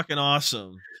 you're fucking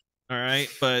awesome. All right,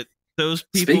 but those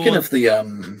people. Speaking of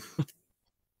the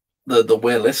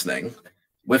we're listening.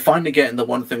 We're finally getting the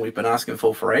one thing we've been asking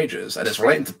for ages, and it's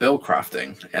relating to build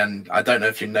crafting. And I don't know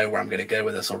if you know where I'm going to go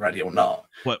with this already or not.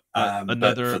 What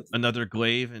another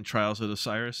glaive in Trials of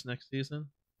Osiris next season?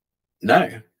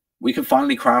 No, we can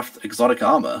finally craft exotic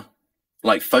armor,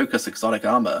 like focus exotic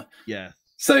armor. Yeah.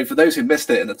 So for those who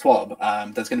missed it in the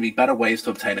TWAB, there's going to be better ways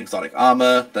to obtain exotic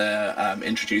armor. They're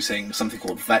introducing something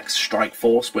called Vex Strike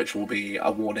Force, which will be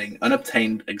awarding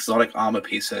unobtained exotic armor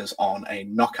pieces on a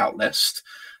knockout list.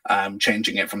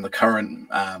 Changing it from the current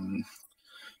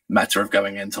meta of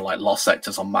going into like lost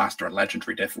sectors on master and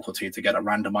legendary difficulty to get a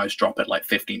randomized drop at like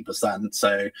 15%.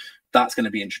 So that's going to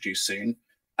be introduced soon.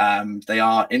 They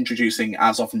are introducing,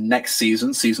 as of next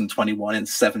season, season 21, in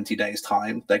 70 days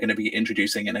time, they're going to be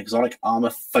introducing an exotic armor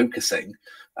focusing.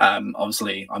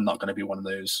 Obviously, I'm not going to be one of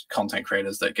those content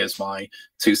creators that gives my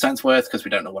 2 cents worth because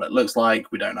we don't know what it looks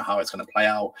like. We don't know how it's going to play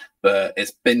out, but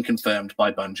it's been confirmed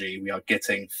by Bungie. We are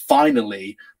getting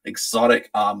finally exotic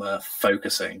armor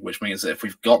focusing, which means that if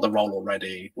we've got the roll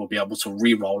already, we'll be able to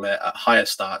re-roll it at higher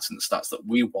stats and the stats that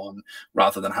we want,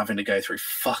 rather than having to go through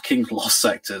fucking lost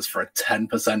sectors for a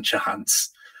 10% chance.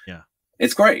 Yeah,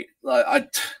 it's great.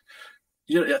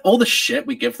 All the shit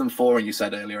we give them for, and you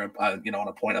said earlier, on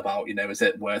a point about, is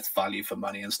it worth value for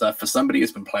money and stuff? For somebody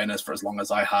who's been playing this for as long as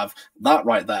I have, that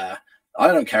right there, I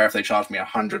don't care if they charge me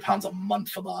 £100 a month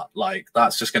for that. Like,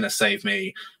 that's just going to save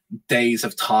me days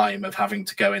of time of having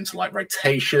to go into like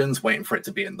rotations, waiting for it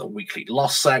to be in the weekly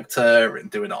lost sector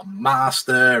and doing it on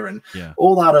master and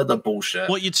all that other bullshit.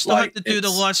 Well, you'd still have to do the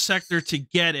lost sector to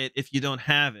get it if you don't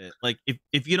have it. Like,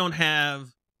 if you don't have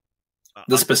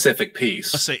the specific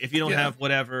piece. Let's say if you don't have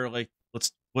whatever, like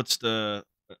what's a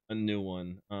new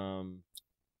one?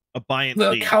 A Buoyant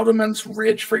Leap. Caldemans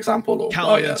Ridge, for example.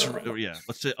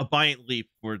 Let's say a Buoyant Leap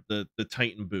for the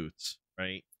Titan boots,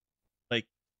 right? Like,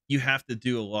 you have to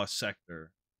do a lost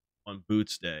sector on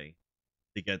Boots Day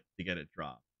to get it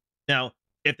dropped. Now,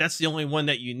 if that's the only one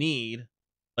that you need,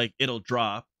 like, it'll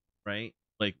drop, right?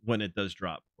 Like, when it does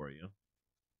drop for you.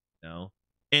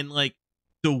 And like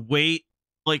the weight.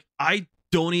 Like, I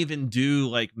don't even do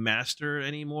like master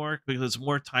anymore because it's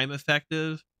more time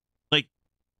effective. Like,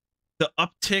 the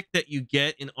uptick that you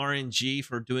get in RNG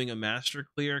for doing a master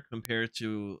clear compared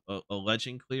to a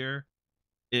legend clear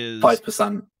is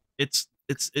 5%. It's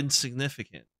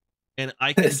insignificant, and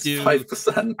I can do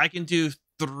 5%. I can do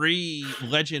 3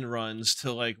 legend runs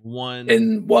to like one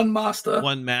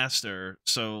master.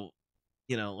 So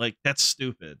like, that's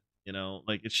stupid.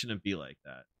 Like, it shouldn't be like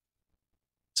that.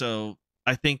 So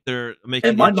I think they're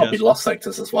making It might not be adjustments. Lost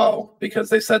Sectors as well, because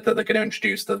they said that they're going to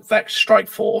introduce the Vex Strike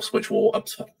Force, which will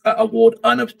award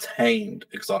unobtained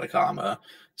exotic armor.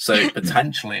 So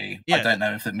Potentially, Yeah. I don't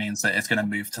know if it means that it's going to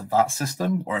move to that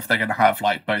system, or if they're going to have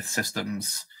like both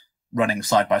systems running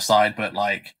side by side, but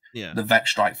like Yeah. the Vex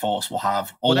Strike Force will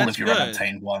have all that's of your good.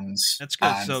 unobtained ones. That's good.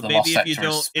 And So the maybe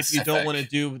Lost if you Sector don't is want to specific.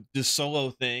 do the solo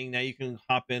thing, now you can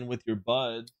hop in with your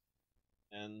buds.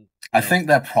 And I think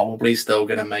they're probably Probably still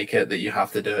going to make it that you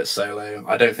have to do it solo.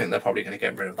 I don't think they're probably going to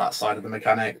get rid of that side of the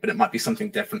mechanic, but it might be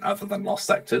something different other than Lost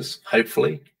Sectors,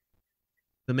 hopefully.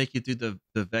 to make you do the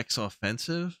Vex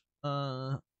offensive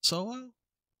solo.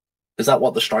 Is that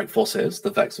what the Strike Force is?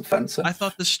 The Vex Offensive? I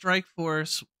thought the Strike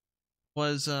Force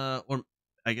was or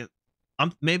I guess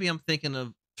I'm thinking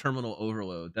of Terminal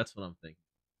Overload. That's what I'm thinking.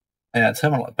 yeah,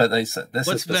 terminal. But they said this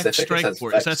What's is Vex specific, it Strike says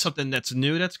Force? Is that Vex. something that's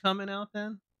new that's coming out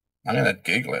then? I'm going to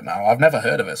Google it now. I've never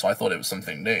heard of it, so I thought it was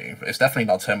something new. It's definitely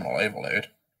not terminal overload.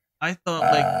 I thought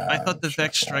the Strike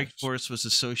Vex Strike Force. Force was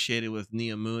associated with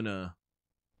Neomuna.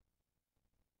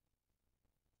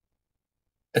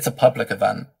 It's a public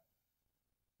event.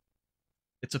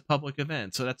 It's a public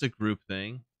event, so that's a group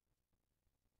thing.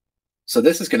 So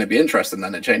this is going to be interesting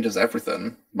then. It changes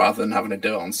everything rather than having to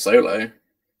do it on solo.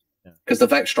 Because the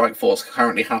Vex Strike Force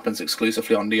currently happens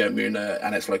exclusively on Neomuna,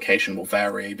 and its location will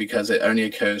vary because it only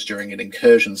occurs during an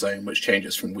incursion zone, which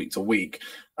changes from week to week.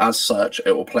 As such,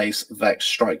 it will place Vex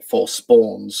Strike Force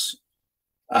spawns.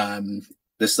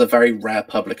 This is a very rare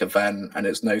public event, and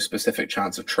there's no specific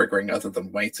chance of triggering other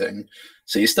than waiting.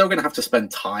 So you're still going to have to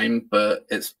spend time, but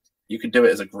you could do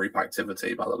it as a group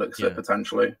activity by the looks of it,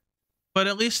 potentially. But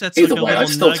at least that's Either like a way, little I'd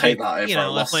still nugget. take that over You a know,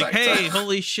 it's Lost like, Sector. hey,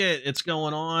 holy shit, it's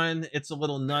going on. It's a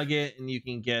little nugget, and you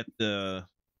can get the.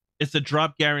 Is the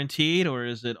drop guaranteed or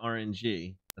is it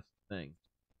RNG? That's the thing.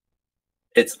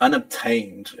 It's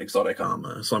unobtained exotic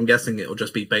armor, so I'm guessing it'll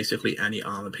just be basically any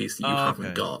armor piece that you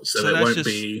haven't got. So it that's won't just-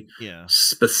 be yeah.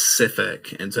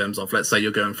 specific in terms of, let's say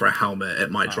you're going for a helmet,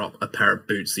 it might drop a pair of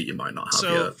boots that you might not have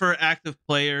So yet. for active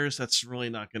players, that's really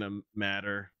not going to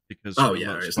matter because Oh for the yeah,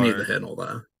 most it's part- neither here nor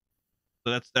there.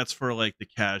 So that's for like the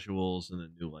casuals and the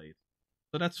new light.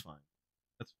 So that's fine.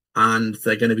 And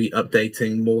they're going to be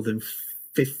updating more than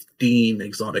 15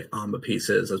 exotic armor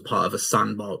pieces as part of a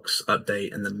sandbox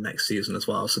update in the next season as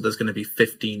well. So there's going to be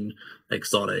 15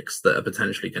 exotics that are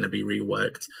potentially going to be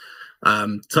reworked.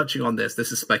 Touching on this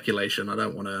is speculation. I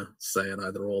don't want to say it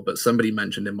either or, but somebody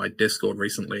mentioned in my Discord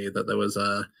recently that there was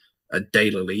a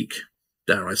data leak,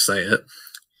 dare I say it,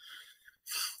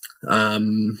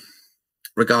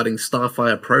 regarding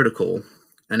Starfire Protocol.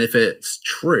 And if it's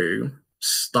true,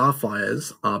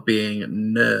 Starfires are being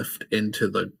nerfed into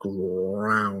the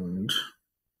ground.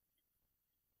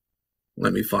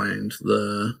 Let me find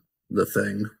the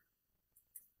thing.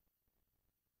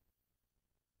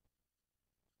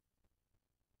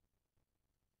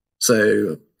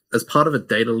 So, as part of a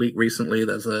data leak recently,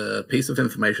 there's a piece of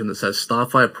information that says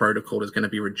Starfire Protocol is going to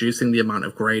be reducing the amount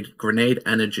of grenade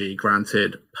energy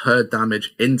granted per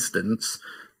damage instance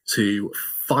to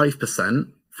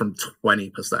 5% from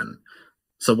 20%.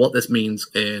 So what this means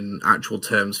in actual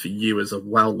terms for you as a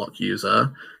well-lock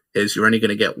user is you're only going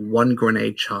to get one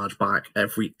grenade charge back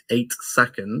every 8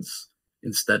 seconds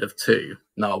instead of 2.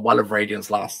 Now, a well of radiance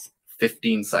lasts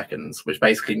 15 seconds, which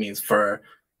basically means for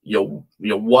your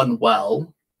one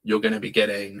well, you're going to be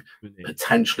getting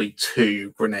potentially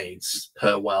 2 grenades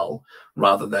per well,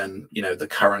 rather than, the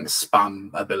current spam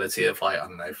ability of, like, I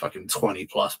don't know, fucking 20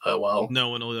 plus per well. No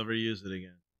one will ever use it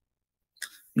again.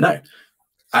 No.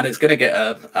 And it's going to get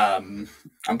I'm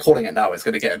calling it now, it's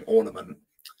going to get an ornament.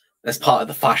 That's part of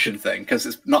the fashion thing, because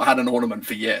it's not had an ornament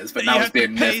for years, but now it's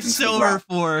being pay silver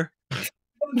for.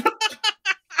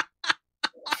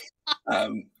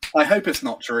 I hope it's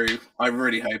not true. I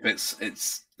really hope it's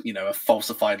a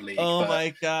falsified leak. Oh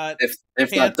my god! If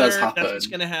Panther, that does happen, that's what's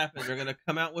gonna happen. They're gonna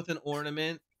come out with an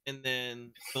ornament, and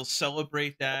then they'll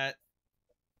celebrate that,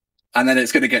 and then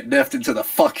it's gonna get nerfed into the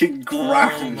fucking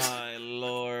ground. Oh my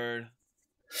lord!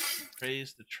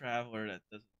 Praise the traveler that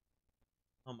doesn't.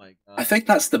 Oh my god! I think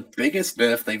that's the biggest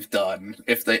nerf they've done.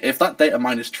 If that data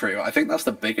mine is true, I think that's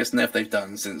the biggest nerf they've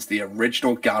done since the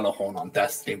original Galahorn on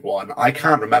Destiny 1. I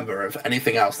can't remember of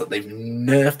anything else that they've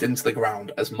nerfed into the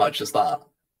ground as much as that.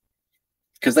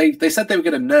 Because they said they were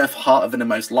going to nerf Heart of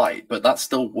Innermost Light, but that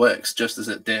still works just as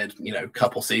it did, a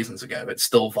couple seasons ago. It's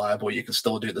still viable. You can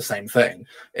still do the same thing.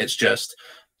 It's just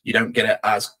you don't get it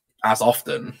as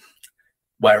often.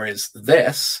 Whereas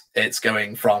this, it's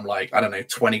going from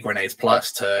 20 grenades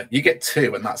plus to you get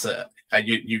 2 and that's it. And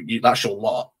you that's your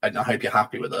lot. And I hope you're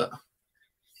happy with it.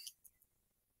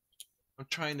 I'm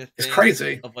trying to It's think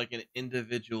crazy. of like an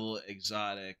individual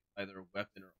exotic, either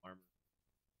weapon or armor.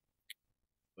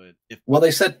 But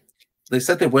they said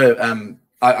they were.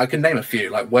 I can name a few,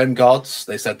 like Worm Guards.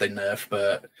 They said they nerfed,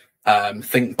 but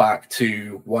think back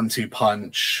to 1-2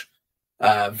 punch,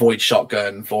 Void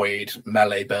shotgun, Void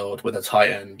melee build with a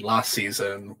Titan last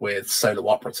season with Solo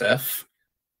Operative,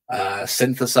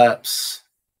 Syntheseps.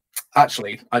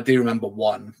 Actually, I do remember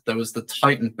one. There was the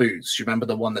Titan boots. You remember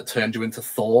the one that turned you into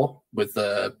Thor with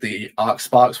the arc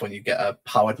sparks when you get a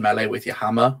powered melee with your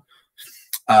hammer?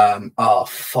 Oh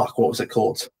fuck, what was it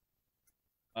called?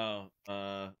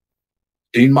 Dune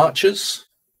Marchers?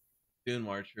 Dune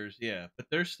Marchers, yeah, but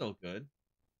they're still good.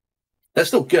 They're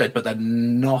still good, but they're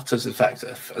not as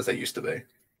effective as they used to be.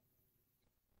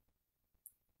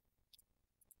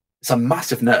 It's a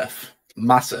massive nerf.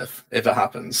 Massive, if it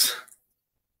happens.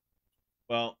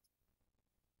 Well,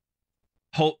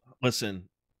 listen,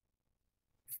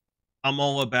 I'm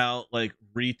all about like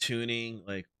retuning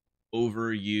like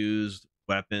overused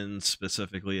weapons,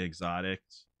 specifically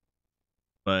exotics,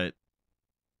 but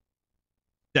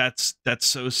that's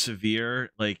so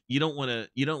severe. Like you don't want to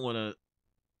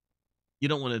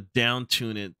down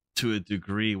tune it to a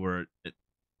degree where it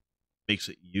makes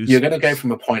it useless. You're going to go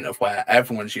from a point of where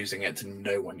everyone's using it to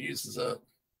no one uses it.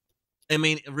 I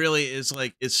mean, it really is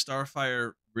like, is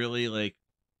Starfire really like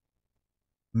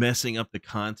messing up the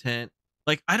content?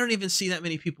 Like, I don't even see that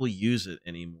many people use it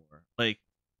anymore. Like,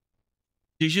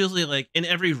 there's usually like in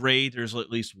every raid, there's at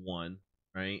least one,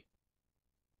 right?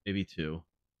 Maybe two.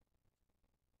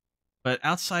 But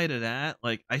outside of that,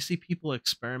 like I see people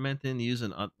experimenting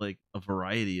using like a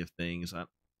variety of things.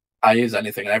 I use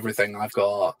anything and everything. I've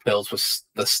got builds with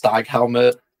the stag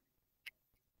helmet,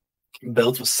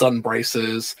 builds with sun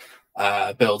bracers,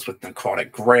 builds with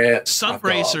necrotic grit. Sun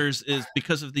bracers is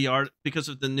because of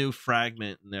the new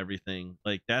fragment and everything.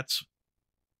 Like that's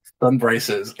sun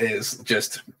bracers is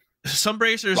just sun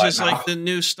bracers right is now. Like the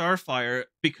new Starfire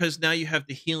because now you have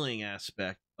the healing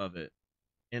aspect of it.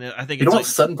 And I think you know what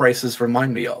sun bracers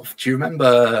remind me of? Do you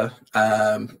remember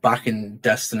back in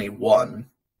Destiny 1,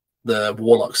 the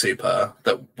Warlock super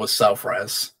that was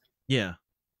self-res? Yeah.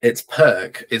 Its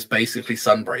perk is basically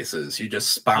sun bracers. You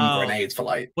just spam grenades for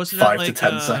like 5 to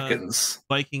 10 seconds.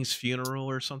 Viking's Funeral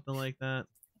or something like that?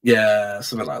 Yeah,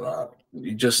 something like that.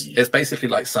 It's basically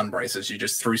like sun bracers. You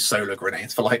just threw solar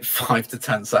grenades for like 5 to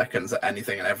 10 seconds at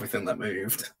anything and everything that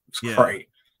moved. It's great.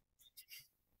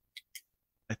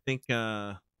 I think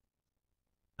now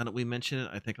that we mention it,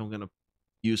 I think I'm gonna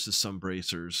use the sun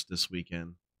bracers this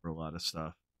weekend for a lot of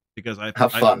stuff because I've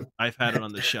had it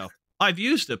on the shelf. I've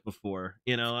used it before,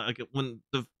 you know. Like when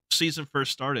the season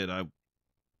first started,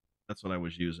 that's what I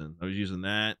was using. I was using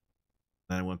that.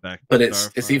 Then I went back. But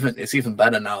it's even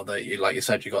better now that you, like you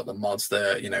said, you got the mods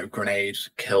that grenade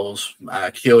kills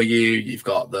cure you. You've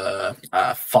got the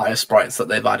fire sprites that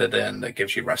they've added in that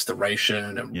gives you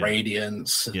restoration and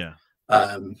radiance. Yeah.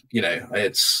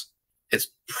 It's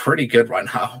pretty good right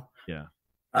now. Yeah.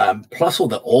 Plus all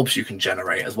the orbs you can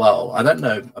generate as well. I don't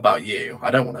know about you. I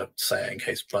don't want to say it in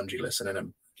case Bungie listening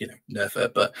and nerf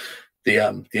it, but the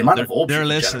amount of orbs you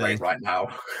can generate right now,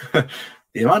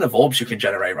 the amount of orbs you can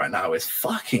generate right now is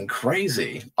fucking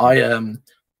crazy. I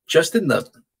just in the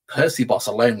Percy boss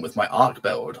alone with my arc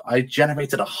build, I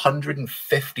generated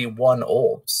 151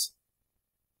 orbs.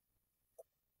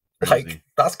 Crazy. Like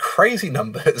that's crazy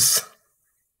numbers.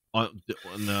 On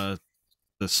the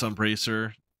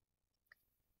Sunbracer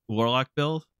Warlock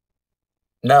build?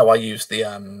 No, I used the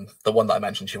one that I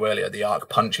mentioned to you earlier, the arc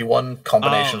punchy one,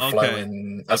 combination flow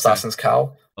in Assassin's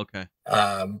Cowl. Okay.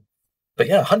 But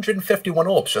yeah, 151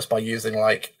 orbs just by using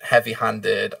like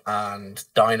heavy-handed and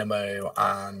dynamo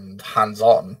and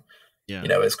hands-on. Yeah.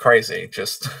 It's crazy.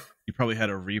 Just you probably had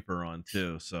a Reaper on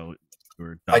too, so you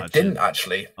were dodging. I didn't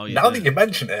actually. Oh, now that you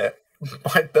mention it,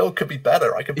 my build could be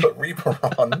better. I could put Reaper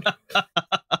on.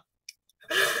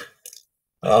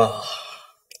 Oh.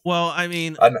 Well, I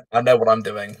mean, I know what I'm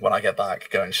doing when I get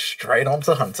back, going straight on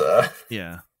to Hunter.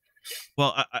 Yeah.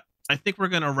 Well, I think we're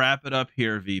going to wrap it up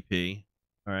here, VP.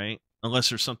 All right. Unless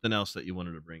there's something else that you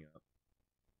wanted to bring up.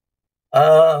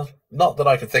 Not that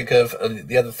I could think of.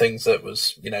 The other things that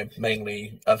was,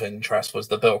 mainly of interest was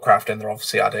the build crafting. They're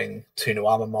obviously adding 2 new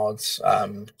armor mods.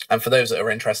 And for those that are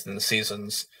interested in the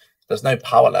seasons, there's no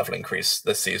power level increase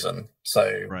this season.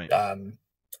 So, right.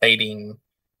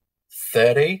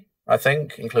 1830, I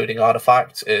think, including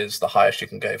artifact, is the highest you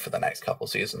can go for the next couple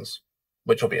seasons,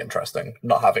 which will be interesting,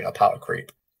 not having a power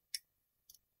creep.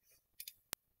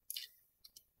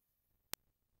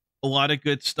 A lot of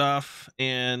good stuff,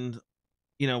 and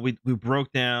we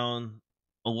broke down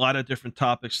a lot of different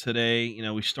topics today.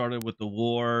 We started with the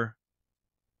war,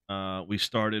 We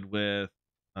started with,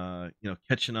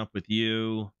 catching up with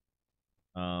you,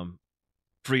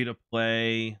 free to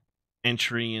play,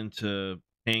 entry into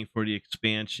paying for the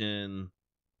expansion,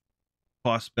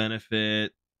 cost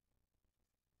benefit,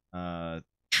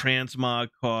 transmog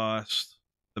cost,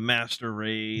 the master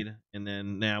raid, and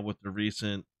then now with the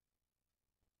recent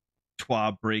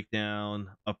TWAB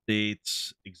breakdown,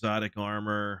 updates, exotic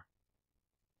armor,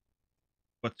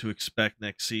 what to expect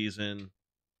next season.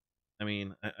 I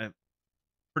mean, a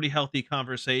pretty healthy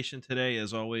conversation today,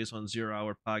 as always, on Zero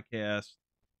Hour Podcast.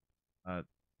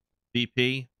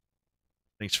 VP,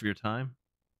 thanks for your time.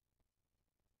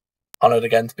 Honored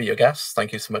again to be your guest.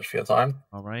 Thank you so much for your time.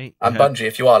 All right. And Bungie,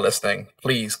 if you are listening,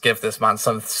 please give this man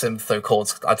some syntho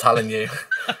chords. I'm telling you.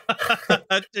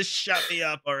 Just shut me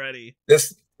up already.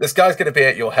 This guy's going to be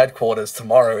at your headquarters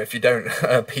tomorrow if you don't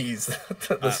appease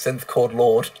the synth chord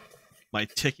lord. My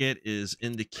ticket is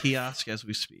in the kiosk as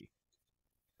we speak.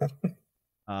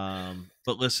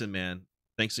 But listen, man,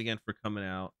 thanks again for coming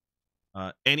out.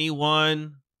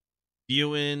 Anyone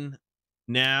viewing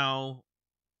now,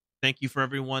 thank you for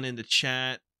everyone in the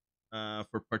chat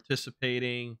for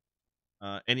participating.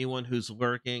 Anyone who's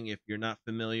lurking, if you're not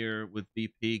familiar with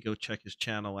VP, go check his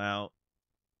channel out.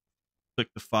 Click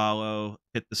the follow,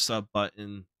 hit the sub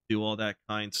button, do all that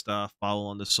kind stuff. Follow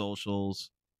on the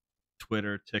socials,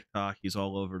 Twitter, TikTok. He's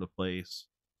all over the place.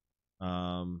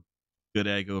 Good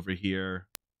egg over here.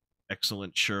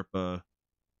 Excellent Sherpa.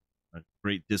 A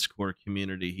great Discord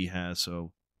community he has.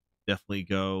 So definitely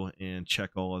go and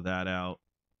check all of that out.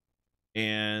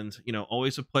 And,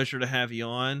 always a pleasure to have you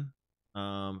on.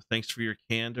 Thanks for your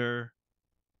candor.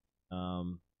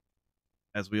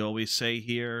 As we always say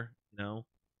here,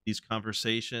 these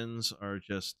conversations are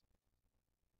just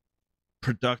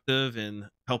productive and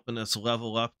helping us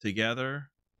level up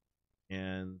together.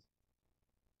 And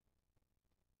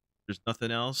there's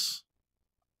nothing else.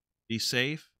 Be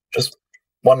safe. Just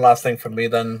one last thing from me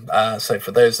then. So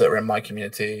for those that are in my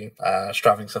community,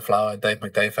 Straving Flower, Dave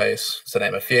McDayface, to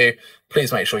name a few,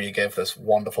 please make sure you give this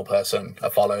wonderful person a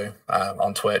follow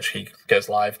on Twitch. He goes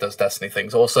live, does Destiny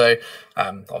things also,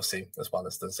 obviously, as well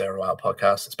as the Zero Hour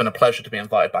Podcast. It's been a pleasure to be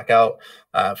invited back out.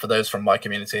 For those from my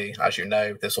community, as you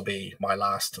know, this will be my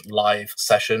last live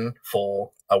session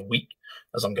for a week,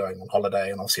 as I'm going on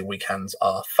holiday, and obviously weekends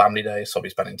are family days, so I'll be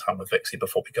spending time with Vixie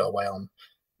before we go away on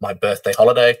my birthday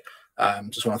holiday.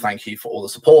 Just want to thank you for all the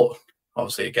support.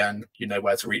 Obviously, again, you know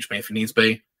where to reach me if it needs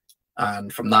be.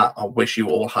 And from that, I wish you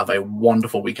all have a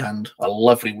wonderful weekend, a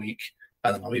lovely week,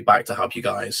 and then I'll be back to help you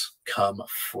guys come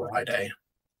Friday.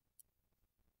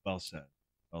 Well said.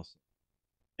 Well said.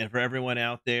 And for everyone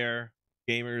out there,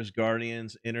 gamers,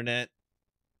 guardians, internet,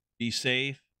 be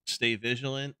safe, stay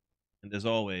vigilant, and as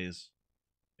always,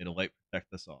 may the light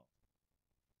protect us all.